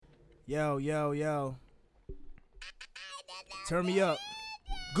Yo. Turn me up.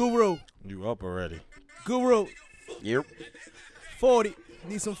 Guru. You up already? Guru. Yep. 40.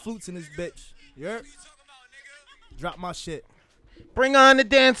 Need some flutes in this bitch. Yep. Drop my shit. Bring on the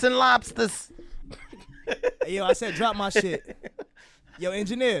dancing lobsters. Hey, yo, I said drop my shit. Yo,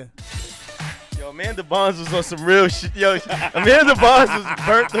 engineer. Yo, Amanda Bonds was on some real shit. Yo, Amanda Bonds was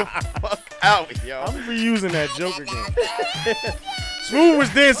burnt the fuck out, yo. I'm reusing that joke again. Smooth was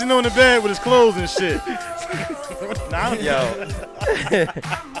dancing on the bed with his clothes and shit. Yo.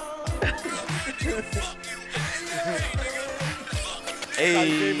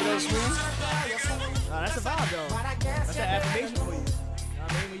 Hey. Nah, that's a vibe, though. That's an affirmation for you. You know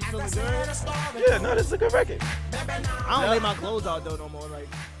what I mean? When you feeling good. Yeah, no, this is a good record. I don't lay my clothes out, though, no more. Like,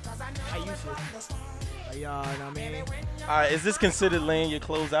 I used to. Like, you know what I mean? Is this considered laying your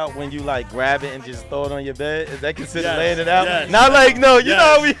clothes out when you like grab it and just throw it on your bed? Is that considered laying it out? Yes. Not like no, you know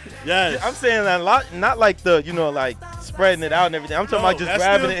how we. Yes. I'm saying a lot, not like the like spreading it out and everything. I'm talking about just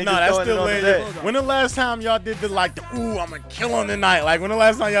grabbing it and just throwing it on the bed. When the last time y'all did the ooh, I'm gonna kill him tonight? Like, when the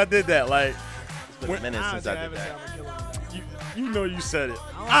last time y'all did that? Like, It's been a minute since I did that. you know you said it.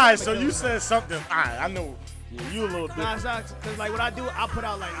 All right, so you said something. All right, I know. Yeah, you a little Nah, different. it's not, cause like what I do, I'll put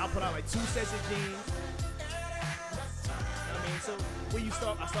out like 2 sets of jeans. I mean, so when you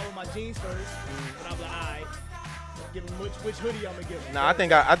start, I start with my jeans first, and I'm like, alright, give him which hoodie I'm gonna give him. Nah, I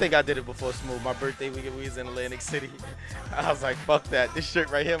think I did it before Smooth. My birthday weekend, we was in Atlantic City. I was like, fuck that. This shirt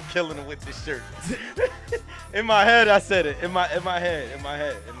right here, I'm killing him with this shirt. In my head, I said it. In my head.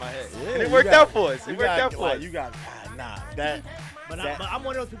 Yeah, And it worked out for us. It worked out for us. You got that. But I'm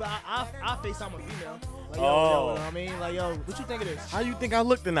one of those people. I FaceTime a female. Like, yo, Oh. you know what I mean? Like, yo, what you think of this? How you think I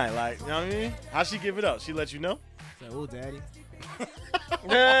look tonight? Like, you know what I mean? How she give it up? She let you know? Like, oh, daddy.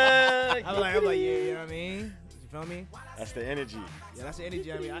 Yeah. I'm like, yeah, you know what I mean? You feel me? That's the energy. Yeah, that's the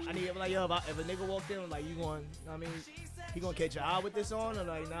energy. I mean, I need, like, yo, if a nigga walked in, like, you going, you know what I mean? He gonna catch your eye with this on? Or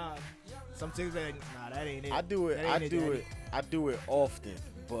like, nah. Some chicks like, nah, that ain't it. I do it. That I ain't do daddy. it. I do it often.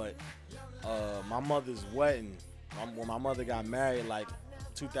 But my mother's wedding, when my mother got married, like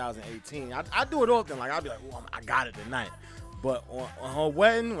 2018, I do it often. Like, I'll be like, oh, I got it tonight. But on her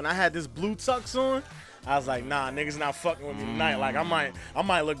wedding, when I had this blue tux on, I was like, nah, niggas not fucking with me tonight. Like, I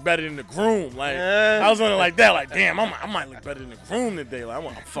might look better than the groom. Like, I was on it like that. Like, damn, I might look better than the groom today. Like,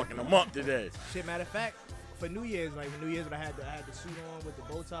 I'm fucking them up today. Shit, matter of fact, for New Year's, like New Year's when I had the suit on with the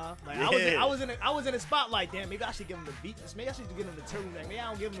bow tie, like Yeah. I was in a spot like, damn, maybe I should give him the beat. Maybe I should give him the turtleneck. Maybe I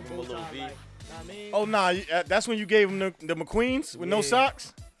don't give him the Give him a bow little tie. beat. Like, know what I mean? Oh, nah, that's when you gave him the McQueens with no Yeah.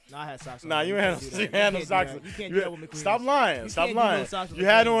 socks? No, I had socks on. Nah, you ain't can't do had that. you had no can't do socks. that. You can't do that with McQueen. Stop lying. You Stop can't do no lying. socks with You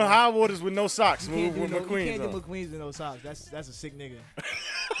had McQueen, on bro. high waters with no socks. You Smooth can't with do McQueens. you can't on. do McQueens with no socks. That's a sick nigga.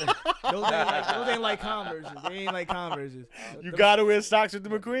 those ain't like Converses. They ain't like Converses. You gotta wear socks with the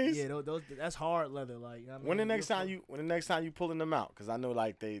McQueens. Yeah, those that's hard leather. Like, you know what I When the mean? next time you pulling them out? Cause I know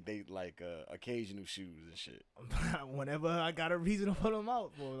like they like occasional shoes and shit. Whenever I got a reason to put them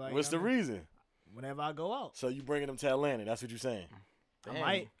out for. Like, What's the reason? Whenever I go out. So you bringing them to Atlanta? That's what you're saying? I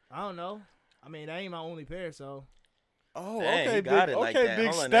might. I don't know. I mean, that ain't my only pair, so. Oh, Dang, okay, you got big, it like okay, that. big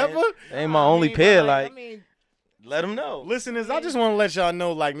Hold on, stepper. man. Ain't my I only mean, pair. but, Like, I mean, let them know. Listeners, I just want to let y'all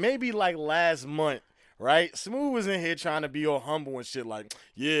know, like, maybe like last month, right? Smooth was in here trying to be all humble and shit, like,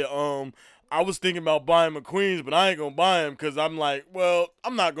 yeah, I was thinking about buying McQueens, but I ain't gonna buy them because I'm like, well,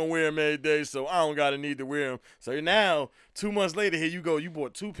 I'm not gonna wear them every day, so I don't gotta need to wear them. So now, 2 months later, here you go, you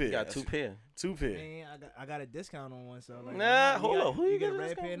bought 2 pairs. You got 2 pair. 2 pairs. man, I got a discount on one, so. Like, Nah, you hold got- on. Who you get get a a red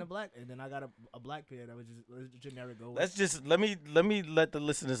discount pair and on? a black, and then I got a black pair that was just generic gold. Let's just let me let the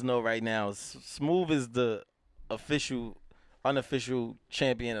listeners know right now. Smooth is the unofficial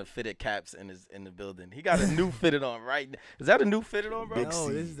champion of fitted caps in the building. He got a new fitted on right now. Is that a new fitted on, bro? Big No,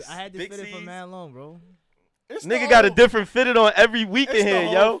 C's. I had this Big fitted for C's. mad long, bro. It's the Nigga got a whole- different fitted on every week it's in the here,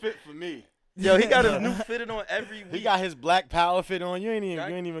 whole yo. fit for me. Yo, he got a new fitted on every week. He got his black power fit on. You ain't even got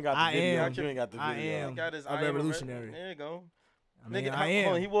the I video. am. You ain't got the I video. am. He got his a I am revolutionary. There you go. I mean, Nigga, I hold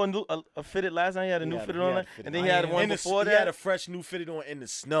am. on, he wore a fitted last night. He had a new had- fitted he on, had that, fitted and then on. he had I one am. before He had a that. fresh new fitted on in the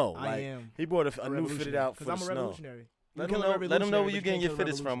snow. I Like, am. he bought a new fitted out for the I'm a snow. revolutionary. Let You him kill a know where revolutionary, you but getting can't your kill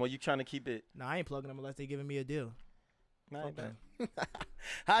a fitteds from, revolution. or you trying to keep it. Nah, I ain't plugging them unless they giving me a deal. Nah, Fuck bet. them.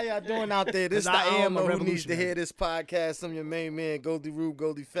 How y'all doing out there? This 'Cause the I I am don't a know who needs to revolutionary. hear this podcast. I'm your main man, Goldie Rube,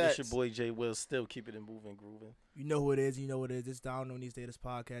 Goldie Fats. It's your boy Jay Will. Still keep it in moving, grooving. You know who it is. You know what it is. It's the I Don't Know These Days this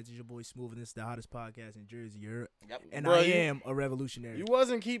podcast. It's your boy Smooth, and this is the hottest podcast in Jersey. Yep. And Bro, I you- am a revolutionary. You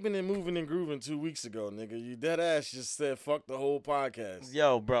wasn't keeping it moving and grooving 2 weeks ago, nigga. You dead ass just said fuck the whole podcast.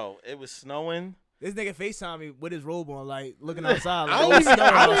 Yo, bro, it was snowing. This nigga FaceTime me with his robe on, like looking outside. Like, I oh, didn't, it's snowing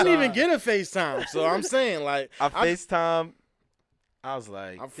I didn't outside. even get a FaceTime, so I'm saying like I FaceTime I was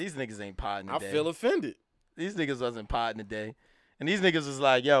like, these niggas ain't podding today. I feel offended. These niggas wasn't podding today. And these niggas was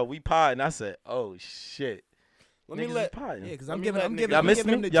like, yo, we podding. I said, oh, shit. Let me Niggas let. is podding. Yeah, because Let I'm me giving let him niggas- Y'all miss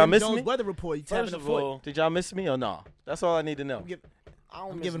me? the Y'all Jim miss Jones me? weather report. You tapping First the of foot. all, Did y'all miss me or no? That's all I need to know. I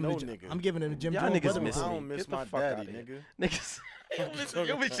don't I'm miss giving no him the, nigga. I'm giving him the Jim Y'all Jones niggas weather miss I report. don't miss Get the my fuck daddy, outta here. nigga. Niggas,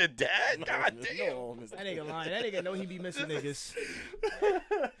 you miss your dad? God damn. No, That nigga lying. That nigga know he be missing niggas.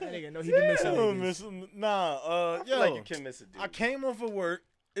 That nigga know he be missing I don't niggas. miss him. Nah, I feel yo. like you can miss a dude. I came off of work.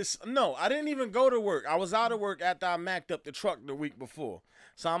 I didn't even go to work. I was out of work after I macked up the truck the week before.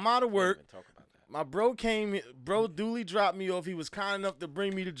 So I'm out of work. Talk about that. My bro duly dropped me off. He was kind enough to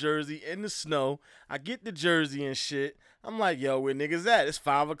bring me to Jersey in the snow. I get to Jersey and shit. I'm like, yo, where niggas at? It's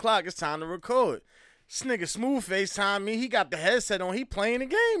 5 o'clock. It's time to record. This nigga Smooth FaceTime me. He got the headset on. He playing the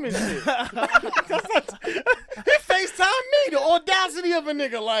game and shit. He FaceTime me. The audacity of a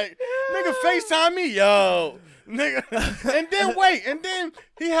nigga. Like, nigga FaceTime me. Yo. Nigga. And then wait. And then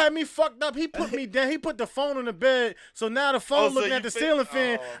he had me fucked up. He put me down. He put the phone on the bed. So now the phone so looking you at the fa- ceiling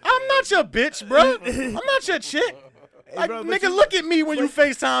fan. Oh, I'm not your bitch, bro. I'm not your chick. Like, bro, but nigga, you- look at me when you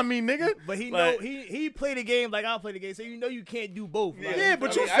FaceTime me, nigga. But he Like, know he played the game like I play the game, so you know you can't do both. Like, Yeah,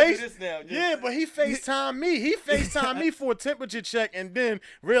 but you I do face. this now. Just- Yeah, but he FaceTime me. He FaceTime me for a temperature check and then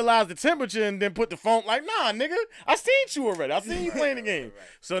realized the temperature and then put the phone like, nah, nigga, I seen you already. I seen you playing the game.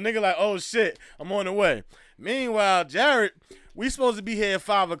 So nigga like, oh shit, I'm on the way. Meanwhile, Jared, we supposed to be here at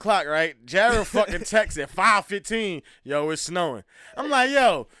 5 o'clock, right? Jared fucking texts at 5:15. Yo, it's snowing. I'm like,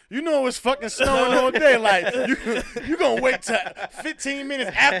 yo, you know it's fucking snowing all day. Like, you gonna wait till 15 minutes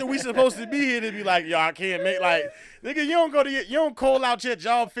after we supposed to be here to be like, yo, I can't make, like, nigga, you don't call out your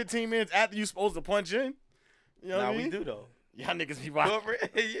job 15 minutes after you supposed to punch in. You know what Nah, I mean? we do though. Y'all niggas be wild.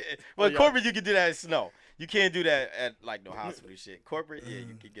 Corporate, yeah. Well, yeah. corporate, you can do that at snow. You can't do that at like no hospital shit. Corporate, yeah,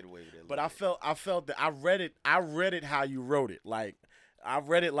 you can get away with it. a But little I felt that I read it how you wrote it. Like, I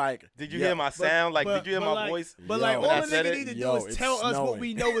read it like. Did you yeah, hear my sound? Like, did you hear my like, voice? But Yo, like, all when I the said nigga it, need to yo, do is it's tell us what snowing.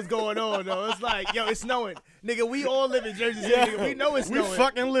 we know is going on, though. It's like, yo, it's snowing. Nigga, we all live in Jersey City. Nigga. We know it's We snowing.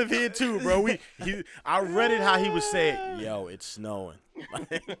 fucking live here too, bro. I read it how he was saying, yo, it's snowing.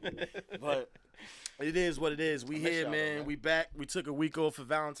 But it is what it is. We miss here, y'all, man. man. We back. We took a week off for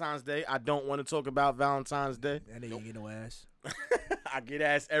Valentine's Day. I don't want to talk about Valentine's Day. That nigga get no ass. I get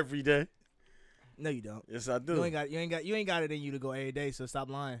asked every day. No, you don't. Yes, I do. You ain't got it in you to go every day. So stop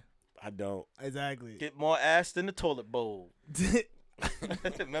lying. I don't. Exactly. Get more ass than the toilet bowl.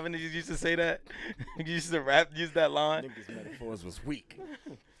 Remember niggas used to say that? You used to use that line. Niggas' metaphors was weak.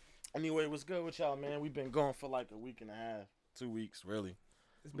 Anyway, what's good with y'all, man? We've been gone for like a week and a half, 2 weeks, really.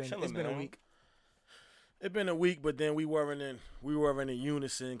 It's Chilling, been a man. week. It's been a week, but then we weren't in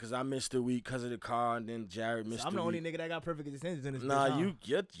unison because I missed a week because of the car, and then Jared missed. I'm a the only week. nigga that got perfect attendance in this. Nah, bitch,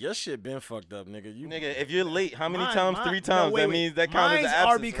 huh? your shit been fucked up, nigga. You Nigga, if you're late, how many Mine- times? mine- 3 times. no, wait, that wait. means that counts as Mines an absence,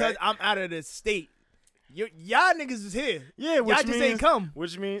 are because right? I'm out of the state. Y'all niggas is here. yeah, which Y'all just means, ain't come.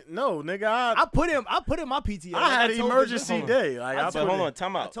 Which means no, nigga. I put in my PTO. I had Like an told emergency this- day. Like I But put hold in- on,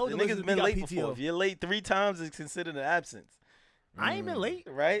 time out. told The the niggas listeners been we got late PTO. before. If you're late 3 times, it's considered an absence, I ain't been late.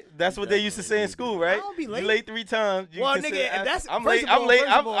 right? That's what they used to say in school, right? I don't be late. You late 3 times. You Well, consider nigga, if absent. that's I'm first late. of all, I'm late.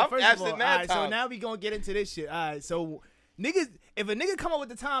 first of all, I'm first of all, absent all mad right, so times. now we gonna get into this shit. All right, so niggas, if a nigga come up with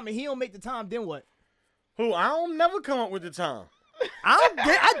the time and he don't make the time, then what? Who? I don't never come up with the time.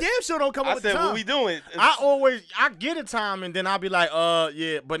 I damn sure don't come I up with the said, time. what we doing? I get a time and then I'll be like,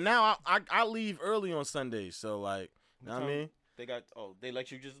 yeah. But now I leave early on Sundays, so like, you know what I mean? They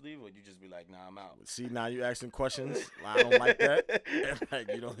let you just leave, or you just be like, nah, I'm out. See, now you asking questions. I don't like that.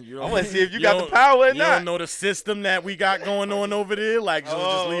 Like, you don't. I want to see if you you got the don't- power or You not. don't know the system that we got going on over there. Like, so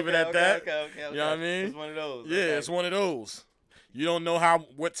just leave it at that. Okay. You know what I mean? It's one of those. Yeah, okay. it's one of those. You don't know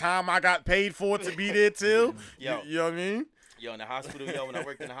what time I got paid for to be there till. Yo. You know what I mean? Yo, in the hospital, when I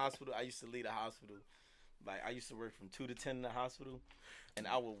worked in the hospital, I used to leave the hospital. Like, I used to work from 2 to 10 in the hospital, and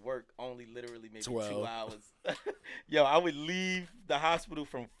I would work only literally maybe 2 12. hours. Yo, I would leave the hospital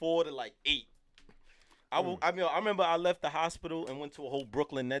from 4 to like 8. I remember I left the hospital and went to a whole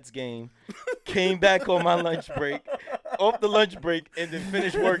Brooklyn Nets game, came back on my lunch break, off the lunch break, and then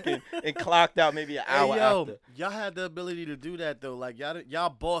finished working and clocked out maybe an hour after. y'all had the ability to do that though. Like y'all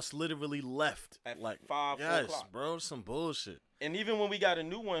boss literally left At like 5, 4 yes, o'clock. bro, some bullshit. And even when we got a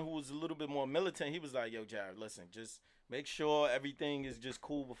new one who was a little bit more militant, he was like, yo, Jared, listen, just make sure everything is just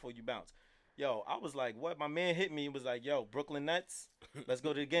cool before you bounce. Yo, I was like, what? My man hit me and was like, yo, Brooklyn Nets, let's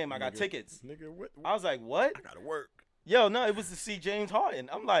go to the game. I got tickets. Nigga, what? I was like, what? I gotta work. Yo, no, it was to see James Harden.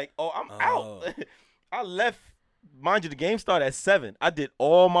 I'm like, oh, I'm out. I left. Mind you, the game started at 7. I did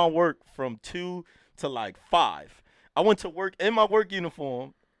all my work from 2 to like 5. I went to work in my work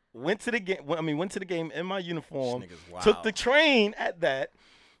uniform went to the game. Went to the game in my uniform. This nigga's wild. Took the train at that.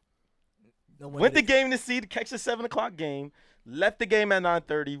 No wonder Went the they- game to catch the 7 o'clock game. Left the game at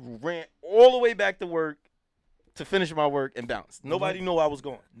 9:30. Ran all the way back to work to finish my work and bounced. Nobody knew I was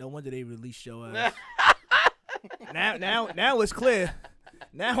going. No wonder they released your ass. now it's clear.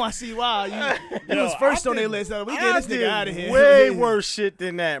 Now I see why you Yo, was first I on their did- list. We I get this did nigga out of here. Way worse shit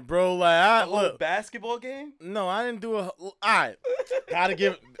than that, bro. Like I A little look. basketball game. No, I didn't do a. All right, gotta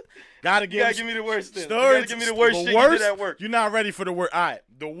give. Gotta You gotta give. give me the worst. Then. You Story. gotta give me the worst shit you worst, did at work. You're not ready for the worst. All right,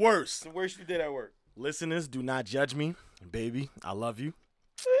 the worst. The worst you did at work. Listeners, do not judge me, baby. I love you.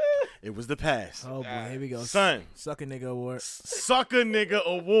 It was the past. Oh boy, here we go. Son. Suck a nigga award. Sucker nigga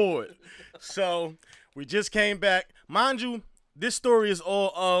award. So we just came back. Mind you, this story is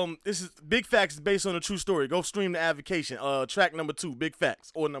all this is Big Facts is based on a true story. Go stream the Avocation. Track number 2, Big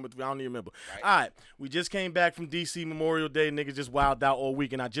Facts. Or number 3, I don't even remember. Right. All right. We just came back from DC Memorial Day. Niggas just wilded out all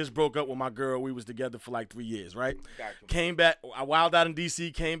week. And I just broke up with my girl. We was together for like 3 years, right? Gotcha. Came back. I wilded out in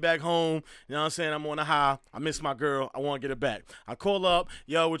DC, came back home. You know what I'm saying? I'm on a high. I miss my girl. I want to get her back. I call her up.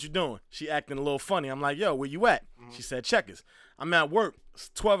 Yo, what you doing? She acting a little funny. I'm like, yo, where you at? She said, Checkers. I'm at work.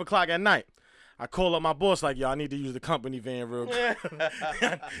 It's 12 o'clock at night. I call up my boss like, yo, I need to use the company van real quick.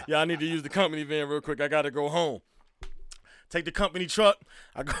 Yo, I need to use the company van real quick. I got to go home. Take the company truck.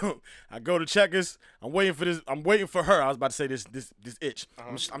 I go to Checkers. I'm waiting for her. I was about to say this itch.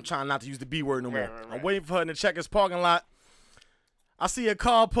 I'm trying not to use the B word no more. Right. I'm waiting for her in the Checkers parking lot. I see a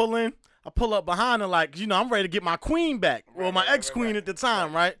car pull in. I pull up behind her like, I'm ready to get my queen back. Well, my ex-queen at the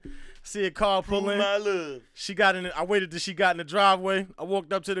time, right? See a car pull in. My love. She got in. I waited till she got in the driveway. I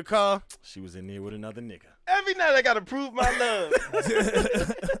walked up to the car. She was in there with another nigga. Every night I gotta prove my love.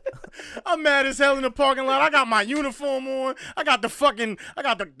 I'm mad as hell in the parking lot. I got my uniform on. I got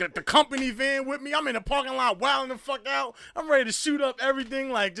the company van with me. I'm in the parking lot wilding the fuck out. I'm ready to shoot up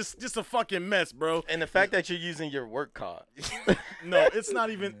everything. Like just a fucking mess, bro. And the fact that you're using your work card. No, it's not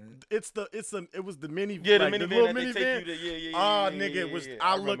even. It was the mini. Yeah, the like, minivan little that they minivan. take you to. Yeah. Oh, nigga, it was.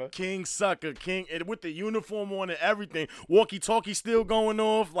 I remember. look king sucker, king, and with the uniform on and everything. Walkie-talkie still going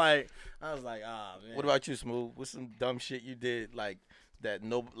off. Like I was like, man. What about you, Smooth? What's some dumb shit you did like that?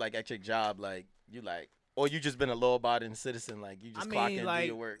 No, like at your job, like you like, or you just been a law-abiding citizen, like you just clock in and do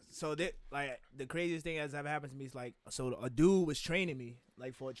your work. So that like the craziest thing that's ever happened to me is like, so a dude was training me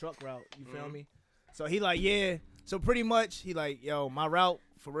like for a truck route. You feel me? So he like, yeah. So pretty much he like, yo, my route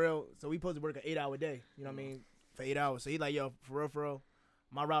for real. So we supposed to work an 8-hour day. You know what I mean? For 8 hours. So he like, yo, for real,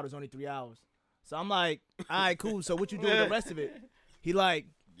 my route is only 3 hours. So I'm like, all right, cool. So what you do with the rest of it? He like,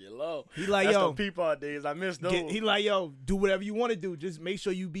 Get low. He like, That's yo, the Peapod days. I miss those. he like, yo, do whatever you want to do. Just make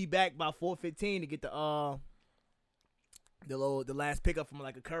sure you be back by 4:15 to get the last pickup from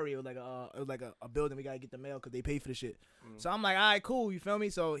like a courier, it was like a building. We gotta get the mail because they pay for the shit. So I'm like, all right, cool. You feel me?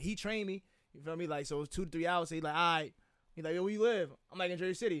 So he trained me. You feel me? Like, so it was 2 to 3 hours. So he like, all right. He like, yo, where you live? I'm like, in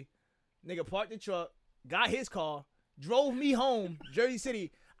Jersey City. Nigga parked the truck, got his car, drove me home, Jersey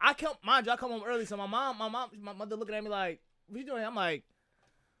City. I come home early. So my mother looking at me like, what you doing? I'm like,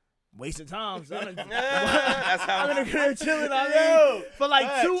 wasting time. So That's how I'm in the crib chilling. For like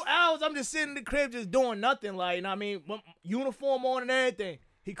facts. 2 hours, I'm just sitting in the crib just doing nothing. Like, you know what I mean? Uniform on and everything.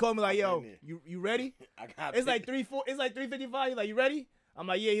 He called me like, yo, you ready? I got It's like 3:55. He's like, you ready? I'm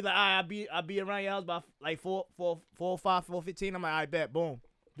like, yeah. He's like, all right, I'll be around your house by like 4:15. I'm like, all right, bet, boom,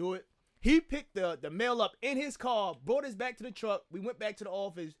 do it. He picked the mail up in his car, brought us back to the truck. We went back to the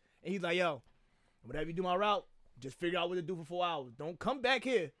office, and he's like, yo, whatever you do my route, just figure out what to do for 4 hours. Don't come back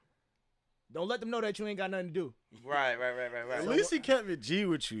here. Don't let them know that you ain't got nothing to do. Right. At least he kept it G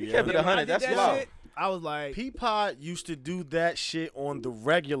with you. He Yo. kept it When I 100. did That's that wild. shit, I was like, Peapod used to do that shit on the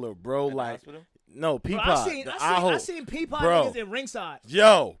regular, bro. At the Like, hospital? no, bro, Peapod. I seen Peapod Bro. niggas in ringside.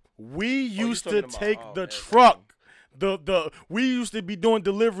 Yo, we used to talking about- take oh, the man. truck. We used to be doing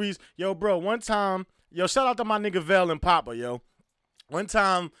deliveries. Yo, bro, one time, shout out to my nigga Vel and Papa, yo. One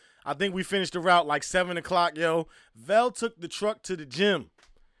time, I think we finished the route like 7 o'clock, yo. Vel took the truck to the gym,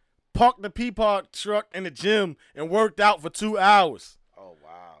 parked the Peapod truck in the gym, and worked out for 2 hours. Oh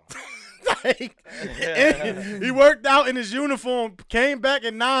wow. Like, he worked out in his uniform, came back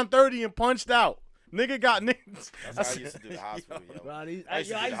at 9:30 and punched out. Nigga got niggas. That's how I used to do the hospital, yo. Bro, I used to do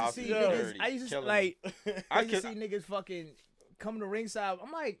the I used to see hospital niggas. dirty, I used to killing like. I I used to could- see niggas fucking come to ringside.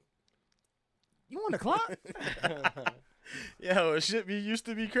 I'm like, you on the clock? Yo, it shit used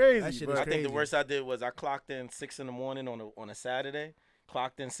to be crazy. That shit but- is I think the crazy. worst I did was I clocked in 6 in the morning on a Saturday.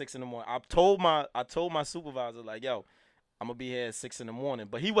 Clocked in 6 in the morning. I told my supervisor like, yo, I'm gonna be here at 6 in the morning.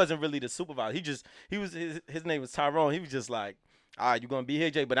 But he wasn't really the supervisor. His name was Tyrone. He was just like, all right, you gonna be here,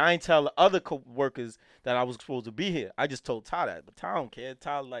 Jay? But I ain't tell the other co-workers that I was supposed to be here. I just told Ty that, but Ty don't care.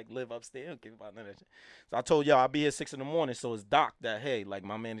 Ty like live upstairs, he don't care about none of that shit. So I told y'all I'll be here 6 in the morning. So it's Doc that hey, like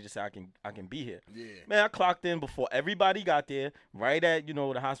my manager said I can be here. Yeah. Man, I clocked in before everybody got there. Right at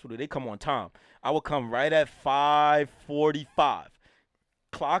the hospital, they come on time. I would come right at 5:45.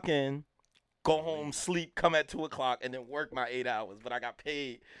 Clock in, go home, sleep, come at 2 o'clock, and then work my 8 hours. But I got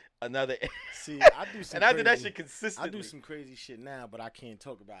paid another. See, I do some and I did that crazy- shit consistently. I do some crazy shit now, but I can't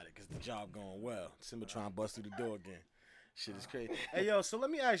talk about it because the job going well. Simba trying to bust through the door again. Shit is crazy. Hey yo, so let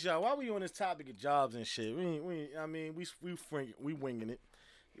me ask y'all, why we on this topic of jobs and shit? We winging it.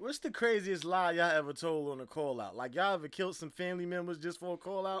 What's the craziest lie y'all ever told on a call out? Like y'all ever killed some family members just for a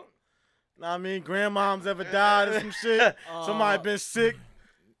call out? Know what I mean, grandmoms ever died or some shit? Somebody been sick.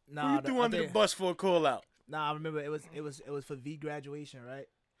 Nah, Who you threw under the bus for a call out? Nah, I remember it was for V graduation, right?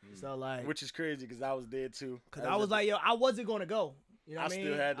 So like, Which is crazy because I was there too. cause I was like, yo, I wasn't gonna go. You know what I mean?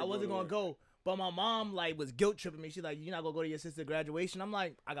 still had to I go wasn't to gonna work. go. But my mom like was guilt tripping me. She's like, you're not gonna go to your sister's graduation. I'm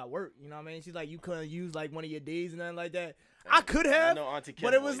like, I got work. You know what I mean? She's like, you couldn't use like one of your days and nothing like that. I could I have, know Auntie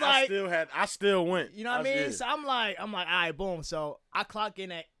but Kim it was boy. like, I still went. you know what I mean? So I'm like, all right, boom. So I clock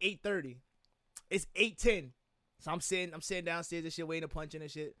in at 8:30. It's 8:10. So I'm sitting downstairs and shit, waiting to punch in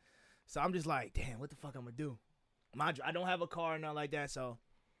and shit. So I'm just like, damn, what the fuck I'm gonna do? Mind you, I don't have a car or nothing like that. So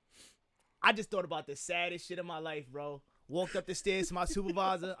I just thought about the saddest shit in my life, bro. Walked up the stairs to my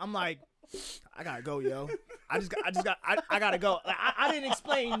supervisor. I'm like, I gotta go, yo. I gotta go. Like, I didn't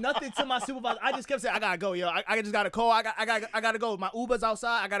explain nothing to my supervisor. I just kept saying, I gotta go, yo. I just gotta call. I gotta go. My Uber's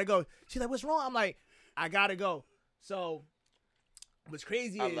outside. I gotta go. She's like, what's wrong? I'm like, I gotta go. So what's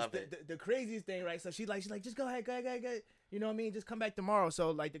crazy I is love it. the craziest thing, right? So she's like, just go ahead. You know what I mean? Just come back tomorrow.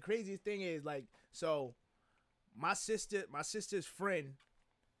 So like the craziest thing is like, so my sister's friend,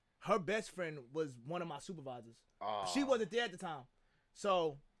 her best friend was one of my supervisors. She wasn't there at the time.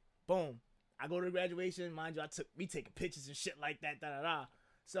 So, boom. I go to the graduation. Mind you, we taking pictures and shit like that.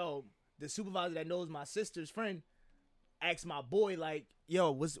 So the supervisor that knows my sister's friend asked my boy like, "Yo,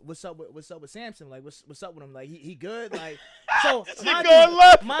 what's up with Samson? Like, what's up with him? Like, he good? Like, so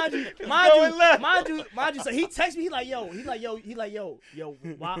mind you. So he texts me. He like, yo.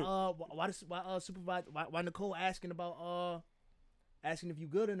 Why supervisor? Why Nicole asking about asking if you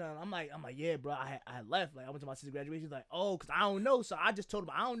good or not? I'm like, yeah, bro. I had left. Like, I went to my sister's graduation. He's like, oh, cause I don't know. So I just told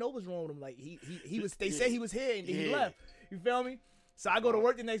him I don't know what's wrong with him. Like, he was. They said he was here and then he left. You feel me? So I go to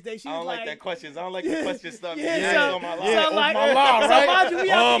work the next day. She's I don't like that questions. I don't like the question stuff. So my like, my lie, right? mind you,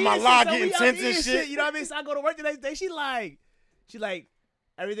 we out my eating lie shit, so getting we out tense and eating shit. You know what I mean? So I go to work the next day. She like,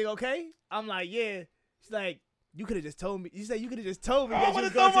 everything okay? I'm like, yeah. She's like, you could have just told me. You said you could have just told me that you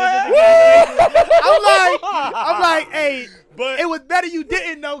was going to the I'm like, hey, but it was better you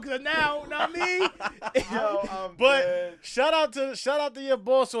didn't know, cause now, you know what I mean? But shout out to your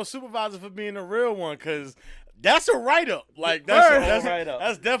boss or supervisor for being a real one, cause that's a write up. Like that's write-up.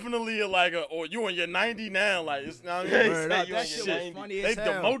 That's definitely or you in your 90 now. Like it's not. That shit was funny They as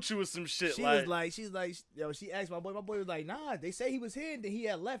hell. demote you with some shit. She's like, yo, she asked my boy. My boy was like, nah, they say he was here, and then he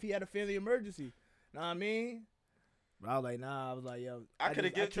had left. He had a family emergency. Know what I mean? But I was like, nah. I was like, yo. I could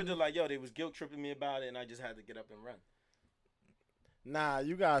have guilt tripped her like, yo, they was guilt tripping me about it, and I just had to get up and run. Nah,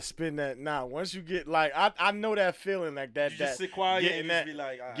 you gotta spin that. Nah, once you get like, I know that feeling like that. You just sit quiet and that, just be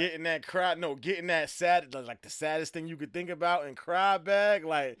like, all right. getting that cry. No, getting that sad, like the saddest thing you could think about and cry back.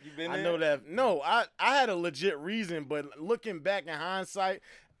 Like You been I there? know that. No, I had a legit reason, but looking back in hindsight,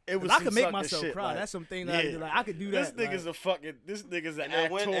 it was. I some could make sucker myself shit, cry. like, That's something that I could do. Like, I could do that. This nigga's a fucking. This nigga's an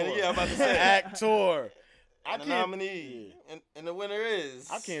And then actor. I'm about to say. actor. And the nominee. And the winner is.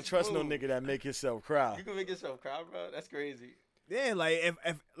 I can't trust no nigga that make himself cry. You can make yourself cry, bro. That's crazy. Yeah, like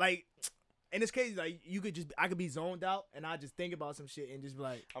if like, and it's crazy. Like I could be zoned out and I just think about some shit and just be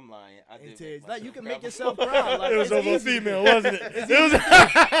like, I'm lying. I did. tears. Make Like you myself can cry make before. yourself cry. Like, It was it's over a easy. female, wasn't it? It's It was.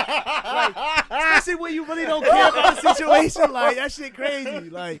 Especially when you really don't care about the situation. Like that shit crazy.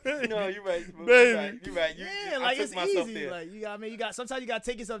 Like No, you're right. Baby. You're right. yeah, I like took it's myself easy. there. Like you got, I mean, sometimes you gotta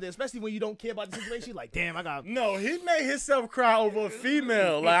take yourself there, especially when you don't care about the situation. Like damn, I got. No, he made himself cry over a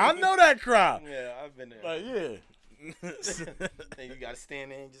female. Like I know that cry. Yeah, I've been there. Like yeah. And you gotta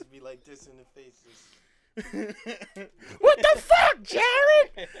stand there and just be like this in the face. What the fuck,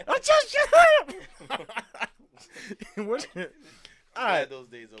 Jared? I just shut up. What? All Glad right. those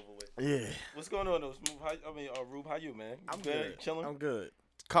days over with. Yeah. What's going on, though? Rube, how you, man? You I'm good? good. Chilling? I'm good.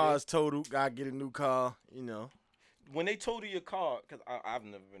 Car's totaled. Gotta get a new car. You know. when they total your car, because I've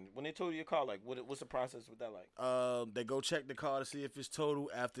never been. When they total your car, like what's the process with that like? They go check the car to see if it's total.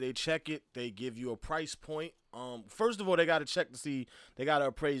 After they check it, they give you a price point. First of all, they got to check to see. They got to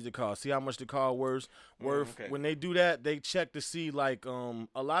appraise the car, see how much the car worth. Okay. When they do that, they check to see like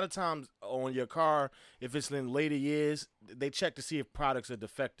a lot of times on your car, if it's in later years, they check to see if products are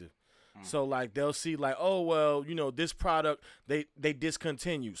defective. So like they'll see like, oh well, this product they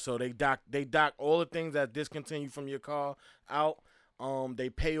discontinue. So they dock all the things that discontinue from your car out. They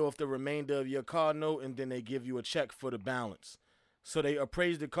pay off the remainder of your car note, and then they give you a check for the balance. So they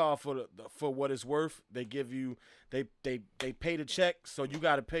appraise the car for what it's worth. They give you they pay the check. So you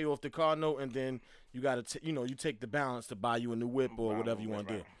got to pay off the car note, and then you got to you take the balance to buy you a new whip or whatever you want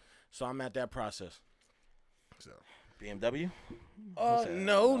to do. So I'm at that process. So. BMW?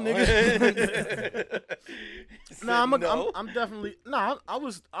 No, nigga. I'm definitely I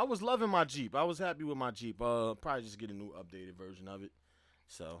was loving my Jeep. I was happy with my Jeep. Probably just get a new updated version of it.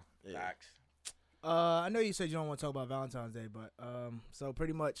 So yeah. Facts. I know you said you don't want to talk about Valentine's Day, but so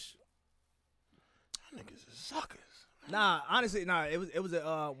pretty much. Niggas is suckers. Nah, honestly, it was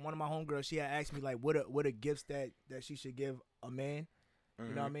one of my homegirls. She had asked me like what are gifts that she should give a man.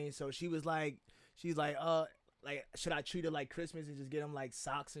 You know what I mean? So she's like, like, should I treat it like Christmas and just get him like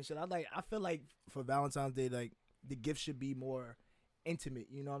socks and shit? I feel like for Valentine's Day, like the gift should be more intimate.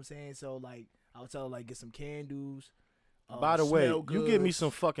 You know what I'm saying? So like, I would tell her like get some candles. By the way, smell you give me goods.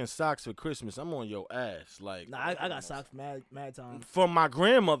 some fucking socks for Christmas, I'm on your ass. Like, Nah, I got socks mad times. from my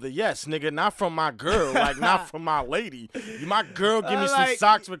grandmother, yes, nigga, not from my girl, like not from my lady. My girl give me some like-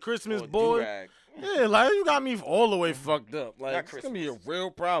 socks for Christmas, Or boy. do-rag. Yeah, like you got me all the way fucked up. Like Not it's gonna be a real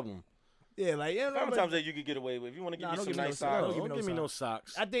problem. Yeah, like Valentine's Day you could get away with. If you want to give Nah, me don't some give me no nice socks. socks. Don't Don't give me no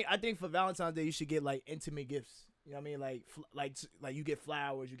socks. I think for Valentine's Day you should get like intimate gifts. You know what I mean? Like you get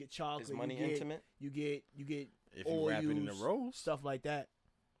flowers, you get chocolate. Is money you get, intimate? You get If you wrap it in a oils, rose, stuff like that.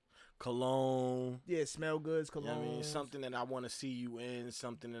 cologne. Yeah, smell goods, You know cologne. what I mean? Something that I want to see you in,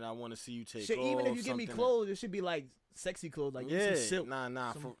 something that I want to see you take Shit, off. even if you give me something clothes, it should be like sexy clothes, like give me yeah, some silk.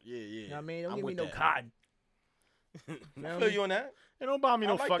 nah, some- yeah. You know what I mean? Don't I'm give me with no that. cotton. You know I what I feel mean? you on that. And don't buy me I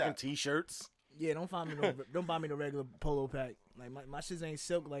no like fucking that. t-shirts. Yeah, don't buy me no regular polo pack. Like my shits ain't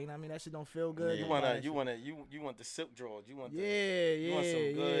silk. Like you know what I mean, that shit don't feel good. Yeah. You Don't buy want that shit. you want the silk drawers. You want the, Yeah, want some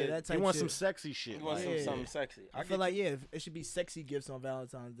yeah, good- that type You want shit. some sexy shit. you want like, some Yeah. something sexy. I feel like it should be sexy gifts on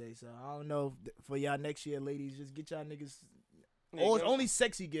Valentine's Day. So I don't know for y'all next year, ladies, just get y'all niggas. Oh, it's only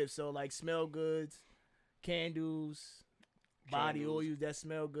sexy gifts. So like smell goods, candles, body Candles. oils that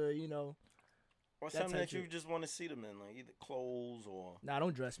smell good. You know, or that something type that you shit. just want to see them in, like either clothes or. nah,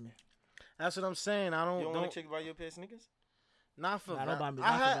 don't dress me. That's what I'm saying. I You don't. don't want a chick buy you a pair of sneakers? Not for. Nah, don't buy me- I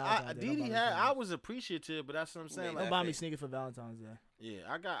not for had. Valentine's Day. Don't Didi buy me had. I sneakers. was appreciative, but that's what I'm saying. Yeah, Like, Don't buy me fake. sneakers for Valentine's Day. yeah,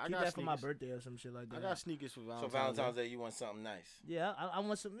 I got. I Keep got that for my sneakers. birthday or some shit like that. I got sneakers for So Valentine's. Valentine's Day. Day, you want something nice. Yeah, I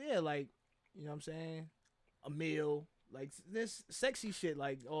want some. Yeah, like you know what I'm saying, a meal, like this sexy shit,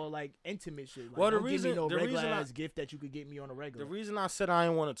 like or like intimate shit. Like, Well, the don't give reason- me no the regular reason I- ass gift that you could get me on a regular. The reason I said I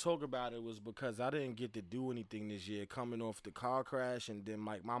didn't want to talk about it was because I didn't get to do anything this year, coming off the car crash, and then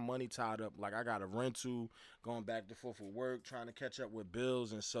like my money tied up. Like I got a rental, going back and forth with work, trying to catch up with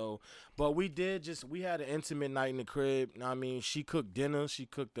bills, and so. But we had an intimate night in the crib. Know what I mean, she cooked dinner. She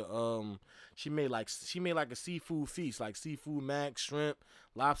cooked she made like a seafood feast, like seafood mac, shrimp,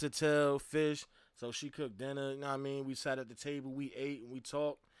 lobster tail, fish. So she cooked dinner. You know what I mean? We sat at the table, we ate, and we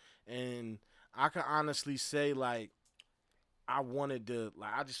talked, and I can honestly say like. I wanted to,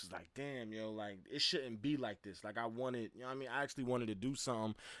 like, I just was like, damn, yo, like, it shouldn't be like this. Like, I wanted, you know what I mean? I actually wanted to do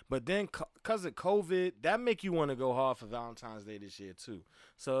something. But then, because of COVID, that make you want to go hard for Valentine's Day this year, too.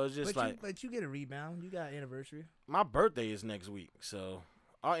 So it's just but you get a rebound. You got anniversary. my birthday is next week. So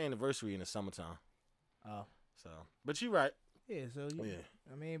our anniversary in the summertime. Oh. So, but you're right. Yeah, so you, Yeah.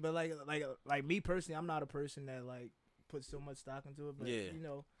 I mean, but like me personally, I'm not a person that like puts so much stock into it. But Yeah. you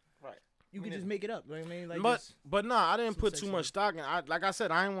know, Right. you Me can just neither. make it up. You know what I mean? Like, But no, I didn't some put too sexy- much stock in. Like I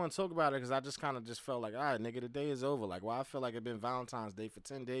said, I didn't want to talk about it because I just kind of just felt like, all right, nigga, the day is over. Like, why I feel like it's been Valentine's Day for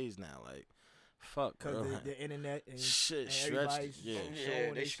 10 days now. Like, fuck, because bro. the internet and, Shit, and stretched it, everybody's yeah. showing Yeah,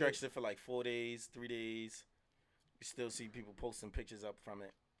 their they shit. stretched it for like 4 days, 3 days. You still see people posting pictures up from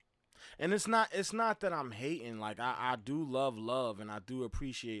it. And it's not that I'm hating. Like I do love and I do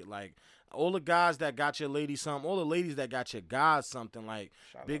appreciate like all the guys that got your lady something, all the ladies that got your guys something. Like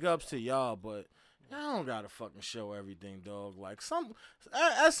Shout big out ups to y'all, but y'all don't gotta fucking show everything, dog. Like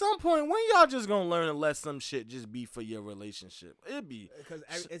at some point, when y'all just gonna learn to let some shit just be for your relationship? It be Because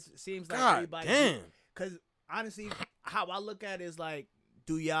it seems like God everybody. damn. Because honestly, how I look at it is like,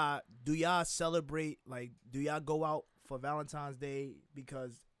 do y'all celebrate? Like, do y'all go out for Valentine's Day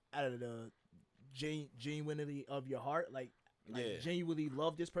because out of the genuinely of your heart, like Yeah. genuinely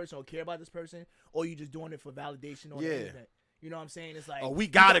love this person or care about this person, or you just doing it for validation on the internet. You know what I'm saying? It's like, Oh, we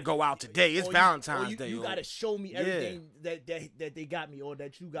gotta go out today. It's Valentine's Day. You gotta show me everything that they got me or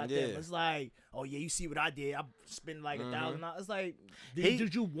that you got them. It's like, oh yeah, you see what I did? I spent like $1,000. It's like,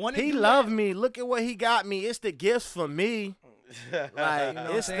 did you want it? He loved me. Look at what he got me. It's the gifts for me. Like, You know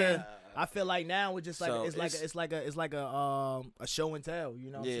what I'm saying? I feel like now it's just like So it's like a show and tell.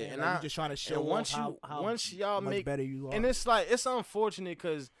 You know what I'm saying? and Like, you're just trying to show once off how once y'all much make better you are. and it's like it's unfortunate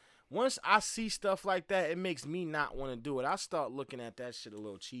because once I see stuff like that, it makes me not want to do it. I start looking at that shit a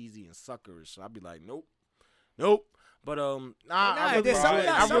little cheesy and suckerish. So I'd be like, nope. But I really some of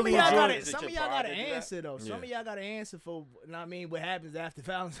y'all got it. some of y'all got to answer though. Some of y'all got to answer for, you know what I mean, what happens after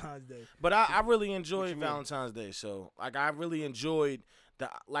Valentine's Day. But I really enjoyed Valentine's Day. So like I really enjoyed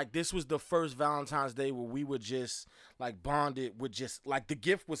this was the first Valentine's Day where we were just like bonded with just like the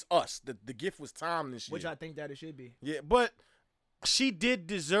gift was us. The gift was Tom this year. Which I think that it should be. Yeah, but she did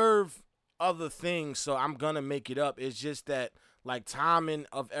deserve other things, so I'm gonna make it up. It's just that like timing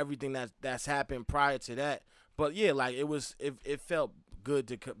of everything that's happened prior to that. But yeah, like it felt good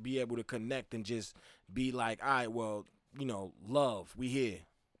to be able to connect and just be like, all right, well, you know, love, we here.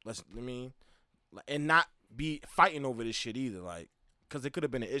 And not be fighting over this shit either, like, cause it could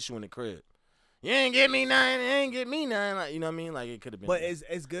have been an issue in the crib. You ain't get me none. You ain't get me none. Like, you know what I mean? Like it could have been. But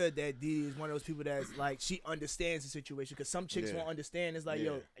it's good that Dee is one of those people that's like she understands the situation because some chicks won't understand. It's like,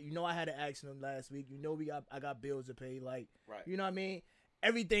 yo, you know, I had an accident last week. You know, I got bills to pay. Like, you know what I mean?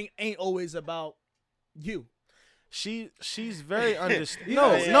 Everything ain't always about you. She's very understanding.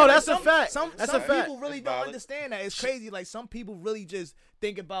 No, that's a fact. Some a fact. people really don't understand that. It's crazy. Like some people really just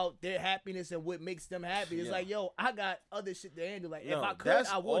think about their happiness and what makes them happy. It's like, yo, I got other shit to handle. Like if I could,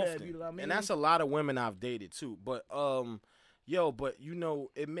 I would have. You know what I mean? And that's a lot of women I've dated too. But but you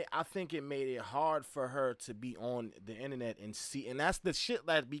know, I think it made it hard for her to be on the internet and see, and that's the shit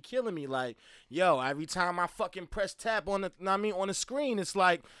that be killing me. Like, yo, every time I fucking press tap on on the screen, it's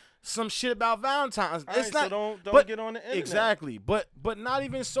like some shit about Valentine's. It's not. So don't get on the internet. Exactly, but not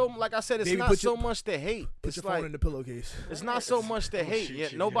even so. Like I said, it's Baby, not so much to hate. Put your phone in the pillowcase. It's not so much to hate.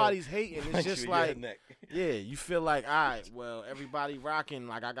 Yet nobody's hating. It's just like, you feel like, all right, well, everybody rocking.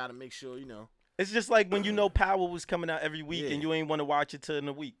 Like I gotta make sure, you know. It's just like when you know Power was coming out every week and you ain't want to watch it till in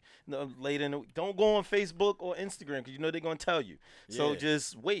the week, later in the week. Don't go on Facebook or Instagram because you know they're gonna tell you. So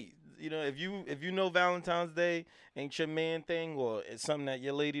just wait. You know, if you know Valentine's Day ain't your man thing or it's something that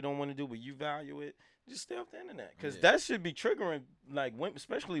your lady don't want to do but you value it, just stay off the internet because that should be triggering like women,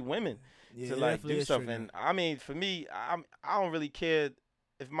 especially women, to like do stuff. And I mean, for me, I don't really care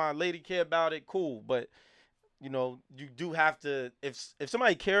if my lady care about it, cool, but. You know, you do have to. If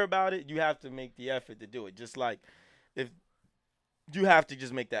somebody care about it, you have to make the effort to do it. Just like if you have to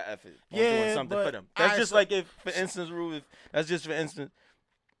just make that effort on doing something for them. That's just like if, for instance,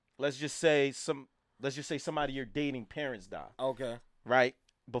 let's just say somebody you're dating parents die. Okay. Right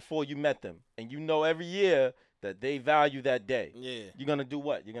before you met them, and you know every year that they value that day. Yeah. You're gonna do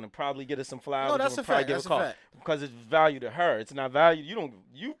what? You're gonna probably get her some flowers. No, that's a fact. That's a fact. Because it's value to her. It's not value.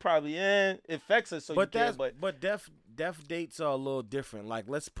 You probably it affects her. So but you care. But deaf dates are a little different. Like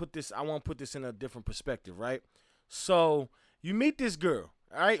let's put this. I want to put this in a different perspective, right? So you meet this girl,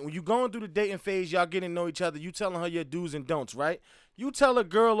 all right? When you going through the dating phase, y'all getting to know each other. You telling her your do's and don'ts, right? You tell a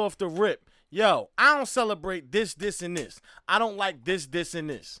girl off the rip, yo, I don't celebrate this, and this. I don't like this, and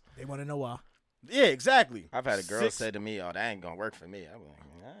this. They want to know why. Yeah, exactly. I've had a girl say to me, "Oh, that ain't gonna work for me." I'm like,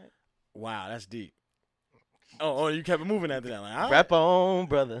 all right. Wow, that's deep. Oh, you kept it moving after that. Like, all right. Rap on,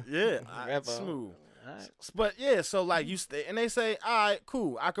 brother. Yeah, Rap smooth. All right. But yeah, so like you stay, and they say, all right,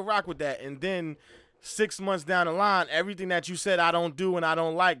 cool, I could rock with that. And then 6 months down the line, everything that you said I don't do and I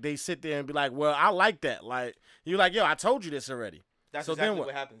don't like, they sit there and be like, well, I like that. Like you're like, yo, I told you this already. That's so exactly then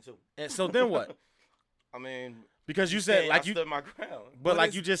what happened too. And so then what? I mean. Because you said like I stood my ground. But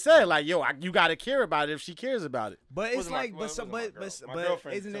like you just said, like yo, you gotta care about it if she cares about it. But it's like, but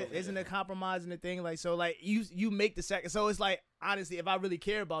isn't it compromising the thing? Like so, like you make the second. So it's like honestly, if I really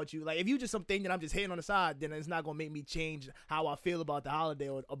care about you, like if you just something that I'm just hitting on the side, then it's not gonna make me change how I feel about the holiday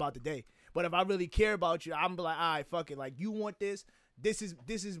or about the day. But if I really care about you, I'm like, all right, fuck it. Like you want this. This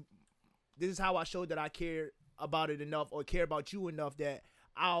is how I showed that I care about it enough or care about you enough that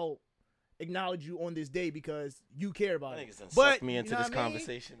I'll acknowledge you on this day because you care about it. But suck me into this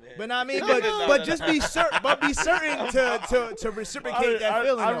conversation, man. But I mean, but just be certain, to reciprocate that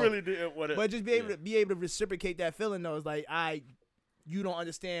feeling. I really didn't want it. But just be able to reciprocate that feeling though. It's like you don't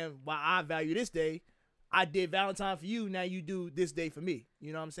understand why I value this day. I did Valentine for you, now you do this day for me.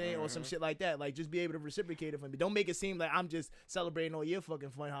 You know what I'm saying? Or some shit like that. Like, just be able to reciprocate it for me. Don't make it seem like I'm just celebrating all your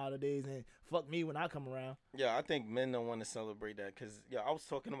fucking fun holidays and fuck me when I come around. Yeah, I think men don't want to celebrate that because, I was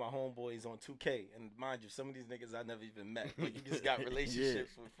talking to my homeboys on 2K. And mind you, some of these niggas I never even met. But you just got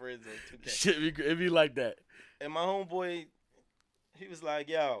relationships with friends on 2K. Shit, it be like that. And my homeboy, he was like,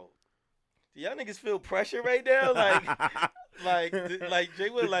 yo, do y'all niggas feel pressure right now? Like Jay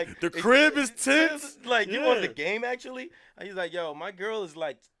Wood, like the crib is tense. Like you on the game actually? And he's like, yo, my girl is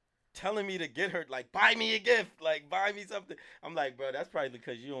like telling me to get her, like, buy me a gift, like buy me something. I'm like, bro, that's probably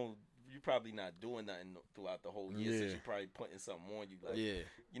because you probably not doing nothing throughout the whole year, so she probably putting something on you. Like,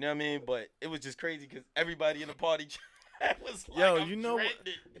 you know what I mean? But it was just crazy because everybody in the party was like, yo, you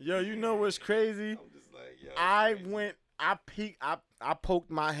know what's crazy? I'm just like, yo, I poked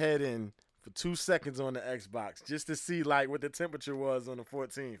my head in for 2 seconds on the Xbox just to see like what the temperature was on the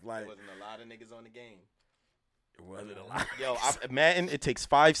 14th. Like, there wasn't a lot of niggas on the game. It wasn't a lot. Yo, Madden, it takes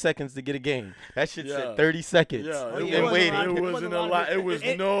 5 seconds to get a game. That shit said 30 seconds. It waiting. It wasn't a lot. It was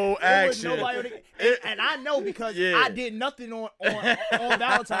no action. And I know because I did nothing on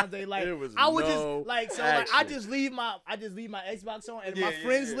Valentine's Day. Like, I would just like, so like, I just leave my Xbox on and my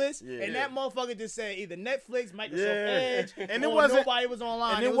friends list, and that motherfucker just said either Netflix, Microsoft Edge, and it wasn't nobody was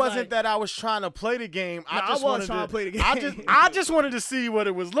online. And it wasn't that I was trying to play the game. I just was trying to play the game. I just wanted to see what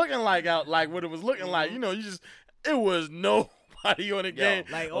it was looking like what it was looking like. You know, it was nobody on the game.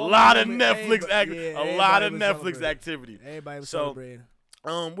 Like, a lot of Netflix activity. Everybody was celebrating.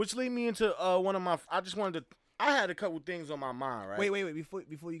 Which lead me into one of my. I had a couple things on my mind. Right. Wait.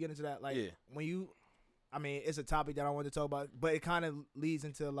 Before you get into that, like when you, I mean, it's a topic that I wanted to talk about, but it kind of leads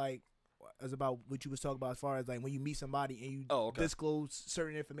into like, it's about what you was talking about as far as like when you meet somebody and you disclose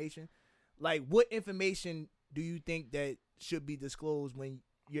certain information. Like, what information do you think that should be disclosed when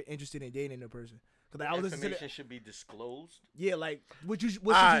you're interested in dating a person? Because like, information should be disclosed. Yeah, like what should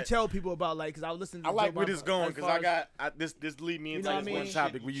you tell people about? Like, because I was listening to. I like where this going because this lead me into this one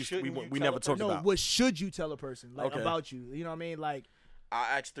topic we never talked about. What should you tell a person like about you? You know what I mean? Like,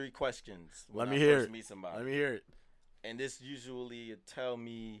 I ask 3 questions. Let me hear it. Meet somebody. Let me hear it. And this usually tell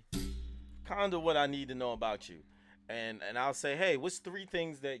me kind of what I need to know about you, and I'll say, hey, what's 3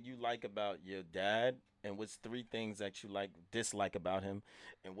 things that you like about your dad? And what's 3 things that you dislike about him?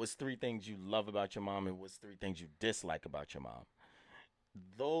 And what's 3 things you love about your mom? And what's 3 things you dislike about your mom?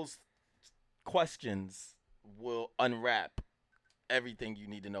 Those questions will unwrap everything you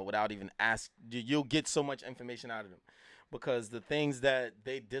need to know without even asking. You'll get so much information out of them. Because the things that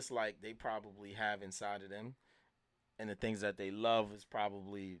they dislike, they probably have inside of them. And the things that they love is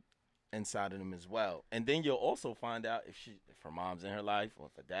probably inside of them as well. And then you'll also find out if her mom's in her life or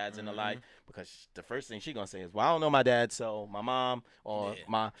if her dad's in her life, because the first thing she's gonna say is, well, I don't know my dad, so my mom or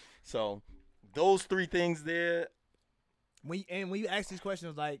so those 3 things there. When you ask these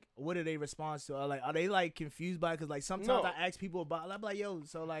questions, like, what do they respond to? Like, are they like confused by it? Because like sometimes I ask people about, I'm like, yo,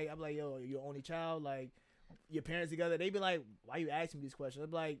 your only child, like your parents together. They be like, why you asking me these questions?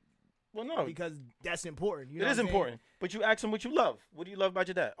 I'm like, well, no, because that's important. You know it is important. But you ask him what you love. What do you love about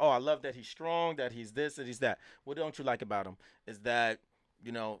your dad? Oh, I love that he's strong, that he's this, that he's that. What don't you like about him? Is that,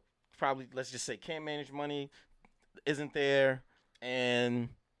 probably, let's just say, can't manage money, isn't there, and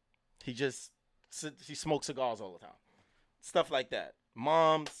he smokes cigars all the time. Stuff like that.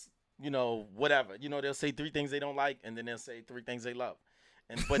 Moms, whatever. They'll say 3 things they don't like, and then they'll say 3 things they love.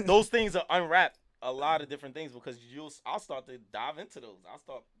 But those things are unwrapped a lot of different things because I'll start to dive into those.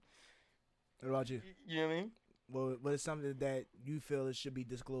 What about you? You know what I mean? Well, what is something that you feel it should be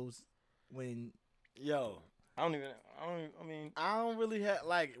disclosed when? Yo, I don't really have,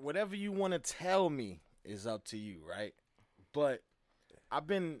 like, whatever you want to tell me is up to you, right? But I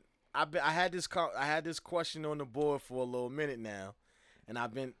had this question on the board for a little minute now, and I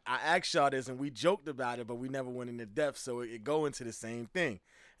asked y'all this and we joked about it, but we never went into depth, so it go into the same thing.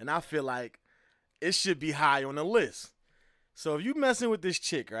 And I feel like it should be high on the list. So if you messing with this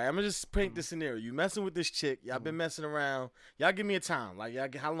chick, right? I'm gonna just paint the scenario. You messing with this chick, y'all been messing around. Y'all give me a time.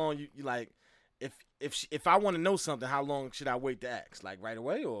 Like, how long you like? If I want to know something, how long should I wait to ask? Like, right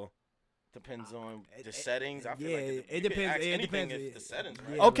away or? Depends on the settings. I feel it depends. It depends if the settings.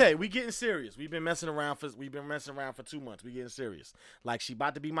 Right? Yeah, okay, we getting serious. We've been messing around for 2 months. We getting serious. Like, she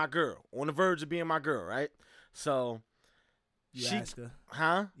about to be my girl, on the verge of being my girl, right? So, ask her,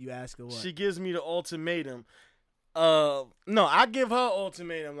 huh? You ask her what? She gives me the ultimatum. No, I give her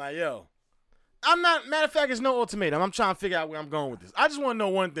ultimatum. Like, yo, I'm not. Matter of fact, it's no ultimatum. I'm trying to figure out where I'm going with this. I just want to know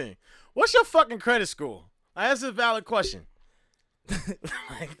one thing. What's your fucking credit score? Like, that's a valid question.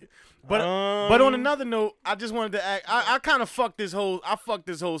 But on another note, I just wanted to act. I kind of fucked this whole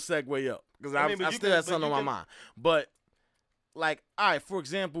segue up because I I, mean, but I you still can- had but something you on my can- mind. But like, all right, for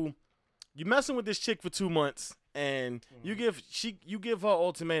example, you messing with this chick for 2 months, and you give her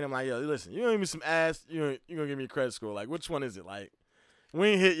ultimatum like, yo, listen, you gonna give me some ass, you're gonna give me a credit score. Like, which one is it? Like, we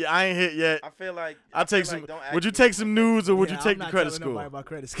ain't hit yet. I ain't hit yet. I feel like I'll take feel some. don't ask Would you me take for some my credit nudes or would you Yeah, take I'm the not credit telling score? nobody about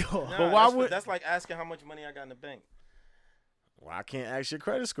credit score. Nah, But why that's, would- that's like asking how much money I got in the bank. Well, I can't ask your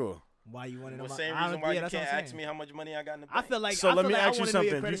credit score. Why you want to know? The my, same I reason don't- why yeah, you that's what can't I'm ask saying. me how much money I got in the bank. I feel like So I let feel me like ask I you wanna know your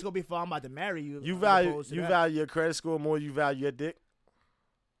something. credit You- score before I'm about to marry you. You as value opposed to you that. value your credit score more than you value your dick.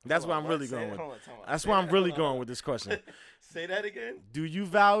 That's Hold where on, I'm what? really Say going that- with. hold on, time out. That's Say where that- I'm really hold on, going hold with this question. on. Say that again. Do you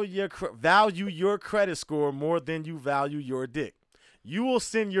value your credit score more than you value your dick? You will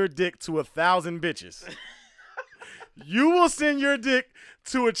send your dick to 1,000 bitches. You will send your dick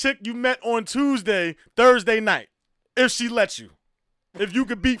to a chick you met on Thursday night, if she lets you. If you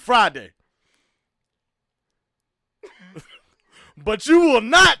could beat Friday. But you will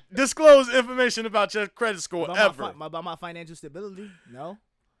not disclose information about your credit score ever. About my financial stability? No.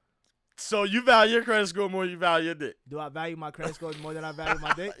 So you value your credit score more than you value your dick? Do I value my credit score more than I value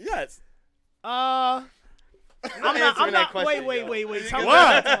my dick? Yes. I'm answering not. that question, Wait. yo. Time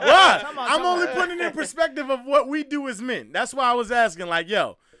Why? out, time out, Why? time out, I'm time only out. putting it in perspective of what we do as men. That's why I was asking, like,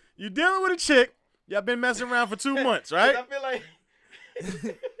 yo, you dealing with a chick, y'all been messing around for 2 months, right? I feel like.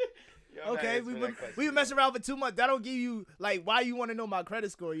 Yo, I'm not Okay, answering that question. we been messing around for 2 months. That don't give you like why you want to know my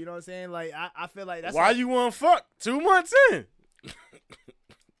credit score. You know what I'm saying? Like I feel like that's Why you want to fuck 2 months in?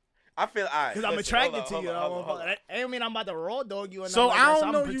 I feel alright. because I'm listen, attracted hold to you. on, hold on. That ain't mean I'm about to raw dog you. Or So nothing like I that, don't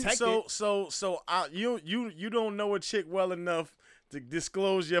I'm know you. protected. You don't know a chick well enough to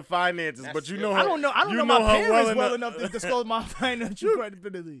disclose your finances, That's but you it. know her. I don't know. I don't you know my her parents well enough to disclose my financial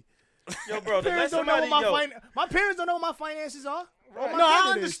credibility. Yo, bro, let Parents don't know somebody. what Yo, my parents don't know what my finances are. What my No, I credit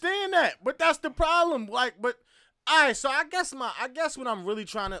is. understand that, but that's the problem. Like, but all right. So I guess what I'm really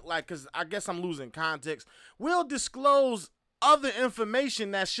trying to like, cause I guess I'm losing context. We'll disclose other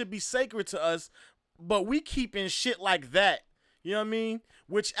information that should be sacred to us, but we keep in shit like that. You know what I mean?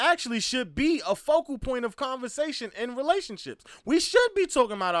 Which actually should be a focal point of conversation in relationships. We should be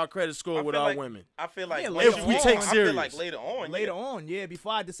talking about our credit score I with feel our like- women. I feel like Yeah, later if we on, take I serious. feel like later on. Later yeah. on, yeah,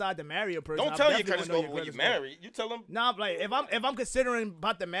 before I decide to marry a person. Don't I tell your definitely credit wanna know score when you credit score. marry. You tell them. Nah, like if I'm considering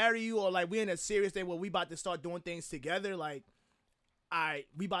about to marry you or like we in a serious thing where we about to start doing things together, like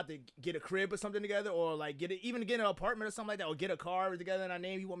we about to get a crib or something together, or like even get an apartment or something like that, or get a car together in our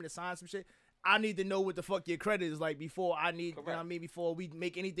name. You want me to sign some shit? I need to know what the fuck your credit is like before I need. You know what I mean? Before we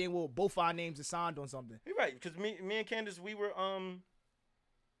make anything where both our names are signed on something. You're right, because me and Candace, we were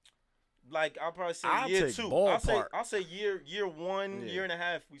like I'll probably say I'll year take 2. ballpark. I'll say year 1, Yeah. year and a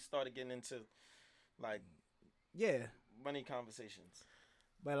half. We started getting into like Yeah. money conversations.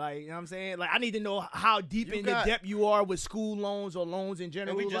 But like, you know what I'm saying? Like I need to know how deep You in got- the depth you are with school loans or loans in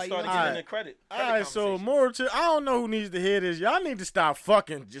general. And we just like, you know started what I'm getting saying? into credit. All right, so more to I don't know who needs to hear this. Y'all need to stop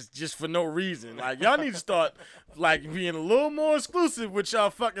fucking just for no reason. Like y'all need to start like being a little more exclusive with y'all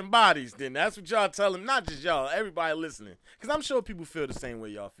fucking bodies. Then that's what y'all tell them. Not just y'all, everybody listening. Because I'm sure people feel the same way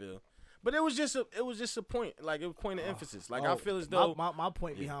y'all feel. But it was just a point, like it was a point of emphasis. Like I feel as though my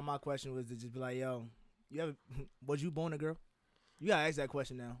point behind my question was to just be like, yo, you ever was you born a girl? You gotta ask that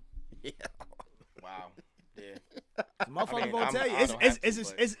question now. yeah. Wow. Yeah. Motherfuckers mean, won't tell you. I don't have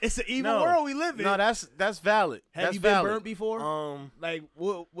to, It's an evil No. world we live in. No, that's valid. Have That's you been valid. burnt before? Like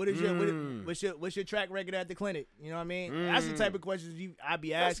what is your Mm. what's your track record at the clinic? You know what I mean? That's the type of questions I'd be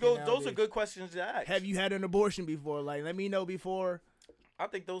Let's asking. go. Those are nowadays. good questions to ask. Have you had an abortion before? Like let me know before. I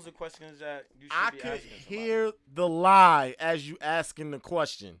think those are questions that you should I be could asking somebody. hear the lie as you asking the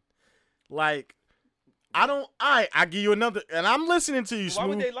question. Like, I give you another, and I'm listening to you, Why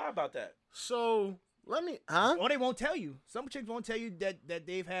would Smooth. they lie about that? So, let me, huh? Or they won't tell you. Some chicks won't tell you that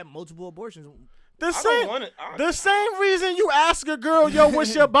they've had multiple abortions. The I same, don't want it. the same reason you ask a girl, yo,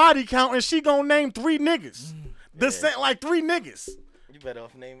 what's your body count, and she gonna name 3 niggas. The same, like 3 niggas. You better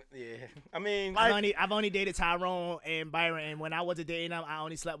off name. Yeah. I mean, I've only dated Tyrone and Byron, and when I wasn't dating them, I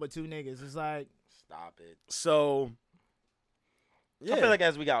only slept with 2 niggas. It's like, stop it. So, yeah. I feel like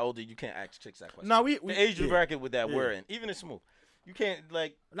as we got older, you can't ask chicks that question. no, we The age yeah. bracket with that Yeah. we're in, even in Smooth, you can't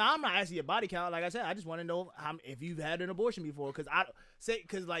like. nah, I'm not asking your body count. Like I said, I just want to know if you've had an abortion before. Because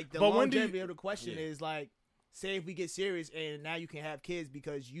like the But when do longevity you- of the question Yeah. is like, say if we get serious and now you can have kids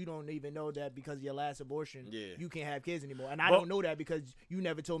because you don't even know that because of your last abortion, Yeah. you can't have kids anymore. And I But- don't know that because you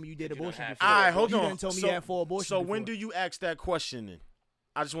never told me you did That you abortion don't have before. All right, hold you on. didn't tell me you had 4 abortions. So when before. do you ask that question then?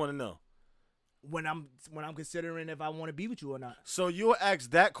 I just want to know. when I'm considering if I want to be with you or not. So you'll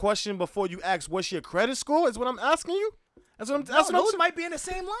ask that question before you ask what's your credit score? Is what I'm asking you? That's what I'm. No, That's what those I'm. might be in the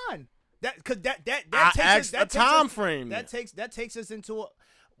same line. That because that I takes asked us, a time frame. That takes us into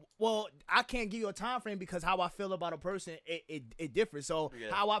Well, I can't give you a time frame because how I feel about a person, it differs. So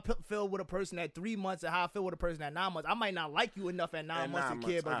Yeah. how I feel with a person at 3 months and how I feel with a person at 9 months, I might not like you enough at 9 months to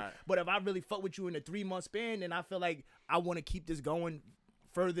care. But if I really fuck with you in a 3 month span, then I feel like I want to keep this going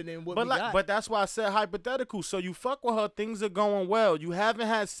further than what we got. But that's why I said hypothetical. So you fuck with her, things are going well. You haven't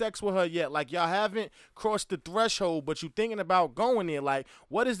had sex with her yet. Like y'all haven't crossed the threshold, but you thinking about going there. Like,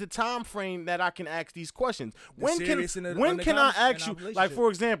 what is the time frame that I can ask these questions? When can I ask you? Like, for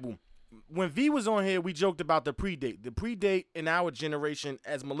example, when V was on here, we joked about the predate. The predate in our generation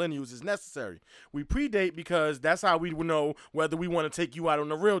as millennials is necessary. We predate because that's how we will know whether we want to take you out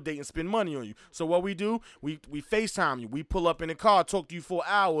on a real date and spend money on you. So what we do, we FaceTime you. We pull up in the car, talk to you for an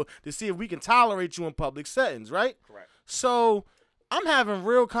hour to see if we can tolerate you in public settings, right? Correct. So I'm having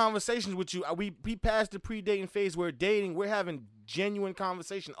real conversations with you. We passed the predating phase. We're dating. We're having genuine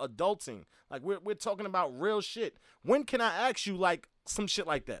conversation, adulting. Like we're talking about real shit. When can I ask you like some shit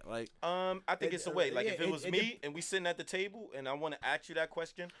like that? Like I think it's a way. Like if it was me and we sitting at the table and I want to ask you that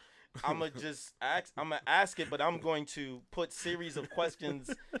question, I'm gonna just ask. I'm gonna ask it, but I'm going to put series of questions.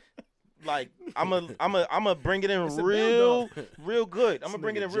 Like I'm gonna bring it in real good. I'm gonna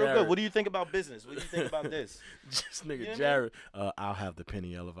bring it in real good. What do you think about business? What do you think about this? This nigga You know what I Jared, I'll have the penny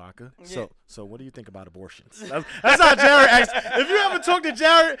yellow vodka. Yeah. So what do you think about abortions? That's how Jared acts. If you ever talk to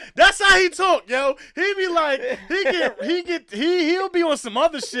Jared, that's how he talk, yo. He be like, he'll be on some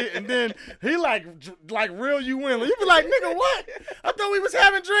other shit, and then he like reel you in. You be like, nigga, what? I thought we was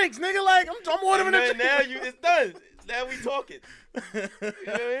having drinks, nigga. Like I'm ordering a drink. Now it's done. Now we talking. You know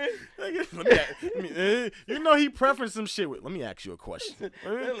what I mean? You know he preferenced some shit with. Let me ask you a question.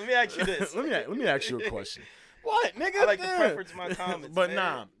 Let me ask you this. let me ask you a question. What, nigga? I like to preference my comments. But man.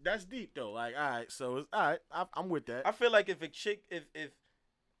 nah, that's deep though. Like, all right, so it's all right. I'm with that. I feel like if a chick, if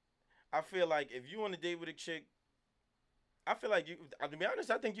you on a date with a chick, I feel like you. To be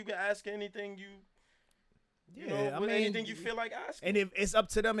honest, I think you can ask anything you. Anything you feel like asking. And if it's up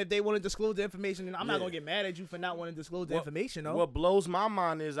to them if they want to disclose the information, then I'm not gonna get mad at you for not wanting to disclose the information. Though. What blows my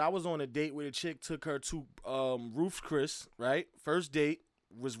mind is I was on a date with a chick, took her to Ruth's Chris, right? First date,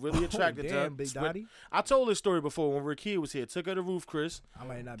 was really attracted to her. Big Dottie. I told this story before when Rakia was here. Took her to Ruth's Chris. I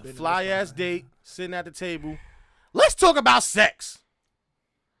might not been fly ass date, sitting at the table. Let's talk about sex.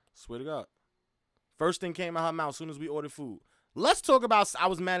 Swear to God. First thing came out her mouth as soon as we ordered food. Let's talk about. I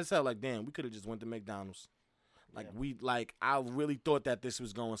was mad as hell. Like, damn, we could have just went to McDonald's. I really thought that this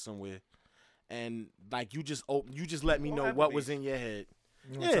was going somewhere, and like you just let me know what was in your head.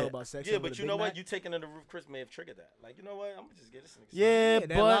 You want to talk about sex? Yeah, but you know what? You taking her to Ruth Chris may have triggered that. Like, you know what? I'm gonna just get this nigga. Yeah,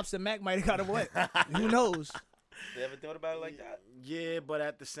 that lobster mac might have got away. Who knows? You ever thought about it like that? Yeah, but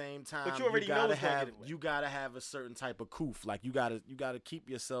at the same time, but you already you gotta have a certain type of coof. Like you gotta keep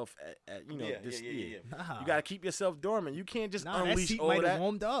yourself at You gotta keep yourself dormant. You can't just unleash that seat all might that. have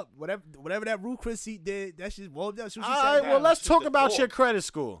warmed up. Whatever that Ruth Chris seat did, that shit warmed up. All right, well let's talk about your credit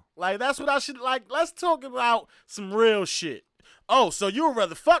score. Like that's what I should like. Let's talk about some real shit. Oh, so you would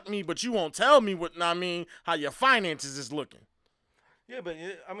rather fuck me, but you won't tell me how your finances is looking. Yeah, but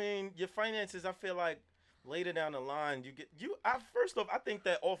I mean, your finances. I feel like. Later down the line, first off, I think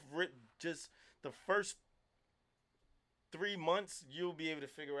that off rip, just the first 3 months, you'll be able to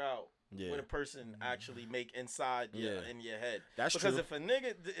figure out what a person actually make inside in your head. That's because true. if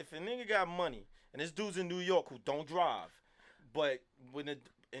a nigga got money, and this dude's in New York who don't drive, but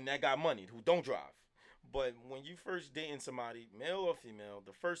and that got money who don't drive, but when you first dating somebody, male or female,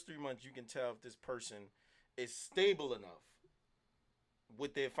 the first 3 months you can tell if this person is stable enough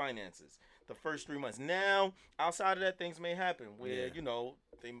with their finances. The first 3 months. Now, outside of that, things may happen where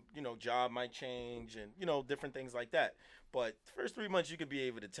job might change and different things like that. But the first 3 months, you could be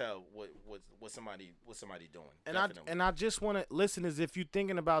able to tell what somebody doing. And I just want to listen. As if you're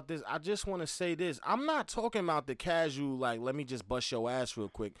thinking about this, I just want to say this. I'm not talking about the casual let me just bust your ass real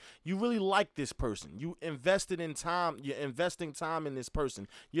quick. You really like this person. You invested in time. You're investing time in this person.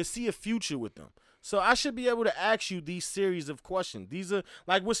 You see a future with them. So I should be able to ask you these series of questions. These are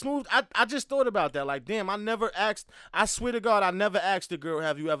like with Smooth. I just thought about that. Like, damn, I swear to God, I never asked a girl,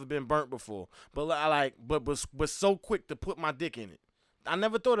 have you ever been burnt before? But I was so quick to put my dick in it. I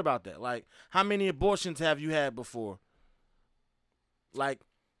never thought about that. Like, how many abortions have you had before? Like,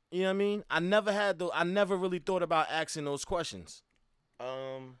 you know what I mean? I never really thought about asking those questions.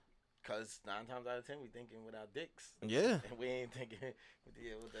 Because 9 times out of 10 we thinking with our dicks. Yeah. And we ain't thinking with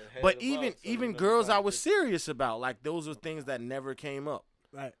the head. But above, even girls I was serious about, like those are things that never came up.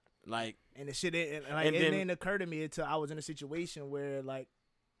 Right. Like, and the shit it didn't occur to me until I was in a situation where like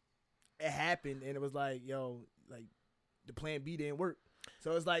it happened and it was like, yo, like the plan B didn't work.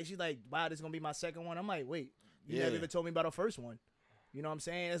 So it's like she's like, wow, this is gonna be my second one. I'm like, wait, you never even told me about our first one. You know what I'm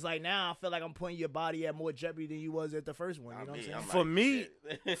saying? It's like now I feel like I'm putting your body at more jeopardy than you was at the first one. You know what I'm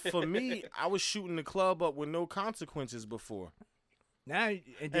saying? For me, I was shooting the club up with no consequences before. Now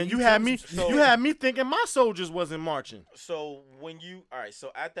and you had me thinking my soldiers wasn't marching. So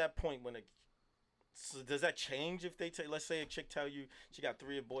so at that point so does that change if they let's say a chick tell you she got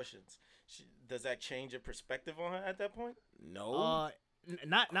 3 abortions? Does that change your perspective on her at that point? No.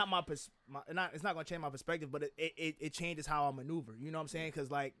 Not it's not gonna change my perspective, but it changes how I maneuver. You know what I'm saying? Because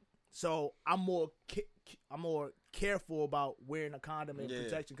like, so I'm more careful about wearing a condom and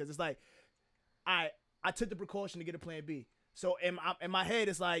protection, because it's like I took the precaution to get a plan B. So in my head,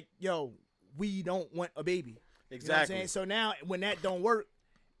 it's like, yo, we don't want a baby. Exactly. You know what I'm saying? So now when that don't work,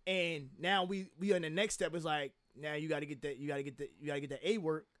 and now we on the next step is like, now you gotta get that A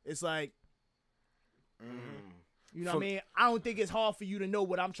work. It's like. You know what I mean? I don't think it's hard for you to know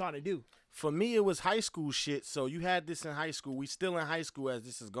what I'm trying to do. For me, it was high school shit. So you had this in high school. We still in high school as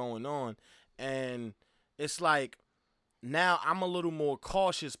this is going on. And it's like, now I'm a little more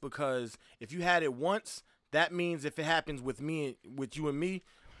cautious, because if you had it once, that means if it happens with you and me,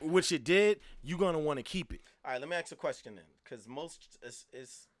 which it did, you're going to want to keep it. All right, let me ask a question then. Because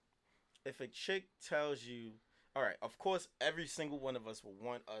if a chick tells you, all right, of course, every single one of us will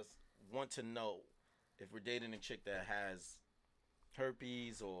want to know if we're dating a chick that has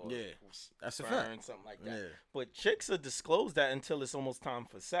herpes or that's a fact, something like that. Yeah. But chicks will disclose that until it's almost time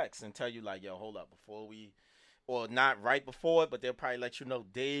for sex and tell you like, yo, hold up, or not right before it, but they'll probably let you know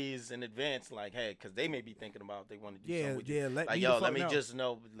days in advance, like, hey, because they may be thinking about they want to do something with you. Let me just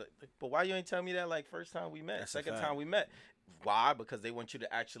know. But why you ain't tell me that like first time we met, that's second time we met? Why? Because they want you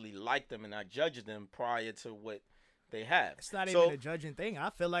to actually like them and not judge them prior to what they have. It's not even a judging thing. I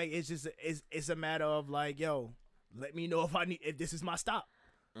feel like it's just it's a matter of like, yo, let me know if this is my stop.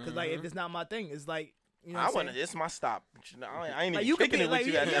 Because like if it's not my thing, it's like, you know what it's my stop. I ain't like, even kicking it with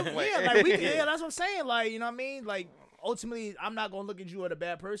you at that point. Yeah, that's what I'm saying. Like, you know what I mean? Like, ultimately, I'm not gonna look at you as a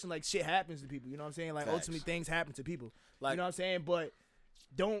bad person. Like, shit happens to people. You know what I'm saying? Like, ultimately, things happen to people. Like, you know what I'm saying? But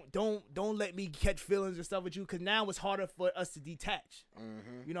don't let me catch feelings and stuff with you, because now it's harder for us to detach.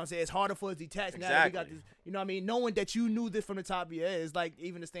 You know what I'm saying? It's harder for us to detach now that we got this. You know what I mean? Knowing that you knew this from the top of your head is like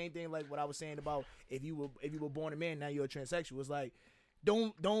even the same thing like what I was saying about if you were born a man, now you're a transsexual. It's like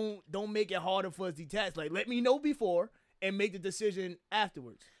don't make it harder for us to detach. Like, let me know before and make the decision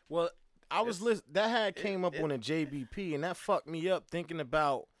afterwards. Well, came up on a JBP, and that fucked me up thinking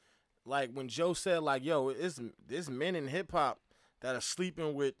about like when Joe said like, yo, there's men in hip hop that are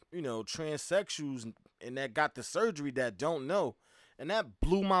sleeping with, you know, transsexuals and that got the surgery that don't know. And that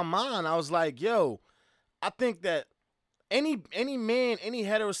blew my mind. I was like, yo, I think that any man, any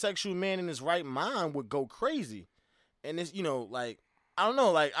heterosexual man in his right mind would go crazy. And it's, you know, like, I don't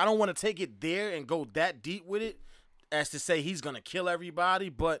know, like, I don't want to take it there and go that deep with it as to say he's going to kill everybody,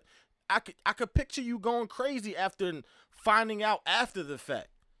 but I could picture you going crazy after finding out after the fact.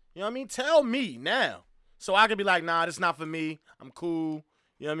 You know what I mean? Tell me now. So I could be like, nah, this not for me. I'm cool.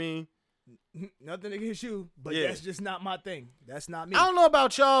 You know what I mean? Nothing against you, but that's just not my thing. That's not me. I don't know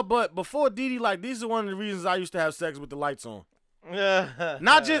about y'all, but before Didi, like, these are one of the reasons I used to have sex with the lights on.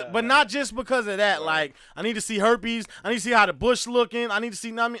 not just because of that. Right. Like, I need to see herpes. I need to see how the bush looking. I need to see,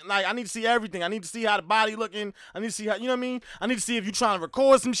 you know what I mean? Like, I need to see everything. I need to see how the body looking. I need to see how, you know what I mean? I need to see if you trying to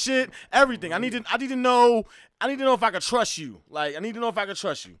record some shit. Everything. I need to know if I can trust you. Like, I need to know if I can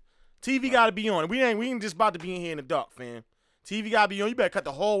trust you. TV gotta be on. We ain't just about to be in here in the dark, fam. TV gotta be on. You better cut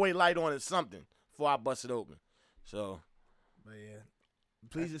the hallway light on or something before I bust it open. So, but yeah,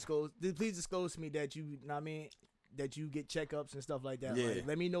 please disclose to me that you know what I mean, that you get checkups and stuff like that. Yeah. Like,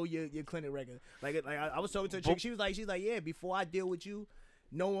 let me know your clinic record. Like I was talking to a chick. She's like, yeah, before I deal with you,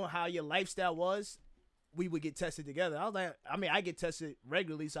 knowing how your lifestyle was, we would get tested together. I was like, I mean, I get tested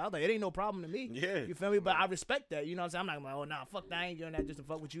regularly, so I was like, it ain't no problem to me. Yeah. You feel me? But I respect that. You know what I'm saying? I'm not like, oh, nah, fuck that. I ain't doing that just to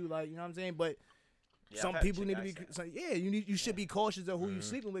fuck with you. Like, you know what I'm saying? But some people need to be, you should be cautious of who you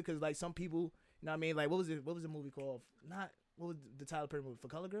sleeping with, because, like, some people, you know what I mean? Like, what was the movie called? What was the Tyler Perry movie? For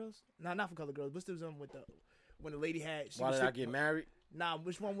Color Girls? No, not For Color Girls. What's the one with when the lady had... Why Did I Get Married? Nah,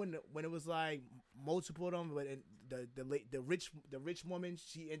 which one when it was like multiple of them, but the rich woman,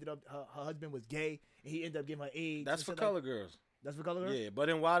 she ended up her husband was gay and he ended up giving her AIDS. That's For Color Girls. That's For Color Girls. Yeah, but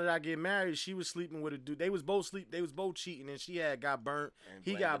then Why Did I Get Married? She was sleeping with a dude. They was both cheating, and she got burnt.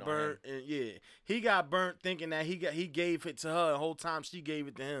 He got burnt, and he got burnt thinking that he gave it to her the whole time she gave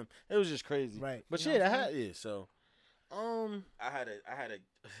it to him. It was just crazy. Right. But so. I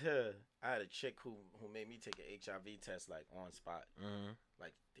had a chick who made me take an HIV test like on spot,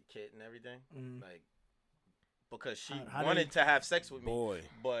 like the kit and everything, like because she wanted to have sex with me. Boy.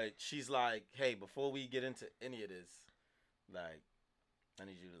 But she's like, hey, before we get into any of this, like I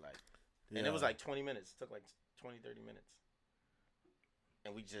need you to like, and it was like 20 minutes. It took like 20, 30 minutes.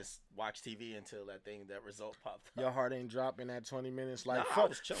 And we just watched TV until that result popped up. Your heart ain't dropping at 20 minutes. Like, I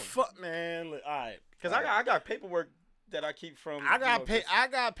was chilling. Fuck, man. Look, all right. Because I got paperwork that I keep from. I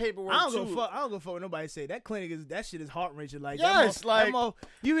got paperwork, I don't too. go fuck with nobody say that clinic is that shit is heart wrenching. Like yes,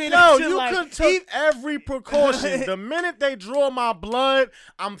 you mean no, you like, could took every precaution. The minute they draw my blood,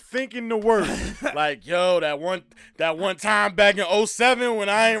 I'm thinking the worst. Like, yo, that one time back in 07 when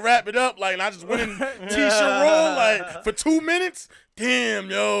I ain't wrap it up, like, and I just went in t-shirt roll like for 2 minutes. Damn,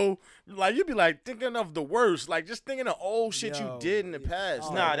 yo. Like, you be like thinking of the worst, like just thinking of old shit you did in the past.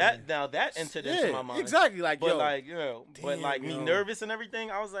 Oh, that entered into my mind. Exactly, like, but yo, like, but like me nervous and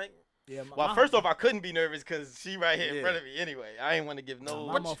everything. I was like, yeah. Well, first off, I couldn't be nervous because she right here in front of me anyway. I ain't want to give no.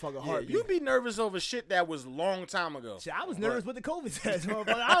 My motherfucking heart. You be nervous over shit that was long time ago. Shit, I was nervous with the COVID test,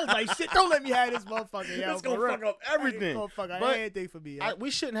 motherfucker. I was like, shit, don't let me have this motherfucker. Yo, it's gonna fuck up everything. It's gonna fuck up But everything for me.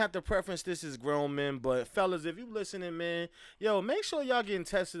 We shouldn't have to preference this as grown men, but fellas, if you listening, man, yo, make sure y'all getting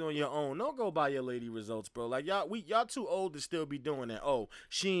tested on your own. Don't go by your lady results, bro. Like y'all too old to still be doing that. Oh,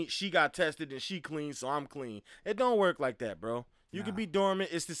 she got tested and she clean, so I'm clean. It don't work like that, bro. You could be dormant.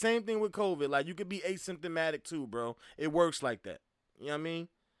 It's the same thing with COVID. Like, you could be asymptomatic too, bro. It works like that. You know what I mean?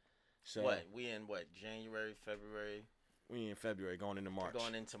 So We in January, February? We in February, going into March.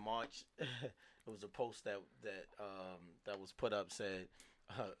 Going into March. It was a post that was put up said,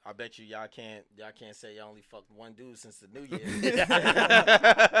 I bet y'all can't say y'all only fucked one dude since the New Year.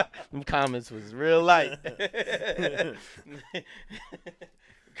 Them comments was real light.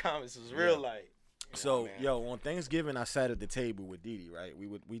 Comments was real light. So, on Thanksgiving, I sat at the table with Didi, right?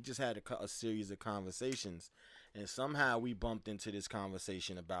 We just had a series of conversations, and somehow we bumped into this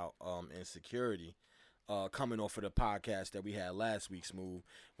conversation about insecurity, coming off of the podcast that we had last week, Smooth,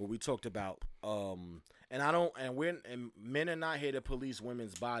 where we talked about and men are not here to police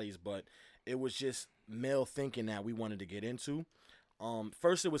women's bodies, but it was just male thinking that we wanted to get into.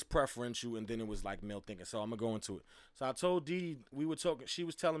 First it was preferential, and then it was like male thinking. So I'm gonna go into it. So I told Dee, we were talking. She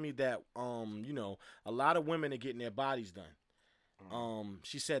was telling me that a lot of women are getting their bodies done.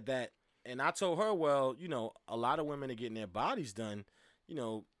 She said that, and I told her, well, a lot of women are getting their bodies done.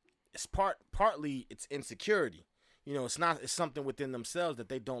 It's partly it's insecurity. It's something within themselves that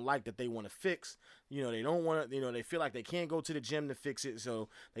they don't like, that they want to fix. They don't want to, they feel like they can't go to the gym to fix it. So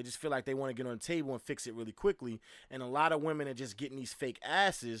they just feel like they want to get on the table and fix it really quickly. And a lot of women are just getting these fake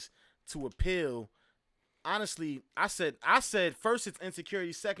asses to appeal. Honestly, I said first it's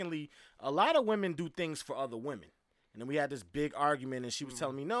insecurity. Secondly, a lot of women do things for other women. And then we had this big argument, and she was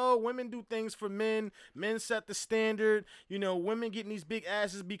telling me, no, women do things for men. Men set the standard. Women getting these big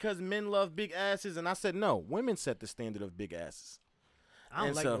asses because men love big asses. And I said, no, women set the standard of big asses. I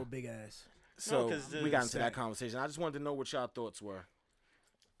don't like no big ass. So we got into that conversation. I just wanted to know what y'all thoughts were.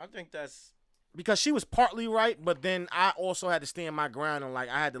 I think that's because she was partly right, but then I also had to stand my ground and I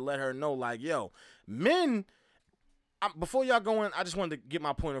had to let her know, yo, men. Before y'all go in, I just wanted to get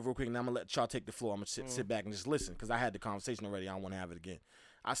my point of real quick, and I'm going to let y'all take the floor. I'm going to sit back and just listen, because I had the conversation already. I don't want to have it again.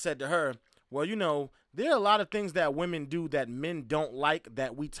 I said to her, well, there are a lot of things that women do that men don't like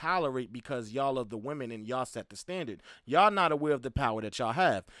that we tolerate because y'all are the women and y'all set the standard. Y'all not aware of the power that y'all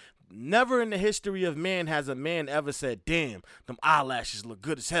have. Never in the history of man has a man ever said, damn, them eyelashes look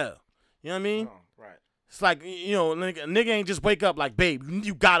good as hell. You know what I mean? Oh, right. It's like, a nigga ain't just wake up like, babe,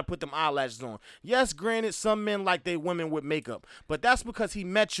 you gotta put them eyelashes on. Yes, granted, some men like they women with makeup, but that's because he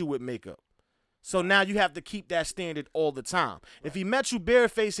met you with makeup. So now you have to keep that standard all the time. Right. If he met you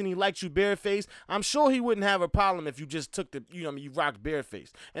barefaced and he liked you barefaced, I'm sure he wouldn't have a problem if you just took you rocked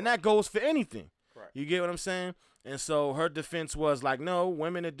barefaced. And that goes for anything. Right. You get what I'm saying? And so her defense was like, no,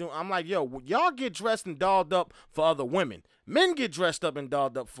 women are doing. I'm like, yo, y'all get dressed and dolled up for other women. Men get dressed up and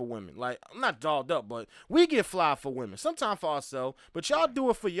dolled up for women. Like, I'm not dolled up, but we get fly for women. Sometimes for ourselves, but y'all do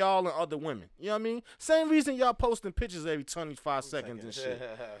it for y'all and other women. You know what I mean? Same reason y'all posting pictures every 25 seconds and shit.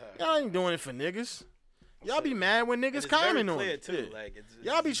 Y'all ain't doing it for niggas. Y'all be mad when niggas comment on it. Too. Yeah. Like,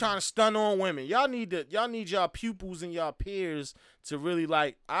 y'all be trying to stun on women. Y'all need y'all pupils and y'all peers to really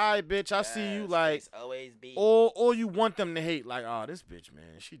like, all right, bitch, I see you, like, always be. Or you want them to hate, like, oh, this bitch,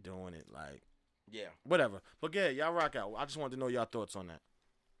 man, she doing it, like, yeah, whatever. But yeah, y'all rock out. I just wanted to know y'all thoughts on that.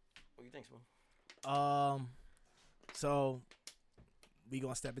 What do you think, Smooth? So we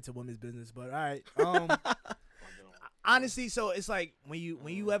gonna step into women's business, but all right. Honestly, so it's like when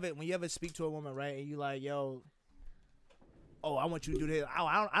you ever speak to a woman, right, and you like, yo, oh, I want you to do this.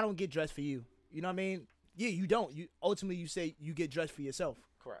 I don't get dressed for you. You know what I mean? Yeah, you don't. You ultimately you say you get dressed for yourself.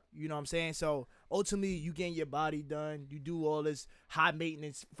 Correct. You know what I'm saying? So ultimately you getting your body done. You do all this high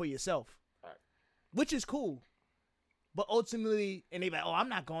maintenance for yourself, right, which is cool. but ultimately, and they be like, oh, I'm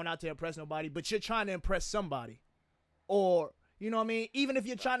not going out to impress nobody, but you're trying to impress somebody. Or, you know what I mean? Even if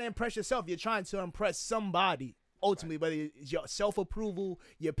you're trying to impress yourself, you're trying to impress somebody. Ultimately, whether it's your self-approval,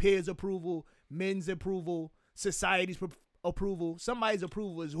 your peers' approval, men's approval, society's approval, somebody's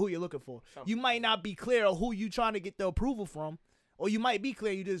approval is who you're looking for. You might not be clear on who you trying to get the approval from, or you might be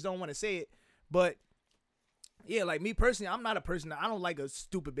clear, you just don't want to say it. But yeah, like me personally, I'm not a person I don't like a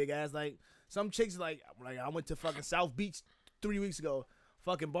stupid big ass. Like some chicks, like I went to fucking South Beach 3 weeks ago.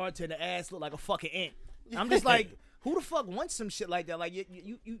 Fucking bartender ass looked like a fucking ant. I'm just like, who the fuck wants some shit like that? Like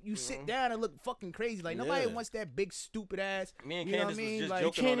you sit down and look fucking crazy. Like nobody wants that big stupid ass. Me and you know Candace what I mean? was just Like,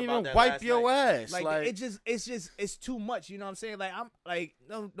 joking You can't on even about that wipe last your night. ass. like it's too much. You know what I'm saying? Like I'm like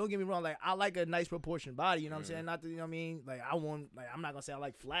don't get me wrong. Like I like a nice proportioned body. You know what I'm saying? Not that, you know what I mean. Like I'm not gonna say I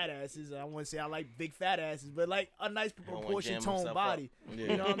like flat asses. I wouldn't say I like big fat asses, but like a nice proportioned jam toned himself body. up.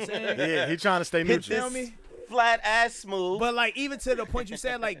 You know what I'm saying? Yeah, he trying to stay Hit neutral. Feel this me? flat ass smooth. But like even to the point you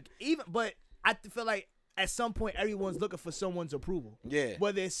said, like but I feel like at some point everyone's looking for someone's approval. Yeah.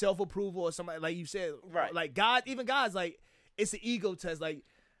 Whether it's self approval or somebody like you said, Right. Like God, even God's like it's an ego test. Like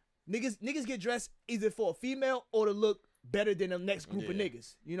niggas get dressed either for a female or to look better than the next group of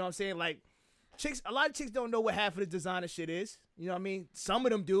niggas. You know what I'm saying? Like chicks, a lot of chicks don't know what half of the designer shit is. You know what I mean? Some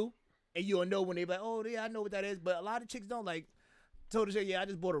of them do, and you'll know when they be like, oh yeah, I know what that is. But a lot of chicks don't. Like told her, yeah, I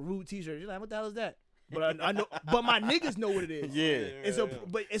just bought a Rude t-shirt. You're like, what the hell is that? But I know, but my niggas know what it is. Yeah. It's So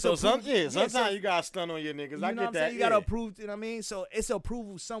approved. sometimes you gotta stun on your niggas. You know I what get I'm that. saying? You gotta approve. You know what I mean? So it's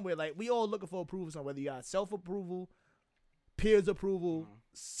approval somewhere. Like we all looking for approval somewhere. Whether you got self approval, peers approval,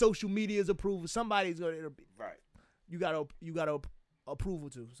 social media's approval. Somebody's gonna right. You gotta approval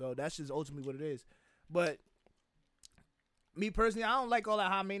to. So that's just ultimately what it is. But me personally, I don't like all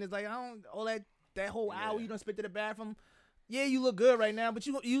that high maintenance. Like I don't all that whole hour you done spent to the bathroom. Yeah, you look good right now, but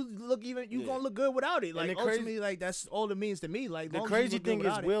you look gonna look good without it. Like the ultimately, like that's all it means to me. Like The crazy thing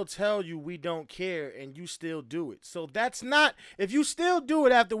is, we'll tell you we don't care, and you still do it. So that's not. If you still do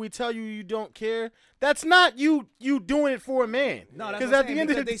it after we tell you you don't care, that's not you doing it for a man. No, that's because what at I'm the end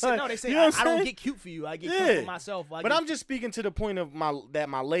of the they day, say no. They say you know what I I'm don't saying? get cute for you. I get cute for myself. But I'm just speaking to the point of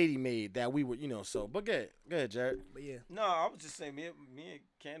my lady made that we were, So, but go ahead, Jared. But yeah, No, I was just saying, me and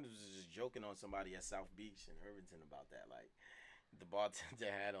Candace was just joking on somebody at South Beach in Irvington about that. Like, the bartender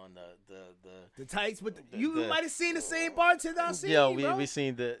had on the tights, but you might have seen the same bartender I seen. Yo, bro. we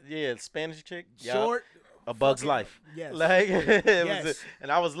seen the Spanish chick, Short, A Bug's Life. Yes. Like Yes.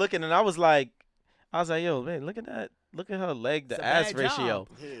 and I was looking and I was like, yo, man, look at that. Look at her leg to It's a ass bad ratio. job.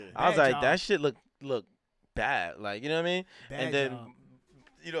 Yeah. I was Bad like, job. that shit look bad. Like, you know what I mean? Bad and then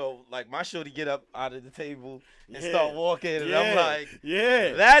job. like my shorty get up out of the table and start walking and I'm like,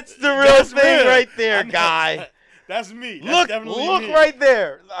 yeah, that's the real That's thing real. right there, I know. guy. That's me. That's Look definitely me. right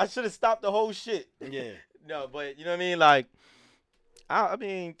there. I should have stopped the whole shit. Yeah. No, but you know what I mean? Like, I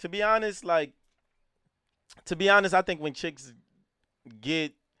mean, to be honest, I think when chicks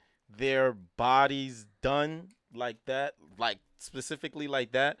get their bodies done like that, like specifically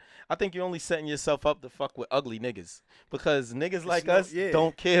like that, I think you're only setting yourself up to fuck with ugly niggas. Because niggas like us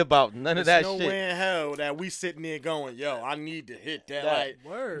don't care about none of that no shit. way in hell that we sitting there going, yo, I need to hit that. Like,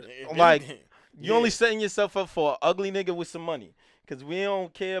 Word. Like, you're only setting yourself up for an ugly nigga with some money. Because we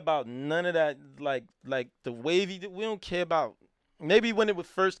don't care about none of that, like the wavy, we don't care about, maybe when it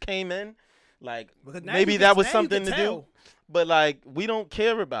first came in, like, Because now maybe you that can- was now you something can to do. tell. But, like, we don't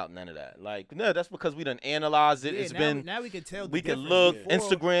care about none of that. Like, no, that's because we done analyzed it. Yeah, it's now been, now we can tell. we the can difference. look.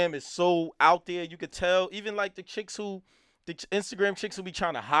 Before- Instagram is so out there. You could tell. Even, like, the Instagram chicks who be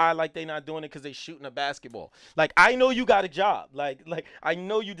trying to hide like they not doing it because they shooting a basketball. Like, I know you got a job. Like I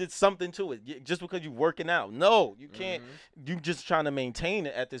know you did something to it just because you working out. No, you can't. You just trying to maintain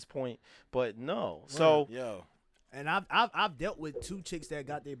it at this point. But no. So, yo. And I've dealt with two chicks that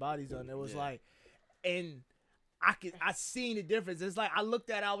got their bodies done. It was like, and I seen the difference. It's like I looked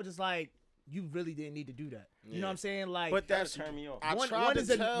at it, I was just like, you really didn't need to do that. You know what I'm saying? Like, But that's turn me off.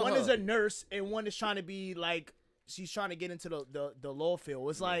 one is a nurse and one is trying to be like, she's trying to get into the law field.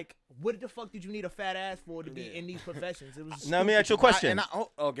 It's like, what the fuck did you need a fat ass for to be in these professions? It was now let me ask you a stupid. question.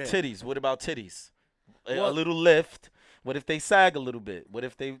 Okay. Titties. What about titties? A Well- little lift. What if they sag a little bit? What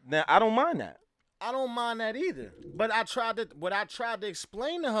if they? Now I don't mind that. I don't mind that either. But what I tried to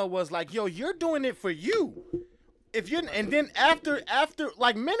explain to her was like, yo, you're doing it for you. if you're and then after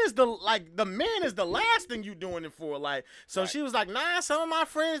like men is the man is the last thing you doing it for. Like, so she was like, nah, some of my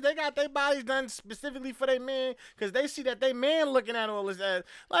friends, they got their bodies done specifically for their man because they see that they man looking at all this ass.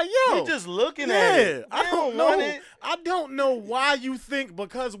 Like, yo, you just looking at it. I don't know. I don't know why you think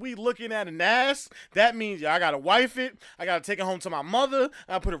because we looking at an ass, that means I gotta wife it, I gotta take it home to my mother,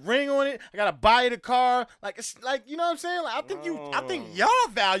 I gotta put a ring on it, I gotta buy it a car. Like, it's like, you know what I'm saying? Like, I think y'all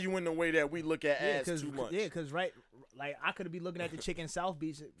valuing the way that we look at ass too much. Yeah, because like I could be looking at the chick in South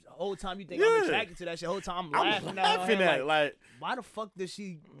Beach the whole time. You think I'm attracted to that shit? The whole time I'm laughing at it. Like, why the fuck does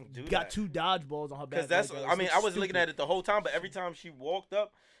she got 2 dodgeballs on her back? Because that's, I mean, I was looking at it the whole time, but every time she walked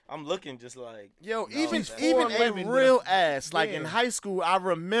up, I'm looking just like, yo, even a real ass. Like in high school, I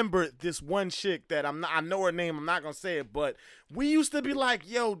remember this one chick that I know her name. I'm not gonna say it, but we used to be like,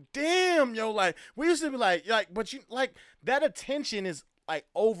 yo, damn, yo, like we used to be like, but you like that attention is like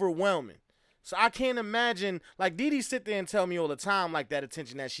overwhelming. So I can't imagine, like Didi sit there and tell me all the time, like that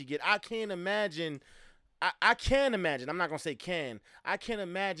attention that she get. I can't imagine. I can imagine. I'm not gonna say can. I can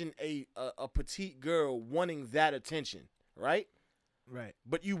imagine a petite girl wanting that attention, right? Right.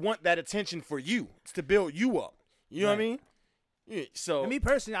 But you want that attention for you. It's to build you up. You know what I mean? Yeah, so. And me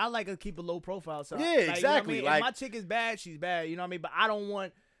personally, I like to keep a low profile. So yeah, exactly. You know what I mean? If my chick is bad, she's bad. You know what I mean? But I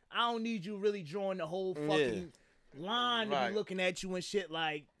don't need you really drawing the whole fucking line to be looking at you and shit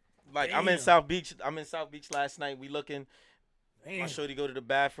like. Like, damn. I'm in South Beach last night. We looking. My shorty go to the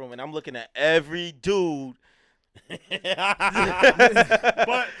bathroom, and I'm looking at every dude. But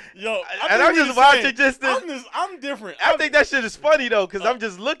yo, I'm just watching I'm different. I think that shit is funny though, because I'm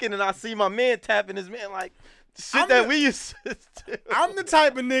just looking and I see my man tapping his man like shit that we used to do. I'm the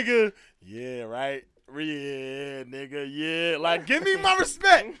type of nigga, yeah, right. Yeah, nigga, yeah. Like, give me my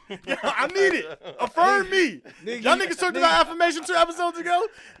respect. Yo, I need it. Affirm me. Y'all niggas talked about affirmation 2 episodes ago.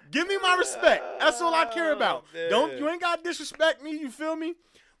 Give me my respect. That's all I care about. You ain't got to disrespect me. You feel me?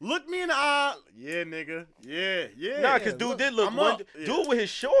 Look me in the eye. Yeah, nigga. Yeah. Nah, because dude did look one. Dude with his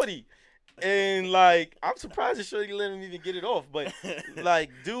shorty. And, like, I'm surprised the shorty let him even get it off. But,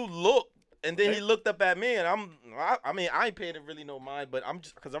 like, dude looked. And then he looked up at me, and I mean, I ain't paying it really no mind, but I'm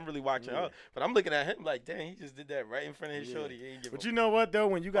just, because I'm really watching her. But I'm looking at him like, dang, he just did that right in front of his shorty. But you know what, though?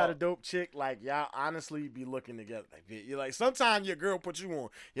 When you got a dope chick, like, y'all honestly be looking together. Like, you're like, sometimes your girl put you on,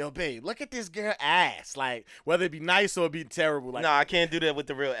 yo, babe, look at this girl ass. Like, whether it be nice or it be terrible. Like, nah, I can't do that with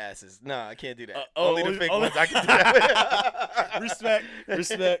the real asses. Nah, I can't do that. Only the fake ones I can do that with.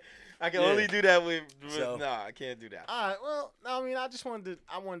 Respect. I can only do that with nah, I can't do that. All right, well, I mean, I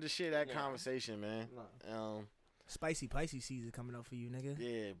wanted to share that conversation, man. Spicy Pisces season coming up for you, nigga.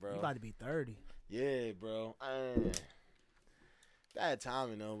 Yeah, bro. You about to be 30. Yeah, bro. Bad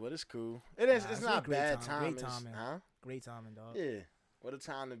timing though, but it's cool. It's not bad timing. Great timing. Huh? Great timing, dog. Yeah. What a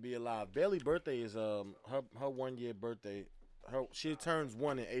time to be alive. Bailey's birthday is her 1 year birthday. She turns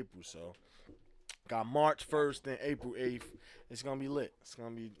 1 in April, so got March 1st and April 8th. It's gonna be lit. It's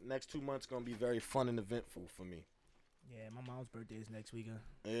gonna be next 2 months. Gonna be very fun and eventful for me. Yeah, my mom's birthday is next weekend.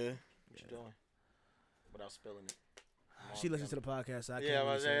 Yeah. What you doing? Without spilling it. She listens to the podcast. So I can't I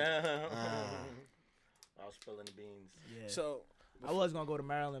really was say it. I was spilling the beans. Yeah. So I was gonna go to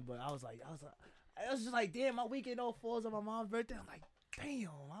Maryland, but I was just like, damn, my weekend all falls on my mom's birthday. I'm like, damn,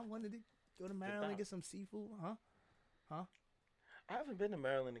 I wanted to go to Maryland and get some seafood, huh? I haven't been to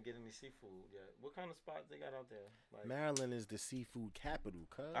Maryland to get any seafood yet. What kind of spots they got out there? Like, Maryland is the seafood capital,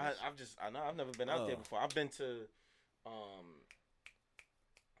 cuz. I've never been out there before. I've been to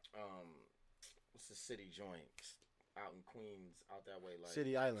what's the city joint out in Queens, out that way, like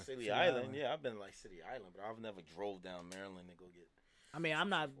City Island. City Island. Yeah, I've been like City Island, but I've never drove down Maryland to go get. I mean, I'm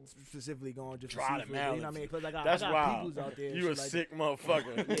not specifically going just Try for to seafood. You know what I mean? Because I got peoples out there. You a sick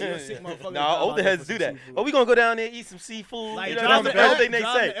motherfucker. Yeah, you a sick motherfucker. Nah, older heads do that. Oh, we gonna go down there, eat some seafood. Like, you know, that's the first thing they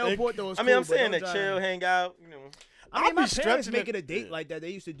say. I mean, I'm saying that chill, hang out. You know. I mean, my parents make it a date like that.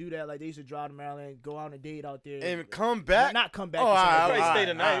 They used to do that. Like, they used to drive to Maryland, go out on a date out there. And come back? Not come back. Oh, probably stay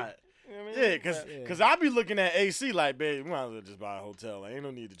the night. You know what I mean? Yeah, because I be looking at AC like, babe, we might as well just buy a hotel. Like, ain't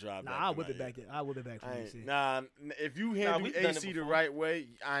no need to drive back. I'll whip it back. I'll whip it back from AC. Nah, if you handle AC the right way,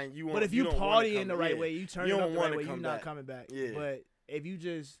 you won't. But if you partying the right way, you turn it up the right way, you're not back. coming back. Yeah. But if you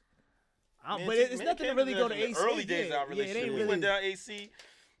just, but it's nothing to really go to AC. Early days of our relationship, we went down AC,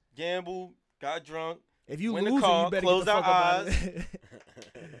 gambled, got drunk. If you win lose the car, it, you better close get the fuck our up out of it.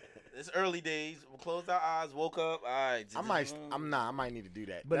 It's early days. closed our eyes, woke up. All right. I might need to do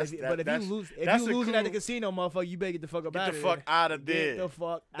that. But if you losing at the casino, motherfucker, you better get the fuck up out of there. Get the fuck out of there. Get the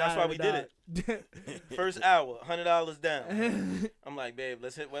fuck That's out why of we did it. First hour, $100 down. I'm like, babe,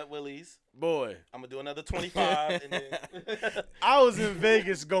 let's hit Wet Willie's. Boy. I'm going to do another 25. And then I was in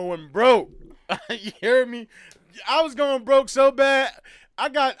Vegas going broke. You hear me? I was going broke so bad.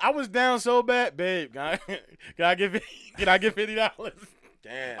 I was down so bad, babe. Can I get $50?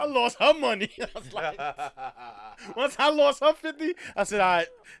 Damn. I lost her money. I was like, once I lost her 50, I said, all right,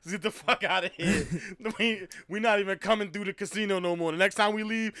 let's get the fuck out of here. We're not even coming through the casino no more. The next time we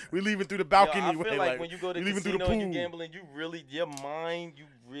leave, we're leaving through the balcony. I feel like when you go to the casino and you gambling, your mind, you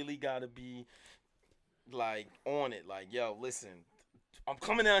really got to be, like, on it. Like, yo, listen, I'm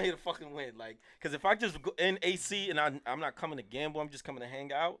coming down here to fucking win. Like, because if I just go in AC and I'm not coming to gamble, I'm just coming to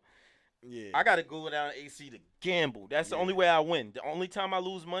hang out. Yeah. I got to go down to AC to gamble. That's the only way I win. The only time I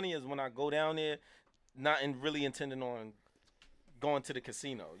lose money is when I go down there really intending on going to the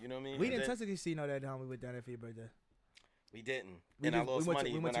casino. You know what I mean? We didn't touch the casino that time we went down there for your birthday. We didn't. I lost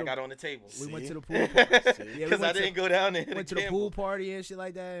money when I got on the table. We went to the pool party. Because I didn't go down there. Went to the pool party and shit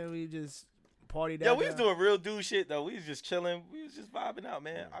like that, and we just partied down. Yeah, we was doing real dude shit, though. We was just chilling. We was just vibing out,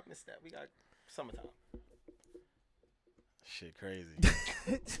 man. I missed that. We got summertime. Shit crazy.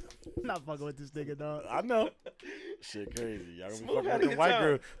 I'm not fucking with this nigga, dog. I know. Shit crazy. Y'all gonna be Smooth fucking had a with the good white time.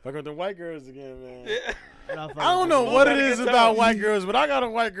 girls. Fucking with the white girls again, man. Yeah. I don't know Smooth what it had a is good about time. white girls, but I got a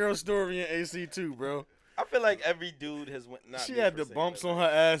white girl story in AC too, bro. I feel like every dude has went. She had the bumps on her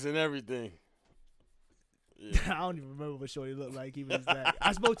ass and everything. Yeah. I don't even remember what Shorty looked like. Even that.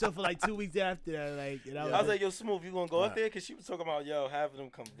 I spoke to her for like 2 weeks after that. Like, and I was like, yo, Smooth, you gonna go up there? Because she was talking about, yo, having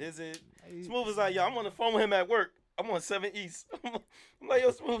them come visit. Smooth was like, yo, I'm on the phone with him at work. I'm on 7 East. I'm like,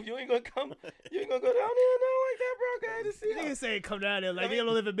 yo, Smooth, you ain't gonna come. You ain't gonna go down there? No, like that, bro. I to see Niggas her. say come down there. Like, they don't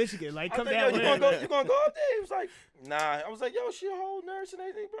live in Michigan. Like, come I down said, there. yo, you gonna go up there? He was like, nah. I was like, yo, she a whole nurse and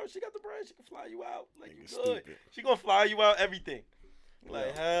everything, bro. She got the bread. She can fly you out. Like, you good. Stupid. She gonna fly you out everything.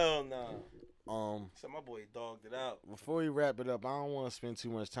 Like, hell no. So my boy dogged it out. Before we wrap it up, I don't want to spend too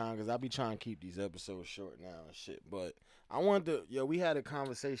much time because I be trying to keep these episodes short now and shit. But I wanted to, we had a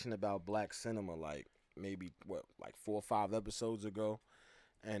conversation about black cinema like maybe 4 or 5 episodes ago,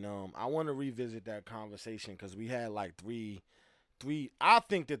 and I want to revisit that conversation because we had like three. I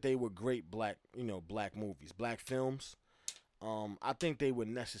think that they were great black movies, black films. I think they were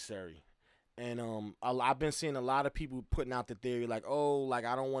necessary. And I've been seeing a lot of people putting out the theory like,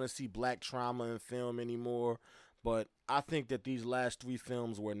 I don't want to see black trauma in film anymore. But I think that these last 3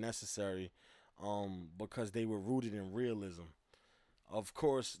 films were necessary because they were rooted in realism. Of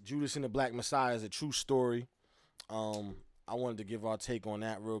course, Judas and the Black Messiah is a true story. I wanted to give our take on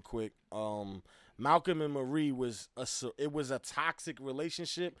that real quick. Malcolm and Marie was a toxic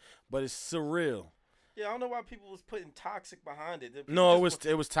relationship, but it's surreal. Yeah, I don't know why people was putting toxic behind it. No,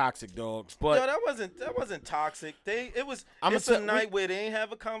 it was toxic, dog. But no, that wasn't toxic. It's a night where they ain't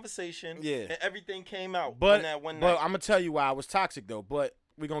have a conversation. Yeah, and everything came out. But that one night. But I'm gonna tell you why it was toxic though. But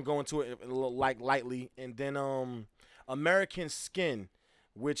we're gonna go into it a little lightly, and then American Skin,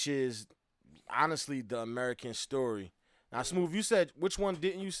 which is honestly the American story. Now, Smooth, you said which one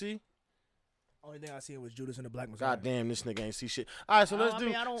didn't you see? Only thing I seen was Judas and the Black Messiah. God damn, this nigga ain't see shit. All right, so let's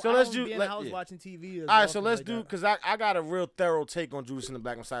do. I let's don't do. be in the house watching TV. All right, so let's do because I got a real thorough take on Judas and the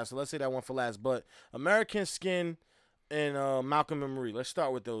Black Messiah. So let's say that one for last. But American Skin and Malcolm and Marie. Let's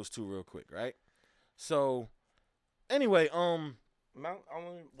start with those 2 real quick, right? So anyway, what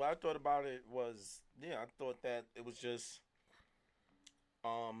I thought about it was, I thought that it was just,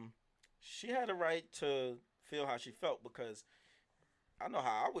 she had a right to feel how she felt because I know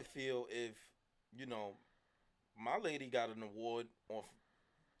how I would feel if, my lady got an award off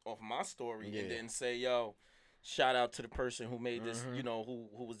my story and then say, yo, shout out to the person who made this, who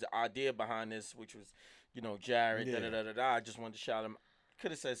was the idea behind this, which was, Jared, I just wanted to shout him.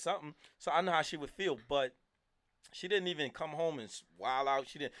 Could have said something. So I know how she would feel, but she didn't even come home and wild out.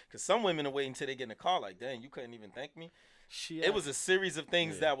 She didn't, because some women are waiting until they get in the car like, dang, you couldn't even thank me. It was a series of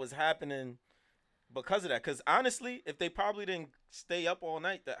things that was happening because of that. Because honestly, if they probably didn't stay up all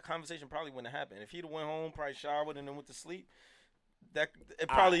night, that conversation probably wouldn't have happened. If he'd have went home, probably showered, and then went to sleep, it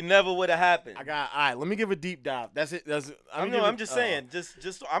probably never would have happened. All right. Let me give a deep dive. That's it. I'm just saying.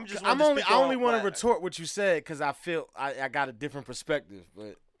 I only want to retort what you said because I feel I got a different perspective.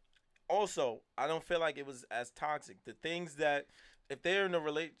 But also, I don't feel like it was as toxic. The things that if they're in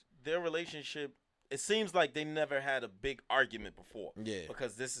their relationship. It seems like they never had a big argument before. Yeah.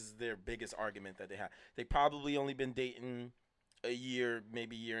 Because this is their biggest argument that they had. They probably only been dating a year,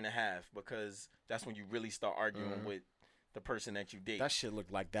 maybe a year and a half, because that's when you really start arguing with the person that you date. That shit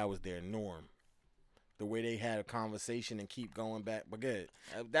looked like that was their norm. the way they had a conversation and keep going back. But good.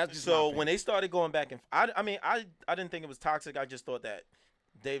 That's just So when they started going back and I mean I didn't think it was toxic. I just thought that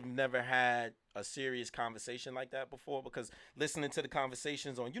they've never had a serious conversation like that before, because listening to the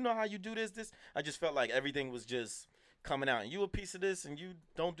conversations on, you know how you do this, I just felt like everything was just coming out and you a piece of this and you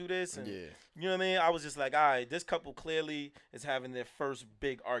don't do this, and you know what I mean? I was just like, all right, this couple clearly is having their first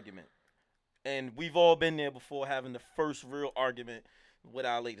big argument. And we've all been there before, having the first real argument with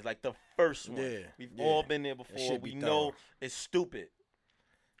our ladies, like the first one. Yeah, we've all been there before. We know it's stupid.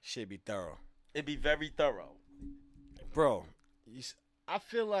 Should be thorough. It'd be very thorough. Bro, I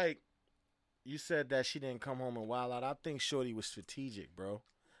feel like you said that she didn't come home and wild out. I think Shorty was strategic, bro.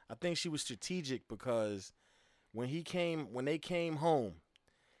 I think she was strategic because when they came home,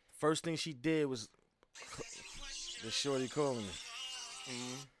 first thing she did was the Shorty calling me.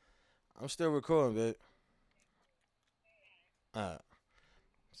 Mm-hmm. I'm still recording, babe. All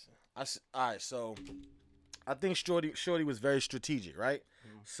right, so I think Shorty was very strategic, right?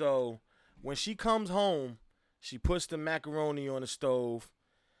 Mm-hmm. So when she comes home, she puts the macaroni on the stove.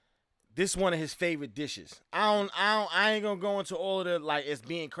 This is one of his favorite dishes. I ain't gonna go into all of the, like, it's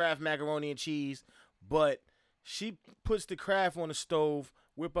being Kraft macaroni and cheese, but she puts the Kraft on the stove,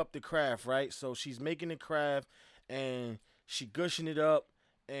 whip up the Kraft, right? So she's making the Kraft and she gushing it up.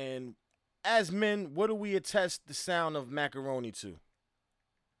 And as men, what do we attest the sound of macaroni to?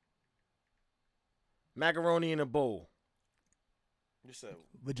 Macaroni in a bowl. You said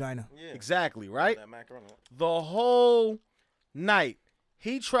vagina. Yeah. Exactly, right? That macaroni. The whole night,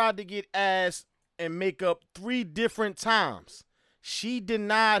 he tried to get ass and make up 3 different times. She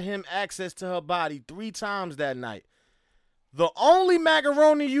denied him access to her body 3 times that night. The only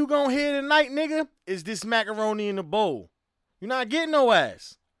macaroni you gonna hear tonight, nigga, is this macaroni in the bowl. You're not getting no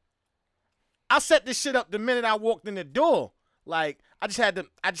ass. I set this shit up the minute I walked in the door. Like, I just had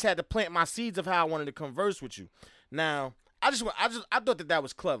to plant my seeds of how I wanted to converse with you. Now, I thought that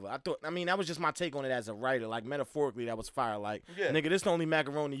was clever. That was just my take on it as a writer. Like, metaphorically, that was fire. Like, nigga, this the only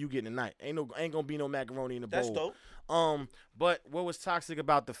macaroni you getting tonight. Ain't gonna be no macaroni in the bowl. That's dope. But what was toxic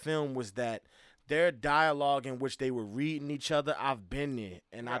about the film was that their dialogue in which they were reading each other, I've been there,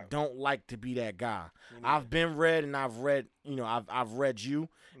 and I don't like to be that guy. I've been read, and I've read you,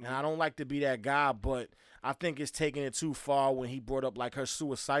 and I don't like to be that guy, but I think it's taking it too far when he brought up, like, her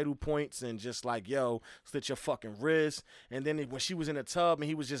suicidal points and just like, yo, slit your fucking wrist. And then when she was in the tub and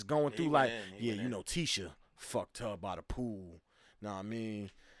he was just going through like, Tisha fucked her by the pool. Know what I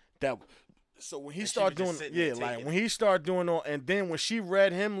mean? So when he started doing, when he started doing all, and then when she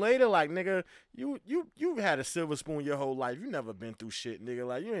read him later, like, nigga, you had a silver spoon your whole life. You never been through shit, nigga.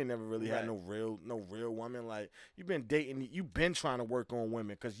 Like, you ain't never really had no real woman. Like, you been dating, you been trying to work on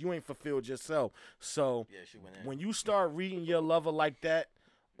women because you ain't fulfilled yourself. So when you start reading your lover like that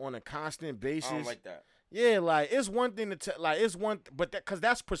on a constant basis, I don't like that. Yeah, like, it's one thing but because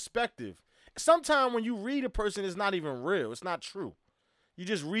that's perspective. Sometimes when you read a person, it's not even real. It's not true. You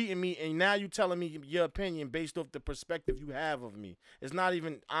just reading me, and now you telling me your opinion based off the perspective you have of me. It's not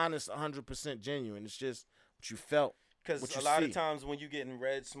even honest, 100% genuine. It's just what you felt. Because a lot of times when you getting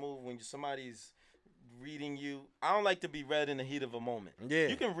read smooth, when somebody's reading you, I don't like to be read in the heat of a moment. Yeah,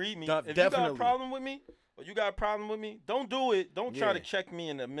 you can read me. If you got a problem with me, don't do it. Don't try to check me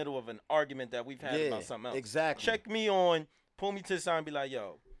in the middle of an argument that we've had about something else. Exactly. Check me pull me to the side and be like,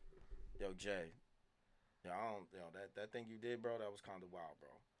 yo, Jay. Yeah, that thing you did, bro, that was kind of wild, bro.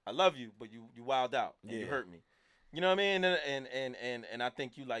 I love you, but you wild out and you hurt me. You know what I mean? And I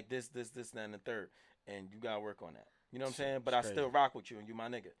think you like this, and the third, and you gotta work on that. You know what I'm saying? But I still rock with you, and you my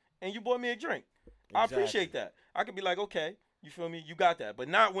nigga. And you bought me a drink. Exactly. I appreciate that. I could be like, okay, you feel me? You got that. But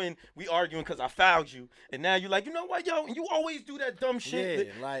not when we arguing because I fouled you, and now you like, you know what, yo? And you always do that dumb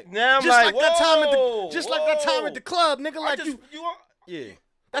shit. Yeah, like now I'm like that time at the club, nigga. Like yeah.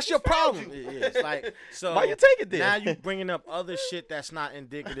 That's your problem. It's like, so why you take it there? Now you bringing up other shit that's not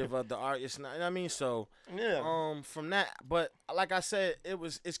indicative of the art. It's not. I mean, so from that, but like I said,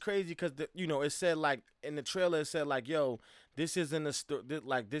 it's crazy because it said, like, in the trailer, it said, like, yo, this isn't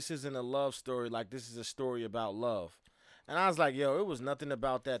this isn't a love story. Like, this is a story about love. And I was like, yo, it was nothing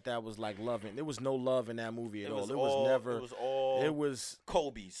about that was like loving. There was no love in that movie at all. It was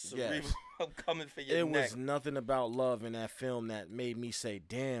Kobe's. Yes. I'm coming for your neck. It was nothing about love in that film that made me say,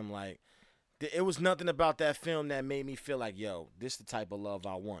 damn, like, it was nothing about that film that made me feel like, yo, this is the type of love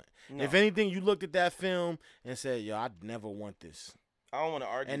I want. No. If anything, you looked at that film and said, yo, I'd never want this. I don't want to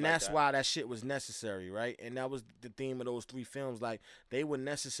argue. And that's why that shit was necessary, right? And that was the theme of those 3 films. Like, they were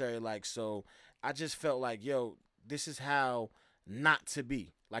necessary. Like, so I just felt like, yo, this is how not to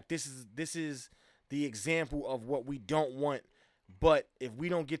be. Like, this is the example of what we don't want But if we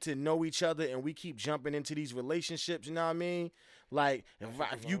don't get to know each other and we keep jumping into these relationships, you know what I mean? Like,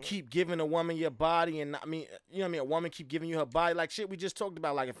 if you keep giving a woman your body and, I mean, you know what I mean? A woman keep giving you her body, like shit we just talked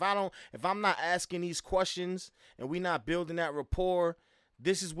about. Like, if I'm not asking these questions and we not building that rapport,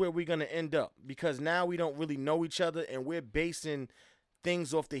 this is where we're going to end up. Because now we don't really know each other and we're basing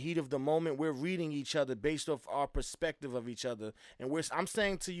things off the heat of the moment. We're reading each other based off our perspective of each other. And I'm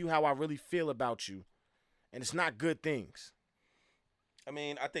saying to you how I really feel about you. And it's not good things. I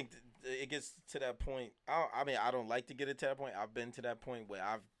mean, I think it gets to that point. I don't like to get it to that point. I've been to that point where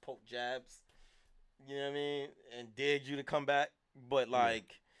I've poked jabs, you know what I mean, and dared you to come back. But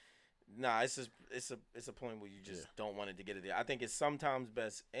like, nah, it's a point where you just don't want it to get it there. I think it's sometimes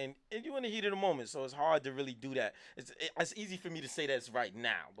best, and you're in the heat of the moment, so it's hard to really do that. It's easy for me to say that's right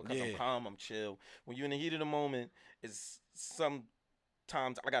now because I'm calm, I'm chill. When you're in the heat of the moment, it's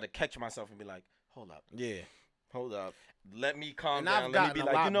sometimes I gotta catch myself and be like, hold up, hold up. Let me calm down. Let me be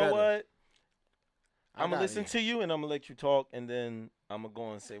like, you know what? I'm going to listen to you, and I'm going to let you talk, and then I'm going to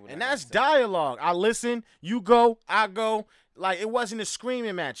go and say what I And that's say. dialogue. I listen, you go, I go. Like, it wasn't a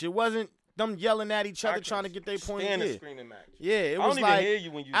screaming match. It wasn't them yelling at each other trying to get their point. Stand a screaming match. Yeah, it I was don't like, even hear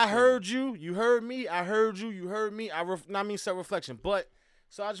you when you I scream. heard you, you heard me, I heard you, you heard me. I mean self-reflection. But,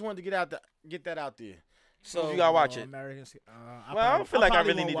 so I just wanted to get that out there. So you got to watch it. I don't feel like I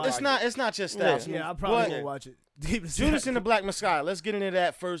really need to watch it. It's not just that. Yeah, I probably won't watch it. Judas and the Black Messiah. Let's get into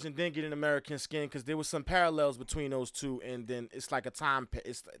that first, and then get into American Skin, because there was some parallels between those two, and then it's like a time.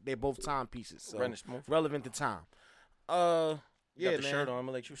 They're both timepieces, so relevant to time. Yeah, got the man. shirt on. I'm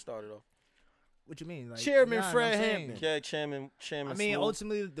gonna let you start it off. What you mean, like Chairman Fred Hampton? Yeah, Chairman. I mean,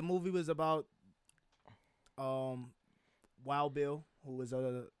 ultimately, the movie was about Wild Bill, who was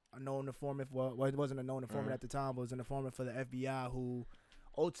a known informant. Well, it wasn't a known informant at the time, but was an informant for the FBI, who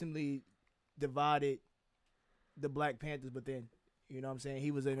ultimately divided the Black Panthers within. You know what I'm saying?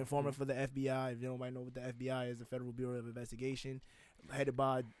 He was an informant for the FBI. If you don't know what the FBI is, the Federal Bureau of Investigation, headed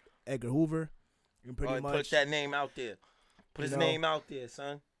by Edgar Hoover. And pretty much put that name out there. Put his name out there,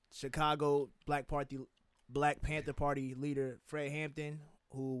 son. Chicago Black Panther Party leader Fred Hampton,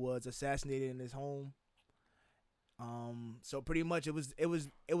 who was assassinated in his home. So pretty much it was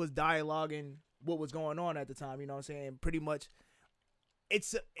dialoguing what was going on at the time. You know what I'm saying? Pretty much,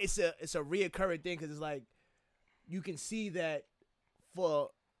 it's a reoccurring thing, because it's like you can see that for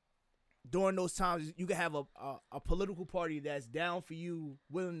during those times you can have a political party that's down for you,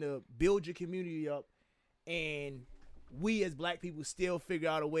 willing to build your community up, and we as Black people still figure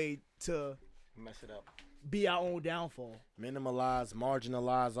out a way to mess it up, be our own downfall, minimalize,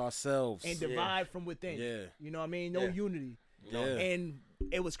 marginalize ourselves, and divide from within. Yeah, you know what I mean? No unity. Yeah, and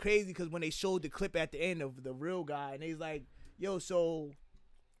it was crazy because when they showed the clip at the end of the real guy, and he's like, "Yo, so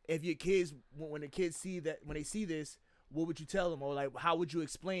if your kids, when the kids see that, when they see this, what would you tell them, or like, how would you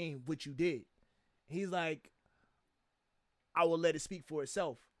explain what you did?" He's like, "I will let it speak for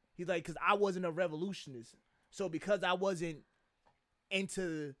itself." He's like, "Because I wasn't a revolutionist, so because I wasn't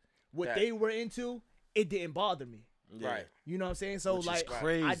into what they were into, it didn't bother me." Right. You know what I'm saying? So which like,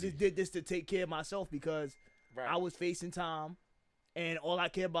 crazy. I just did this to take care of myself because I was facing time, and all I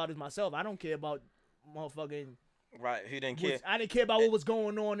care about is myself. I don't care about motherfucking. Right, he didn't care. I didn't care about what was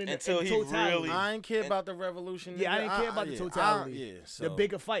going on in the totality. I didn't care about the revolution. Yeah, I didn't care about the totality. So. The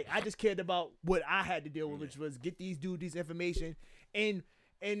bigger fight. I just cared about what I had to deal with, which was get these dudes this information, and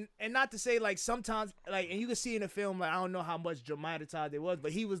not to say like sometimes like, and you can see in the film, like, I don't know how much dramatized it was,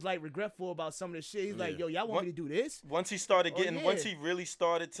 but he was like regretful about some of the shit. He's like, "Yo, y'all want me to do this?" Once he started getting, once he really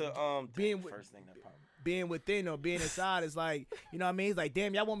started to first thing that popped. Being within or being inside is like, you know what I mean? He's like,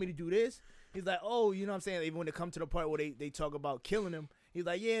 "Damn, y'all want me to do this?" He's like, "Oh, you know what I'm saying?" Even when it comes to the part where they talk about killing him, he's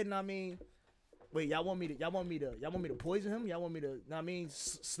like, "Yeah, know what I mean? Wait, y'all want me to poison him? Y'all want me to, know what I mean,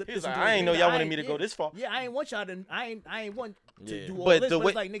 slip He's this like, into I ain't know y'all wanted me to go this far. Yeah, I ain't want y'all to, I ain't want to do all But this, the but way,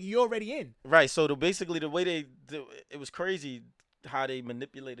 it's like, nigga, you already in. Right, so basically the way it was crazy how they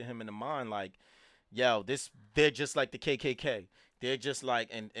manipulated him in the mind, like, yo, they're just like the KKK. They're just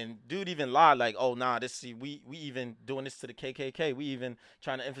like, and dude even lied like, "Oh nah, we even doing this to the KKK. We even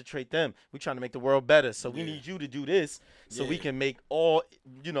trying to infiltrate them. We trying to make the world better. So we need you to do this so we can make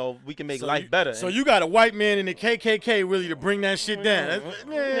we can make life better." So you got a white man in the KKK really to bring that shit down.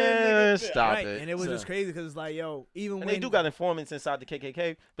 Stop right. it. And it was just crazy because it's like, yo, even when they do got informants inside the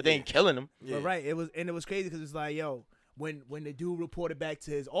KKK, but they ain't killing them. But right, it was crazy because it's like, yo, when the dude reported back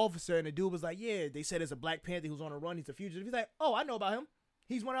to his officer, and the dude was like, "Yeah, they said there's a Black Panther who's on a run. He's a fugitive." He's like, "Oh, I know about him.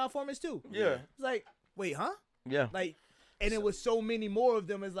 He's one of our informants too." Yeah. It's like, wait, huh? Yeah. Like, and it was so many more of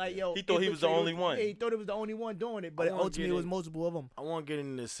them. It's like, yo, he thought he was the only one. Yeah, he thought it was the only one doing it, but ultimately it was multiple of them. I want to get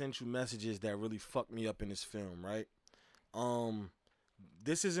into the central messages that really fucked me up in this film, right?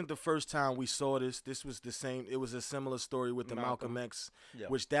 This isn't the first time we saw this. This was the same. It was a similar story with the Malcolm X,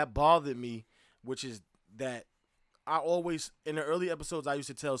 which that bothered me, which is that I always, in the early episodes, I used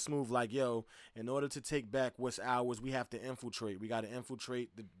to tell Smooth, like, yo, in order to take back what's ours, we have to infiltrate. We got to infiltrate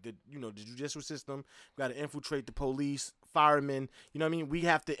the judicial system. We got to infiltrate the police, firemen. You know what I mean? We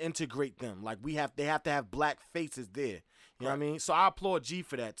have to integrate them. Like, they have to have black faces there. You know what I mean? So I applaud G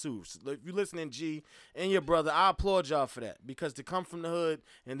for that, too. So if you're listening, G, and your brother, I applaud y'all for that. Because to come from the hood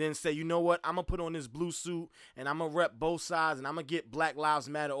and then say, you know what, I'm going to put on this blue suit, and I'm going to rep both sides, and I'm going to get Black Lives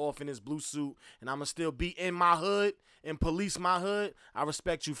Matter off in this blue suit, and I'm going to still be in my hood and police my hood, I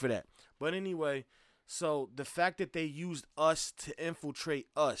respect you for that. But anyway, so the fact that they used us to infiltrate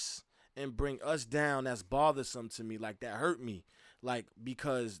us and bring us down, that's bothersome to me. Like, that hurt me. Like,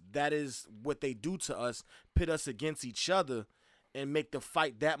 because that is what they do to us, pit us against each other and make the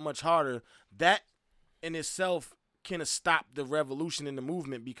fight that much harder. That in itself can stop the revolution in the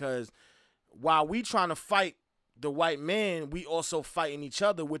movement, because while we trying to fight the white man, we also fighting each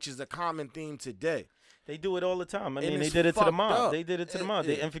other, which is a common theme today. They do it all the time. I mean, And they it's did it to the fucked mob. up. They did it to the mob.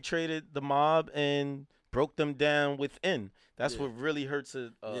 They Yeah. infiltrated the mob and broke them down within. That's Yeah. what really hurts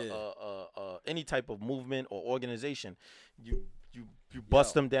any type of movement or organization. You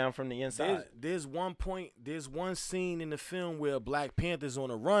bust them down from the inside. There's one scene in the film where Black Panther's on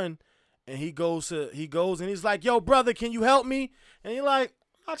a run, and he goes and he's like, yo, brother, can you help me? And you're like,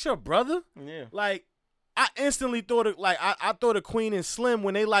 not your brother. Yeah. Like, I instantly thought of, like, I thought of Queen and Slim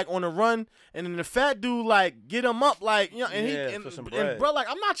when they, like, on the run, and then the fat dude, like, get him up, like, you know, and for some and bread. bro, like,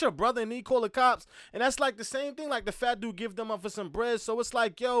 I'm not your brother, and he call the cops, and that's, like, the same thing, like, the fat dude give them up for some bread, so it's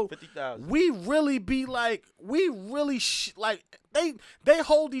like, yo, 50,000. we really be, like, like, they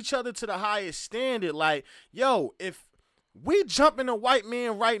hold each other to the highest standard, like, yo, if we jump in a white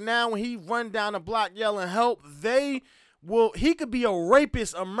man right now when he run down the block yelling help, he could be a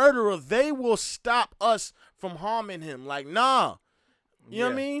rapist, a murderer. They will stop us from harming him. Like, nah. You know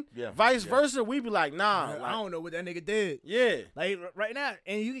what I mean? Yeah. Vice versa, we be like, nah. I Like, don't know what that nigga did. yeah. Like right now,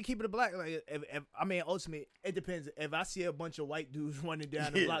 and you can keep it a black. Like, if I mean, ultimately, it depends. If I see a bunch of white dudes running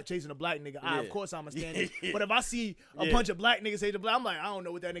down the block chasing a black nigga, of course I'm a stand it. But if I see a bunch of black niggas chasing a black, I'm like, I don't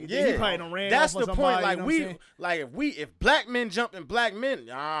know what that nigga did. He probably done ran That's off the on point. somebody, Like, if black men jumping black men,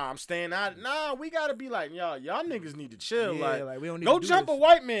 I'm staying out. Nah, we gotta be like, y'all niggas need to chill. Yeah, like we don't need go to do jump this. a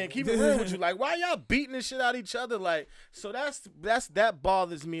white man. Keep it real with you. Like, why y'all beating the shit out of each other? Like, so that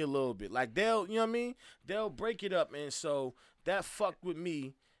bothers me a little bit. Like, they'll, you know what I mean? They'll break it up, and so that fucked with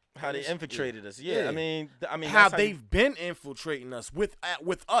me. How they infiltrated us. Yeah. I mean, How that's they've been infiltrating us with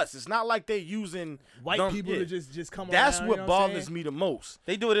us. It's not like they using White them- people yeah. to just come That's around, what you know what I'm bothers saying? me the most.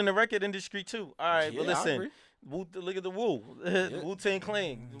 They do it in the record industry too. All right, but Yeah, I listen, agree. look at the Wu, Wu-Tang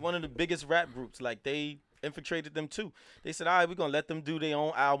Clan, one of the biggest rap groups. Like, they infiltrated them too. They said, all right, we're gonna let them do their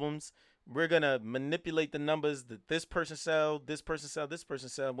own albums. We're gonna manipulate the numbers that this person sell, this person sell, this person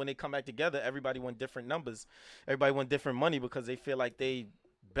sell. When they come back together, everybody want different numbers. Everybody want different money because they feel like they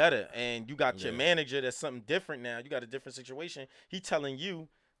better. And you got your manager that's something different now. You got a different situation. He telling you,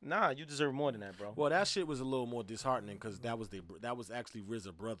 nah, you deserve more than that, bro. Well, that shit was a little more disheartening because that was actually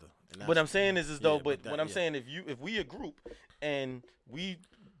RZA brother. And What I'm saying is though, yeah, but but what that- I'm yeah. saying, if we a group and we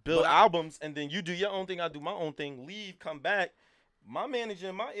build But I- albums and then you do your own thing, I do my own thing, leave, come back, my manager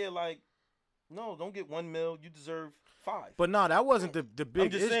in my ear like, no, don't get 1 mil, you deserve 5. But no, that wasn't the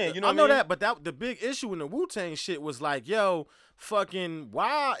big just issue. saying, you know I what know I mean? that, but the big issue in the Wu-Tang shit was like, yo, fucking,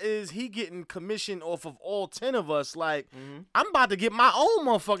 why is he getting commission off of all 10 of us? Like, I'm about to get my own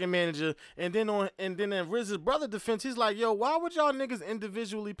motherfucking manager, and then in RZA's brother defense, he's like, yo, why would y'all niggas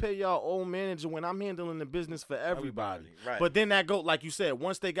individually pay y'all own manager when I'm handling the business for everybody? Right. But then that go, like you said,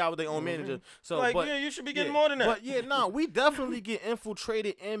 once they got with their own manager, so Like, but, yeah, you should be getting yeah, more than that. But yeah, no, we definitely get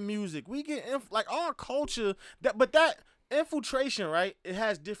infiltrated in music. We get like our culture that infiltration, right? It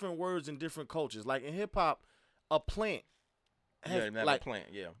has different words in different cultures. Like in hip hop, a plant has, yeah, like, plant,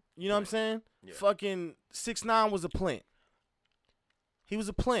 yeah. you know what I'm saying? Yeah. Fucking 6ix9ine was a plant. He was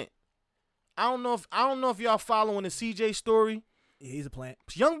a plant. I don't know if y'all following the CJ story. Yeah, he's a plant.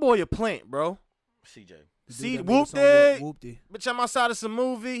 Young boy a plant, bro. CJ. The See, dude that made the song Whoop-de. Whoop-de. Bitch, I'm outside of some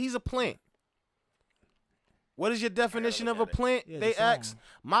movie. He's a plant. What is your definition look of a at it. plant? Yeah, They the song. ask.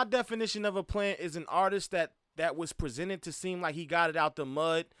 My definition of a plant is an artist that was presented to seem like he got it out the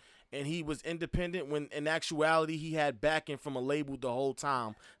mud and he was independent when in actuality he had backing from a label the whole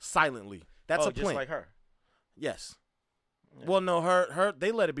time silently. That's a just plant. like her. Yes. Well, no, her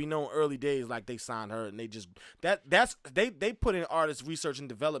they let it be known early days like they signed her and they just they put in artist research and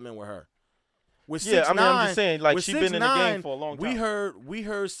development with her. With Yeah, 6ix9ine, I mean, I'm just saying, like, with she been in the 6ix9ine, game for a long We time. heard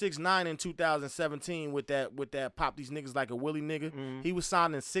 6ix9ine in 2017 with that pop these niggas like a Willie nigga. Mhm. He was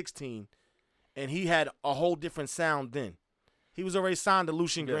signed in 16, and he had a whole different sound then. He was already signed to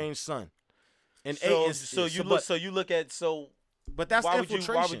Lucian Yeah. Grange's son. And So you look at but that's why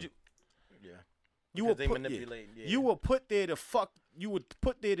infiltration. Why would you? Yeah, You because were they put, manipulate. Yeah. You were put there to fuck. You were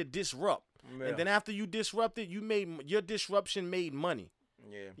put there to disrupt. Yeah. And then after you disrupted, your disruption made money.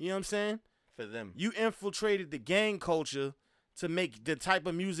 Yeah, You know what I'm saying? for them. You infiltrated the gang culture to make the type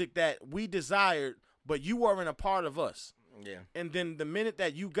of music that we desired, but you weren't a part of us. Yeah, And then the minute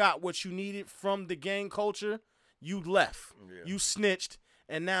that you got what you needed from the gang culture, you left. Yeah. You snitched,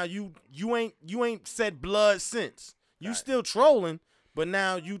 and now you ain't said blood since. You Right. still trolling, but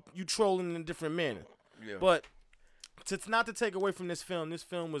now you trolling in a different manner. yeah. But not to take away from this film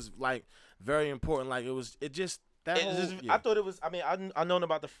was like very important. Like I thought it was. I mean, I known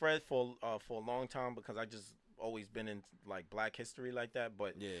about the Fred for a long time because I just always been in like Black history like that.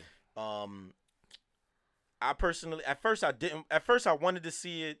 But I personally, at first I wanted to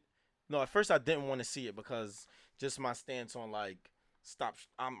see it. No, at first I didn't want to see it because just my stance on like stop.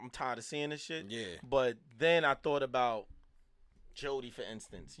 I'm tired of seeing this shit. Yeah. But then I thought about Jody, for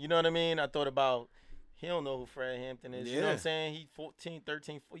instance. You know what I mean? I thought about. He don't know who Fred Hampton is. You know what I'm Yeah. saying? He 14,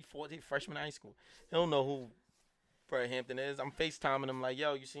 13, 14, freshman in high school. He don't know who Fred Hampton is. I'm FaceTiming him like,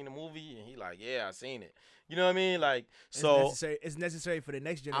 yo, you seen the movie? And he like, yeah, I seen it. You know what I mean? Like, so. It's necessary for the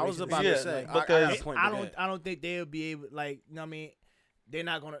next generation. I was about Yeah, to say because- I got a point to I that. don't think they'll be able, like, you know what I mean? They're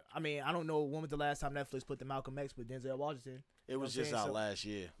not gonna. I mean, I don't know when was the last time Netflix put the Malcolm X with Denzel Washington. It was You know what I'm just saying? out So- last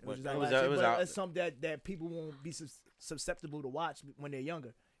year. It was, But- It was last year, out- but it's something that people won't be susceptible to watch when they're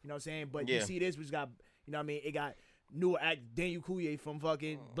younger. You know what I'm saying? But you Yeah. see this, which got, you know what I mean? It got newer act Daniel Coulier from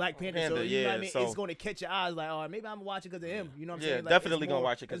fucking Black Panther. So Panther, you know what I yeah, mean? so- It's going to catch your eyes like, oh, maybe I'm watching because of him. You know what I'm Yeah, saying? Like, definitely it's gonna more-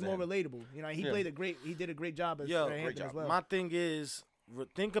 watch it 'cause It's of more him. relatable. You know, he did a great job as Yo, Fred great Hampton as well. My thing is,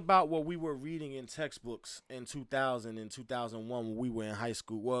 think about what we were reading in textbooks in 2000 and 2001 when we were in high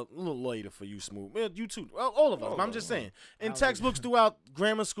school. Well, a little later for you, Smooth. Well, you too. Well, all of us. But I'm just saying. In textbooks throughout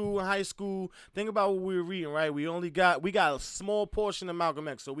grammar school and high school, think about what we were reading, right? We got a small portion of Malcolm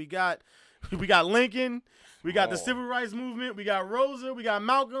X. So we got Lincoln, we got the Civil Rights Movement, we got Rosa, we got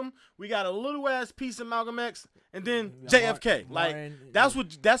Malcolm, we got a little ass piece of Malcolm X, and then got JFK. Martin, That's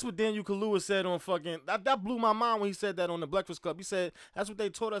what Daniel Kaluuya said on fucking that blew my mind when he said that on the Breakfast Club. He said that's what they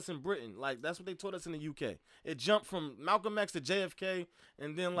taught us in Britain. Like that's what they taught us in the UK. It jumped from Malcolm X to JFK,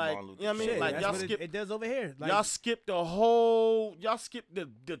 and then like Martin Luther you know what I mean? Shit, Like that's y'all what skip it does over here. Like, y'all skipped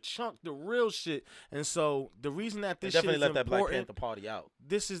the chunk, the real shit. And so the reason that They this shit definitely is let that Black important, Panther party out.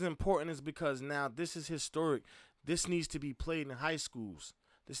 this is important is because now this is historic. This needs to be played in high schools.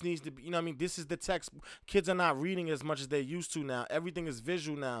 This needs to be, you know what I mean? This is the text. Kids are not reading as much as they used to now. Everything is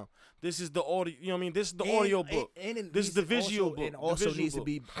visual now. This is the audio, you know what I mean? This is the audio book. This is the visual book. And the also visual needs book. to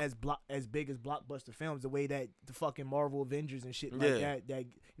be as big as blockbuster films, the way that the fucking Marvel Avengers and shit like Yeah. that, you know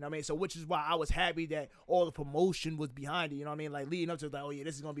what I mean? So which is why I was happy that all the promotion was behind it, you know what I mean? Like leading up to like, oh yeah,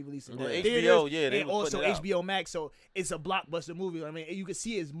 this is gonna be released in Well, theaters, HBO, yeah, they and was also putting it out. HBO Max, so it's a blockbuster movie. I mean, you could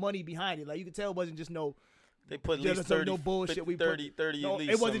see his money behind it. Like you could tell it wasn't just no They put at there least was no 30, bullshit 50, we 30, put, 30 no, at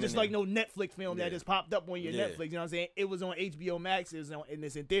least. it wasn't some just in like there. no Netflix film Yeah. that just popped up on your Yeah. Netflix. You know what I'm saying? It was on HBO Max. It was on, and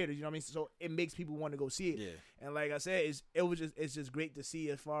it's in theaters. You know what I mean? So it makes people want to go see it. Yeah. And like I said, it's just great to see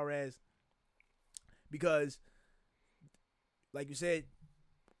as far as because, like you said,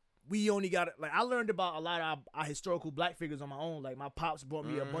 we only got like I learned about a lot of our historical black figures on my own. Like my pops brought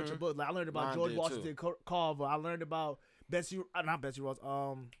me a bunch of books. Like I learned about Mine George did, Washington Carver. I learned about not Betsy Ross.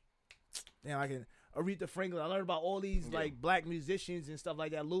 Aretha Franklin. I learned about all these like black musicians and stuff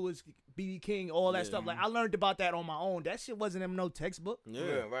like that. Louis B.B. King, all that Yeah. stuff. Like I learned about that on my own. That shit wasn't in no textbook.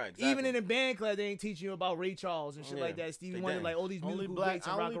 Yeah. right. Even in the band class, they ain't teaching you about Ray Charles and shit Yeah. like that. Stevie They Wonder, didn't. like all these Only musical black, greats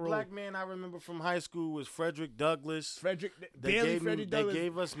and rock only and roll. black man I remember from high school was Frederick Douglass. Frederick, They barely gave, Frederick they Douglass,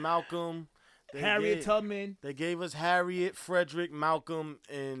 gave us Malcolm. They Harriet gave- Tubman, They gave us Harriet, Frederick, Malcolm,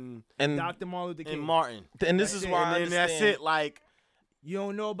 and Dr. Martin Luther King. Martin. and this That's is it. why I And then that's understand. it. Like You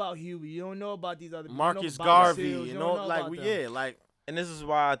don't know about Huey. You don't know about these other people. Marcus you know about Garvey, Seals. you don't know, like about them. yeah, like And this is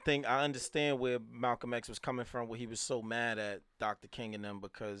why I think I understand where Malcolm X was coming from, where he was so mad at Dr. King and them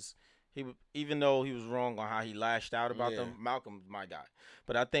because even though he was wrong on how he lashed out about Yeah. them, Malcolm's my guy.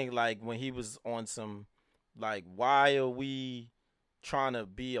 But I think like when he was on some, like, why are we trying to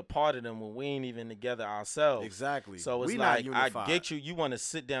be a part of them when we ain't even together ourselves? exactly. So it's We like not I unified. get you want to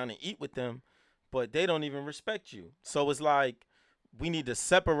sit down and eat with them, but they don't even respect you. So it's like we need to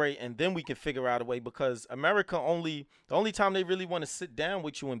separate and then we can figure out a way because America the only time they really want to sit down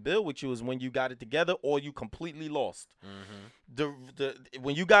with you and build with you is when you got it together or you completely lost. Mm-hmm.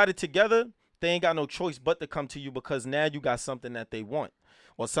 When you got it together, they ain't got no choice but to come to you because now you got something that they want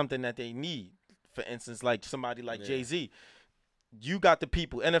or something that they need. For instance, like somebody like Jay-Z. You got the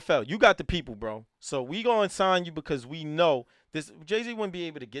people. NFL, you got the people, bro. So we going to sign you because we know this. Jay-Z wouldn't be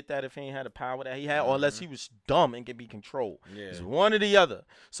able to get that if he ain't had the power that he had or unless he was dumb and could be controlled. Yeah. It's one or the other.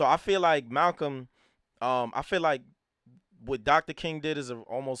 So I feel like Malcolm, I feel like what Dr. King did is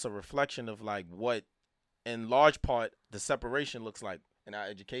almost a reflection of like what, in large part, the separation looks like in our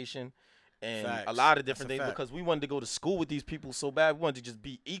education and a lot of different things because we wanted to go to school with these people so bad. We wanted to just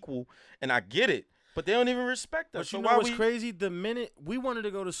be equal, and I get it, but they don't even respect us. But you know what's crazy? The minute we wanted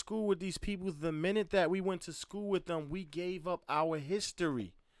to go to school with these people, the minute that we went to school with them, we gave up our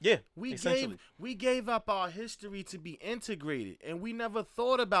history. Yeah, we gave up our history to be integrated, and we never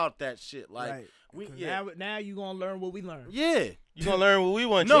thought about that shit. Like now you gonna learn what we learned. Yeah, you gonna learn what we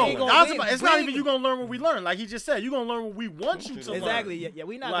want. No, it's not even you gonna learn what we learn. Like he just said, you gonna learn what we want you to learn. Exactly. Yeah,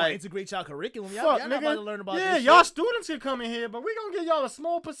 we not gonna integrate y'all curriculum. Y'all not about to learn about this. Yeah, y'all students can come in here, but we gonna get y'all a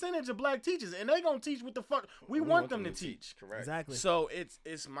small percentage of black teachers, and they gonna teach what the fuck we want them to teach. Correct. Exactly. So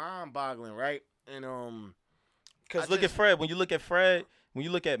it's mind boggling, right? And because look at Fred. When you look at Fred. When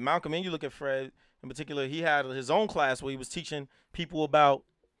you look at Malcolm and you look at Fred in particular, he had his own class where he was teaching people about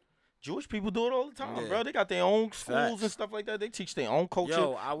Jewish people do it all the time, bro. They got their own schools and stuff like that. They teach their own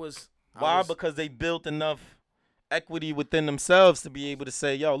culture. Why? Because they built enough equity within themselves to be able to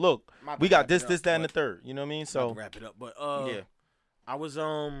say, yo, look, we got this, that, and the third. You know what I mean? So wrap it up. But I was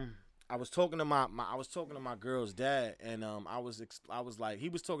talking to my girl's dad, and I was like, he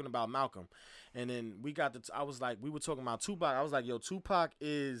was talking about Malcolm, and then we were talking about Tupac. I was like, yo, Tupac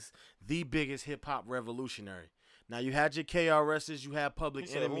is the biggest hip hop revolutionary. Now you had your KRSs, you had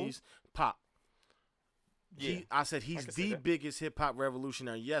Public Enemies, Pop. Yeah, I said he's the biggest hip hop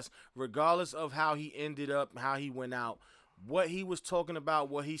revolutionary. Yes, regardless of how he ended up, how he went out. What he was talking about,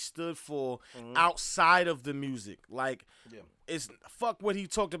 what he stood for outside of the music. Like, it's fuck what he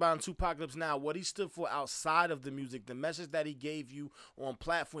talked about in Tupacalypse Now. What he stood for outside of the music, the message that he gave you on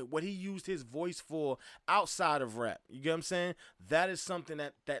platform, what he used his voice for outside of rap. You get what I'm saying? That is something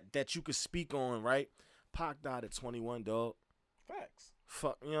that you could speak on, right? Pac died at 21, dog. Facts.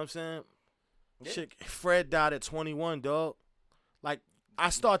 Fuck, you know what I'm saying? Yeah. Shit, Fred died at 21, dog. Like,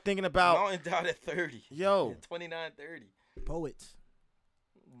 I start thinking about... Mountain died at 30. Yo. 29, 30. Poets.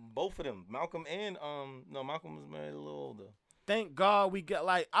 Both of them. Malcolm and Malcolm was married a little older. Thank God we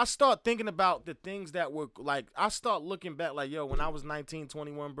got I start thinking about the things that were like I start looking back like, yo, when I was 19,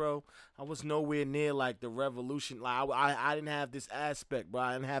 21, bro, I was nowhere near like the revolution. Like I didn't have this aspect, bro.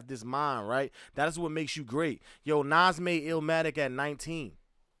 I didn't have this mind, right? That is what makes you great. Yo, Nas made Illmatic at 19.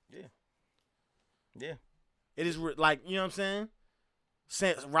 Yeah. Yeah. It is like, you know what I'm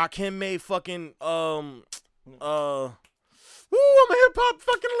saying? Rakim made fucking I'm a hip hop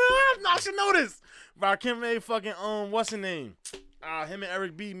fucking little. I should know this. Rakim made fucking what's his name? Him and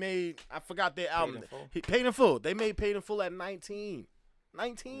Eric B made. I forgot their album. Paid in Full. They made Paid in Full at 19.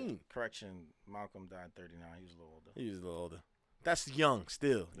 19. Yeah. Correction. Malcolm died 39. He was a little older. He was a little older. That's young.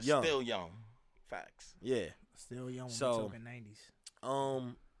 Still young. Facts. Yeah. Still young. When we're talking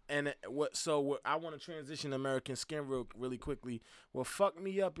 90s. And what I want to transition to American Skin really quickly. What fucked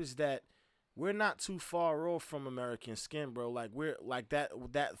me up is that we're not too far off from American Skin, bro. Like we're like that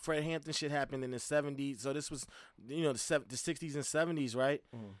Fred Hampton shit happened in the 70s. So this was, the 60s and 70s, right?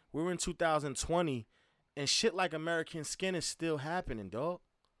 Mm. We're in 2020, and shit like American Skin is still happening, dog.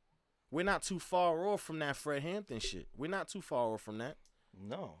 We're not too far off from that Fred Hampton shit. We're not too far off from that.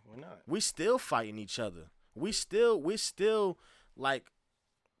 No, we're not. We still fighting each other. We're still like.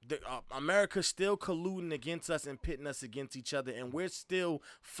 America's still colluding against us and pitting us against each other, and we're still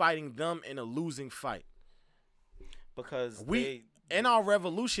fighting them in a losing fight. Because in our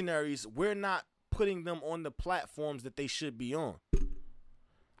revolutionaries, we're not putting them on the platforms that they should be on.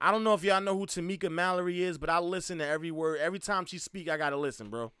 I don't know if y'all know who Tamika Mallory is, but I listen to every word. Every time she speak, I gotta listen,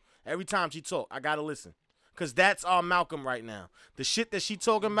 bro. Every time she talk, I gotta listen. Because that's our Malcolm right now. The shit that she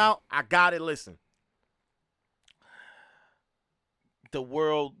talking about, I gotta listen. The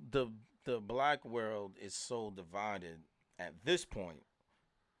world, the black world is so divided at this point.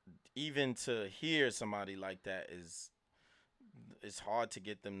 Even to hear somebody like that it's hard to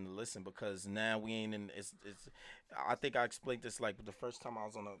get them to listen because now we ain't in. It's. I think I explained this like the first time I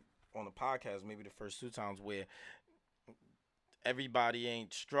was on a podcast, maybe the first 2 times where everybody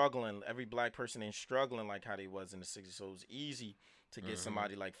ain't struggling. Every black person ain't struggling like how they was in the 60s. So it was easy to get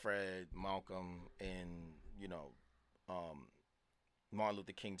somebody like Fred, Malcolm, and Martin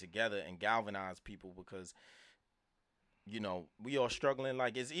Luther King together and galvanize people because, we all struggling.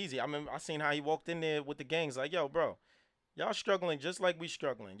 Like, it's easy. I remember I seen how he walked in there with the gangs like, yo, bro, Y'all struggling just like we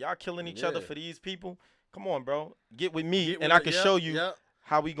struggling. Y'all killing each other Yeah. for these people. Come on, bro. Get with me, Get and with I it. can Yep, show you yep.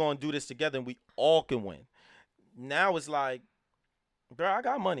 how we gonna do this together, and we all can win. Now it's like, bro, I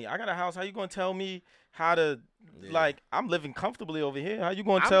got money. I got a house. How you gonna tell me how to? Yeah. Like, I'm living comfortably over here. How you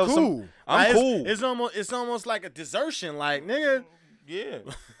gonna I'm tell cool. some? I'm Like, cool. It's almost like a desertion. Like, nigga, Yeah,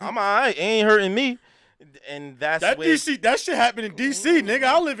 I'm alright. It ain't hurting me, and that's that where DC, that shit happened in DC, nigga.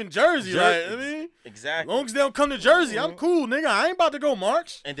 I live in Jersey. Like, I mean, as exactly. long as they don't come to Jersey, I'm cool, nigga. I ain't about to go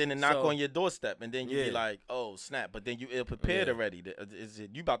march. And then they knock So- on your doorstep, and then you be Yeah. like, "Oh snap!" But then you ill prepared Yeah. already. Is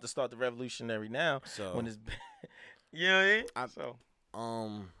it you about to start the revolutionary now? So, When it's, you know what I mean? I- So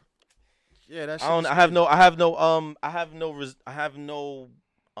yeah, that shit. I don't. is I have crazy. I have no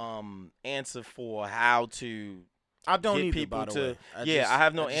answer for how to I don't get either, people by the to. way. I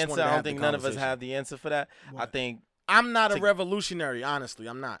have no just answer. wanted to I have don't the think none of us conversation. have the answer for that. I What? think I'm not a to- revolutionary, honestly.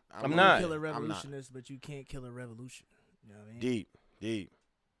 I'm not. I'm You not. can kill a I'm not. revolutionist, but you can't kill a revolution. You know what I mean? Deep.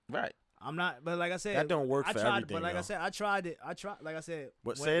 right. I'm not, but like I said, That don't work I for tried, everything, But like I though. said, I tried it. Like I said,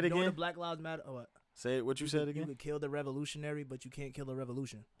 What, when- say it during again? the Black Lives Matter. What? Say what you said You again. could kill the revolutionary, but you can't kill a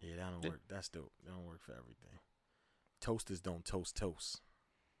revolution. Yeah, that don't work. That's dope. That don't work for everything. Toasters don't toast. Toast.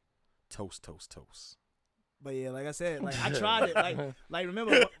 But yeah, like I said, like I tried it. Like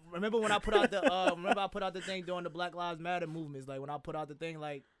remember when I put out the thing during the Black Lives Matter movements. Like when I put out the thing,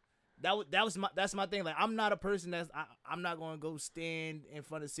 like that's my thing. Like I'm not a person I'm not gonna go stand in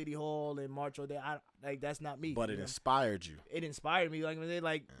front of City Hall and march all day. Like that's not me. But you it know? inspired you. It inspired me. Like when they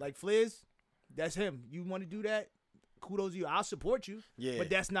like Fliz, that's him. You want to do that? Kudos to you. I'll support you. Yeah. But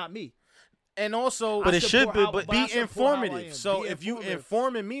that's not me. And also, But it should be. But I be support how I informative. am. So Be if you informative.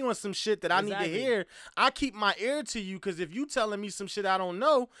 informing me on some shit that I need Exactly. to hear, I keep my ear to you. Because if you telling me some shit I don't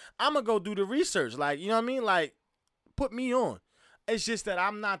know, I'm gonna go do the research. Like, you know what I mean? Like, put me on. It's just that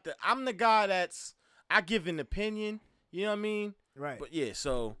I'm the guy I give an opinion. You know what I mean? Right. But yeah,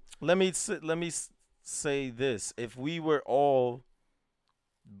 so let me say this: if we were all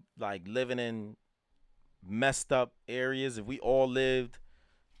like living in messed up areas, if we all lived,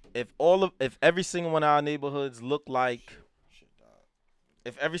 if every single one of our neighborhoods looked like,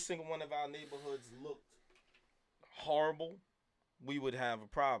 if every single one of our neighborhoods looked horrible, we would have a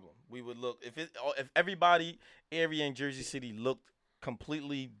problem. We would look if everybody area in Jersey City looked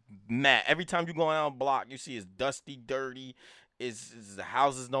completely mad. Every time you go down a block, you see it's dusty, dirty. The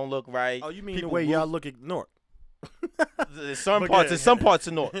houses don't look right. oh, you mean People the way roof- y'all look at North? There's some But parts. yeah. There's some parts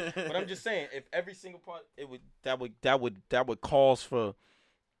of North. But I'm just saying, if every single part, that would cause for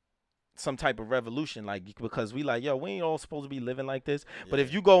some type of revolution, like because we like, yo, we ain't all supposed to be living like this. But if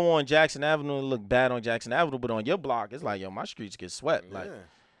Yeah. you go on Jackson Avenue and look bad on Jackson Avenue, but on your block, it's like, yo, my streets get swept. Like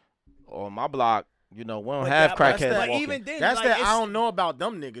Yeah. on my block, you know, we don't But have that- but crackheads that- walking. even then, That's like, that. I it's- don't know about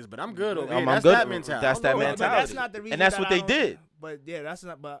them niggas, but I'm good over I'm here. That's good. that mentality. That's that But mentality. that's not the reason. And that's that what I they don't- did. But yeah, that's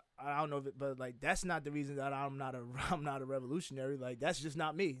not. But I don't know if it. But like, that's not the reason that I'm not a revolutionary. Like, that's just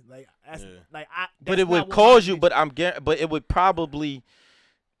not me. Like, that's Yeah. like I. But that's it would not what cause my you. But but it would probably,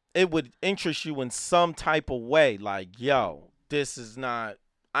 it would interest you in some type of way. Like, yo, this is not.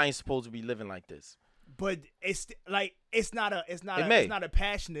 I ain't supposed to be living like this. But it's like it's not a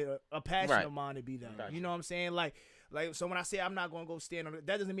passion Right. of mine to be that. Gotcha. You know what I'm saying? Like so when I say I'm not gonna go stand on it,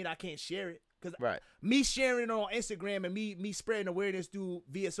 that doesn't mean I can't share it. Cause Right. me sharing it on Instagram and me spreading awareness through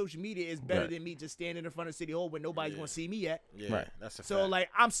via social media is better Right. than me just standing in front of City Hall where nobody's Yeah. gonna see me at. Yeah, Right. that's a So fact. like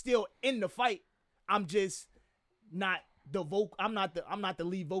I'm still in the fight. I'm just not the I'm not the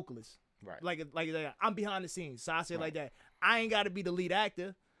lead vocalist. Right. Like I'm behind the scenes. So I say it like that. I ain't got to be the lead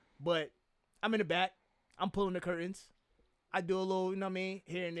actor, but I'm in the back. I'm pulling the curtains. I do a little, you know what I mean,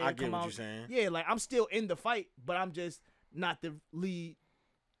 here and there. I get come what out. you're saying. Yeah, like I'm still in the fight, but I'm just not the lead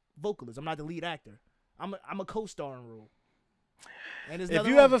vocalist. I'm not the lead actor. I'm a co-starring role. And there's If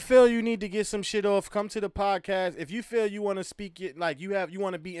nothing you wrong. ever feel you need to get some shit off, come to the podcast. If you feel you want to speak it, like you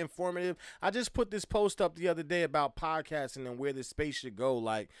want to be informative. I just put this post up the other day about podcasting and where this space should go.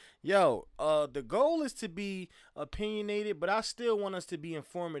 Like, yo, the goal is to be opinionated, but I still want us to be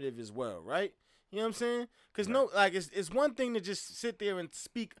informative as well, right? You know what I'm saying? Because it's one thing to just sit there and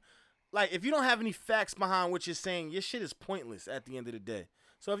speak. Like, if you don't have any facts behind what you're saying, your shit is pointless at the end of the day.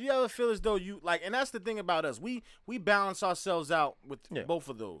 So if you ever feel as though you like, and that's the thing about us, we balance ourselves out with both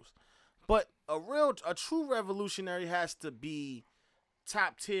of those. But a true revolutionary has to be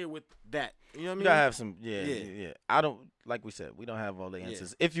top tier with that. You know what I mean? You gotta have some, Yeah. yeah. I don't, like we said, we don't have all the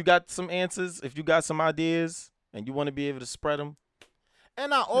answers. If you got some answers, if you got some ideas, and you want to be able to spread them,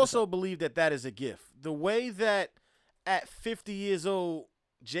 And I also believe that is a gift. The way that at 50 years old,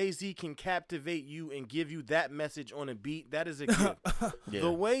 Jay-Z can captivate you and give you that message on a beat, that is a gift. yeah.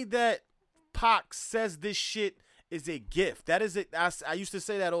 The way that Pac says this shit is a gift. That is it. I used to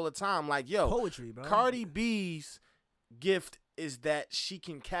say that all the time. Like, yo, Poetry, bro. Cardi B's gift is that she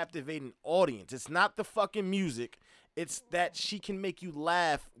can captivate an audience. It's not the fucking music. It's that she can make you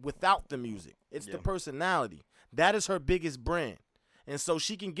laugh without the music. It's the personality. That is her biggest brand. And so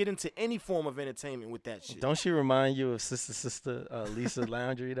she can get into any form of entertainment with that shit. Don't she remind you of Sister Lisa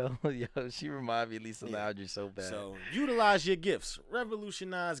Laundry though? Yo, she remind me of Lisa Laundry so bad. So utilize your gifts,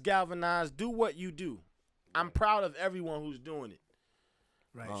 revolutionize, galvanize, do what you do. I'm proud of everyone who's doing it.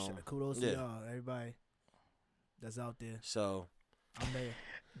 Right. Kudos to y'all, everybody that's out there. So I'm there.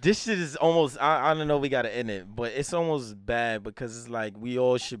 This shit is almost, I don't know, we got to end it, but it's almost bad because it's like we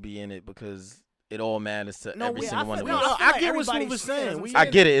all should be in it because it all matters to every single one of us. I get what Smooth is saying. I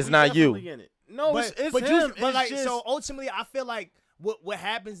get it. It's not you. No, but, it's but him. But like, just, so ultimately, I feel like what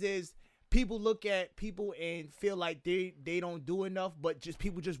happens is people look at people and feel like they don't do enough, but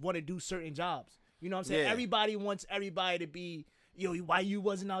people just want to do certain jobs. You know what I'm saying? Yeah. Everybody wants everybody to be, yo, why you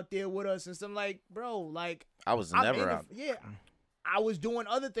wasn't out there with us and something like, bro, like I was never out. Yeah. I was doing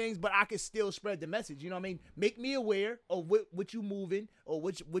other things, but I could still spread the message. You know what I mean? Make me aware of what you moving or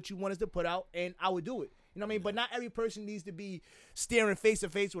what you want us to put out, and I would do it. You know what I mean? But not every person needs to be staring face to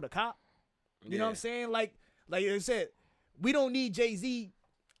face with a cop. You know what I'm saying? Like I said, we don't need Jay-Z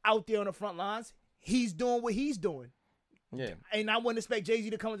out there on the front lines. He's doing what he's doing. Yeah. And I wouldn't expect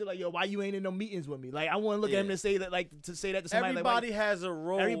Jay-Z to come and be like, yo, why you ain't in no meetings with me? Like, I want to look at him to say that, like, to say that to somebody. Everybody has a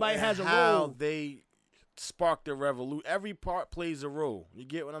role. Everybody has a how role. They spark the revolution. Every part plays a role. You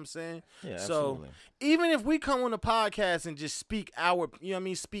get what I'm saying? Yeah, so absolutely. even if we come on the podcast and just speak our,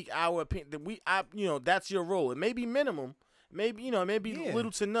 speak our opinion, that's your role. It may be minimum, maybe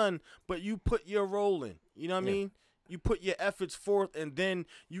little to none, but you put your role in. You know what I mean? You put your efforts forth, and then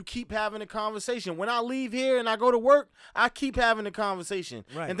you keep having a conversation. When I leave here and I go to work, I keep having a conversation.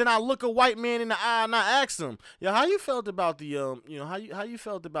 Right. And then I look a white man in the eye and I ask him, yo, how you felt about the how you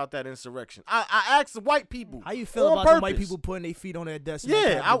felt about that insurrection? I asked the white people. How you feel about the white people putting their feet on their desk?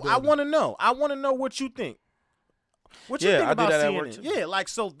 Yeah, I want to know. I want to know what you think. What you think I do about that at seeing work it? too. Yeah, like,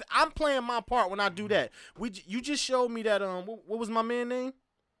 so I'm playing my part when I do that. You just showed me that what was my man name?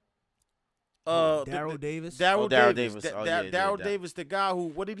 Daryl Davis. Daryl Davis. Daryl Davis, the guy who,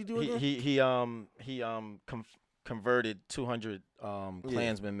 what did he do again? He converted 200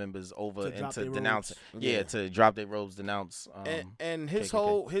 Klansmen members over into denouncing. Yeah, to drop their robes, denounce. And his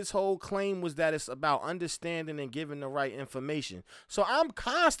KKK. whole claim was that it's about understanding and giving the right information. So I'm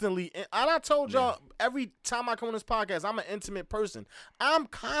constantly, and I told y'all every time I come on this podcast, I'm an intimate person. I'm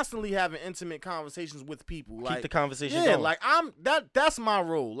constantly having intimate conversations with people. Keep the conversation going. going. Like that's my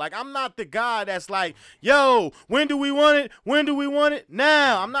role. Like, I'm not the guy that's like, yo, when do we want it? When do we want it?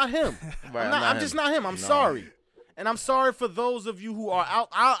 Now. I'm not him. Right, I'm just not him. I'm sorry. And I'm sorry for those of you who are out.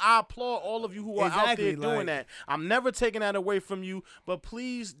 I applaud all of you who are out there doing that. I'm never taking that away from you, but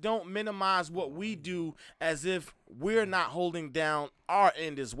please don't minimize what we do as if we're not holding down our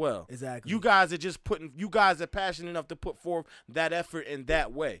end as well. Exactly. You guys are passionate enough to put forth that effort in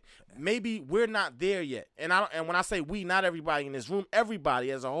that way. Maybe we're not there yet. And when I say we, not everybody in this room,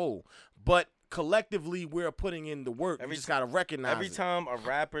 everybody as a whole. But collectively, we're putting in the work. We just got to recognize every time a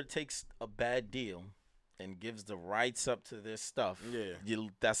rapper takes a bad deal and gives the rights up to their stuff,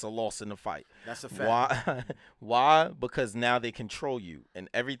 that's a loss in the fight. That's a fact. Why? Why? Because now they control you, and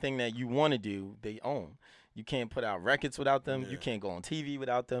everything that you want to do, they own. You can't put out records without them. You can't go on TV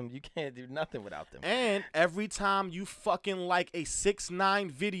without them. You can't do nothing without them. And every time you fucking like a 6ix9ine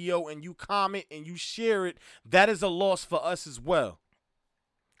video and you comment and you share it, that is a loss for us as well.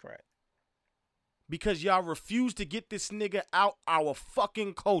 Correct. Because y'all refuse to get this nigga out our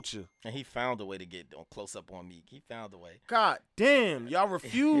fucking culture. And he found a way to get close up on me. He found a way. God damn. Y'all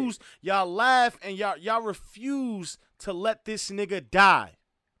refuse. Y'all laugh and y'all refuse to let this nigga die.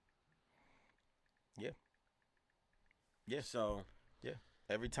 Yeah. Yeah. So. Yeah.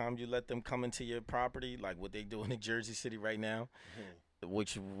 Every time you let them come into your property, like what they doing in Jersey City right now,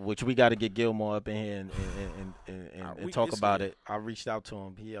 which we got to get Gilmore up in here and talk about it. I reached out to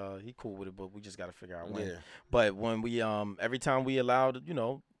him. He cool with it, but we just got to figure out when. Yeah. But when we every time we allowed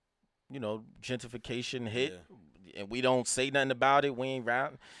gentrification hit, and we don't say nothing about it, we ain't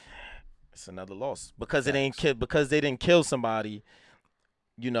rap. It's another loss because because they didn't kill somebody.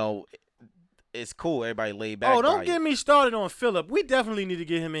 It's cool. Everybody laid back. Oh, don't get me started on Philip. We definitely need to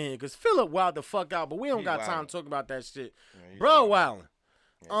get him in here because Philip wild the fuck out, but we don't got time to talk about that shit. Yeah, bro, wildin'.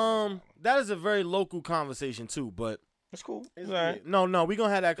 That is a very local conversation too, but it's cool. It's all right. No, we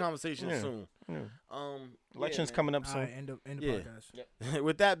gonna have that conversation soon. Yeah. Election's coming up soon. All right, end of podcast. Yep.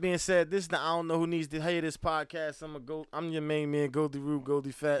 With that being said, this is the I Don't Know Who Needs to Hear This podcast. I'm your main man, Goldie Rube,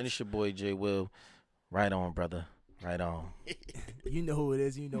 Goldie Fat. And it's your boy Jay Will. Right on, brother. Right on. You know who it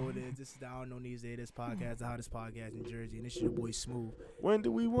is. You know what it is. This is the I Don't Know These Days. This podcast, the hottest podcast in Jersey. And this is your boy Smooth. When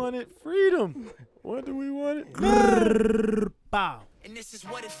do we want it? Freedom. When do we want it? Bow. And this is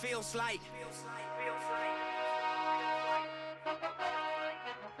what it feels like.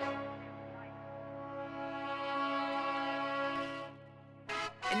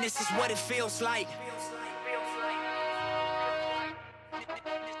 And this is what it feels like.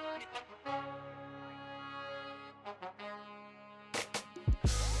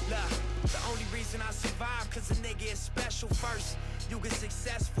 The only reason I survive, cause a nigga is special first. You get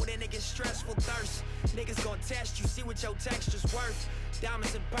successful, then it gets stressful thirst. Niggas gon' test you, see what your texture's worth.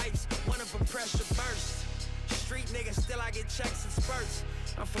 Diamonds and pipes, one of them pressure burst. Street niggas, still I get checks and spurts.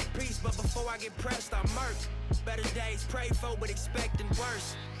 I'm for peace, but before I get pressed, I murk. Better days pray for, but expecting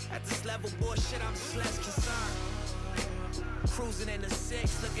worse. At this level, bullshit, I'm just less concerned. Cruising in the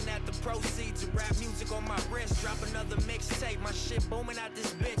 6, looking at the proceeds of rap music on my wrist. Drop another mixtape, my shit booming out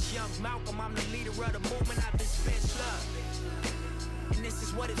this bitch. Young Malcolm, I'm the leader of the movement out this bitch. Look, and this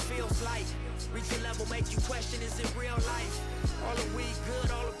is what it feels like. Reach a level, make you question, is it real life? All the weed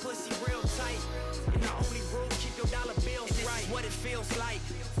good, all the pussy real tight. And the only rule, keep your dollar bills and right. This is what it feels like.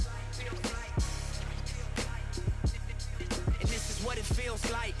 And this is what it feels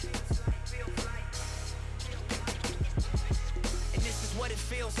like. And this is what it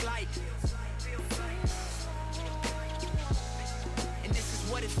feels like. And this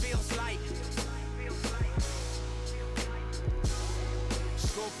is what it feels like.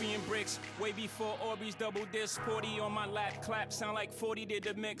 Scorpion bricks, way before Orbeez double disc. 40 on my lap, clap, sound like 40 did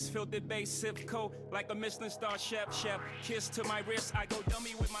the mix. Filtered bass, sip coat, like a Michelin star chef. Kiss to my wrist, I go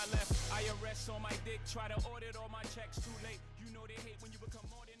dummy with my left. IRS on my dick, try to audit all my checks, too late. You know they hate when you become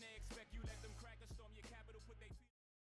more than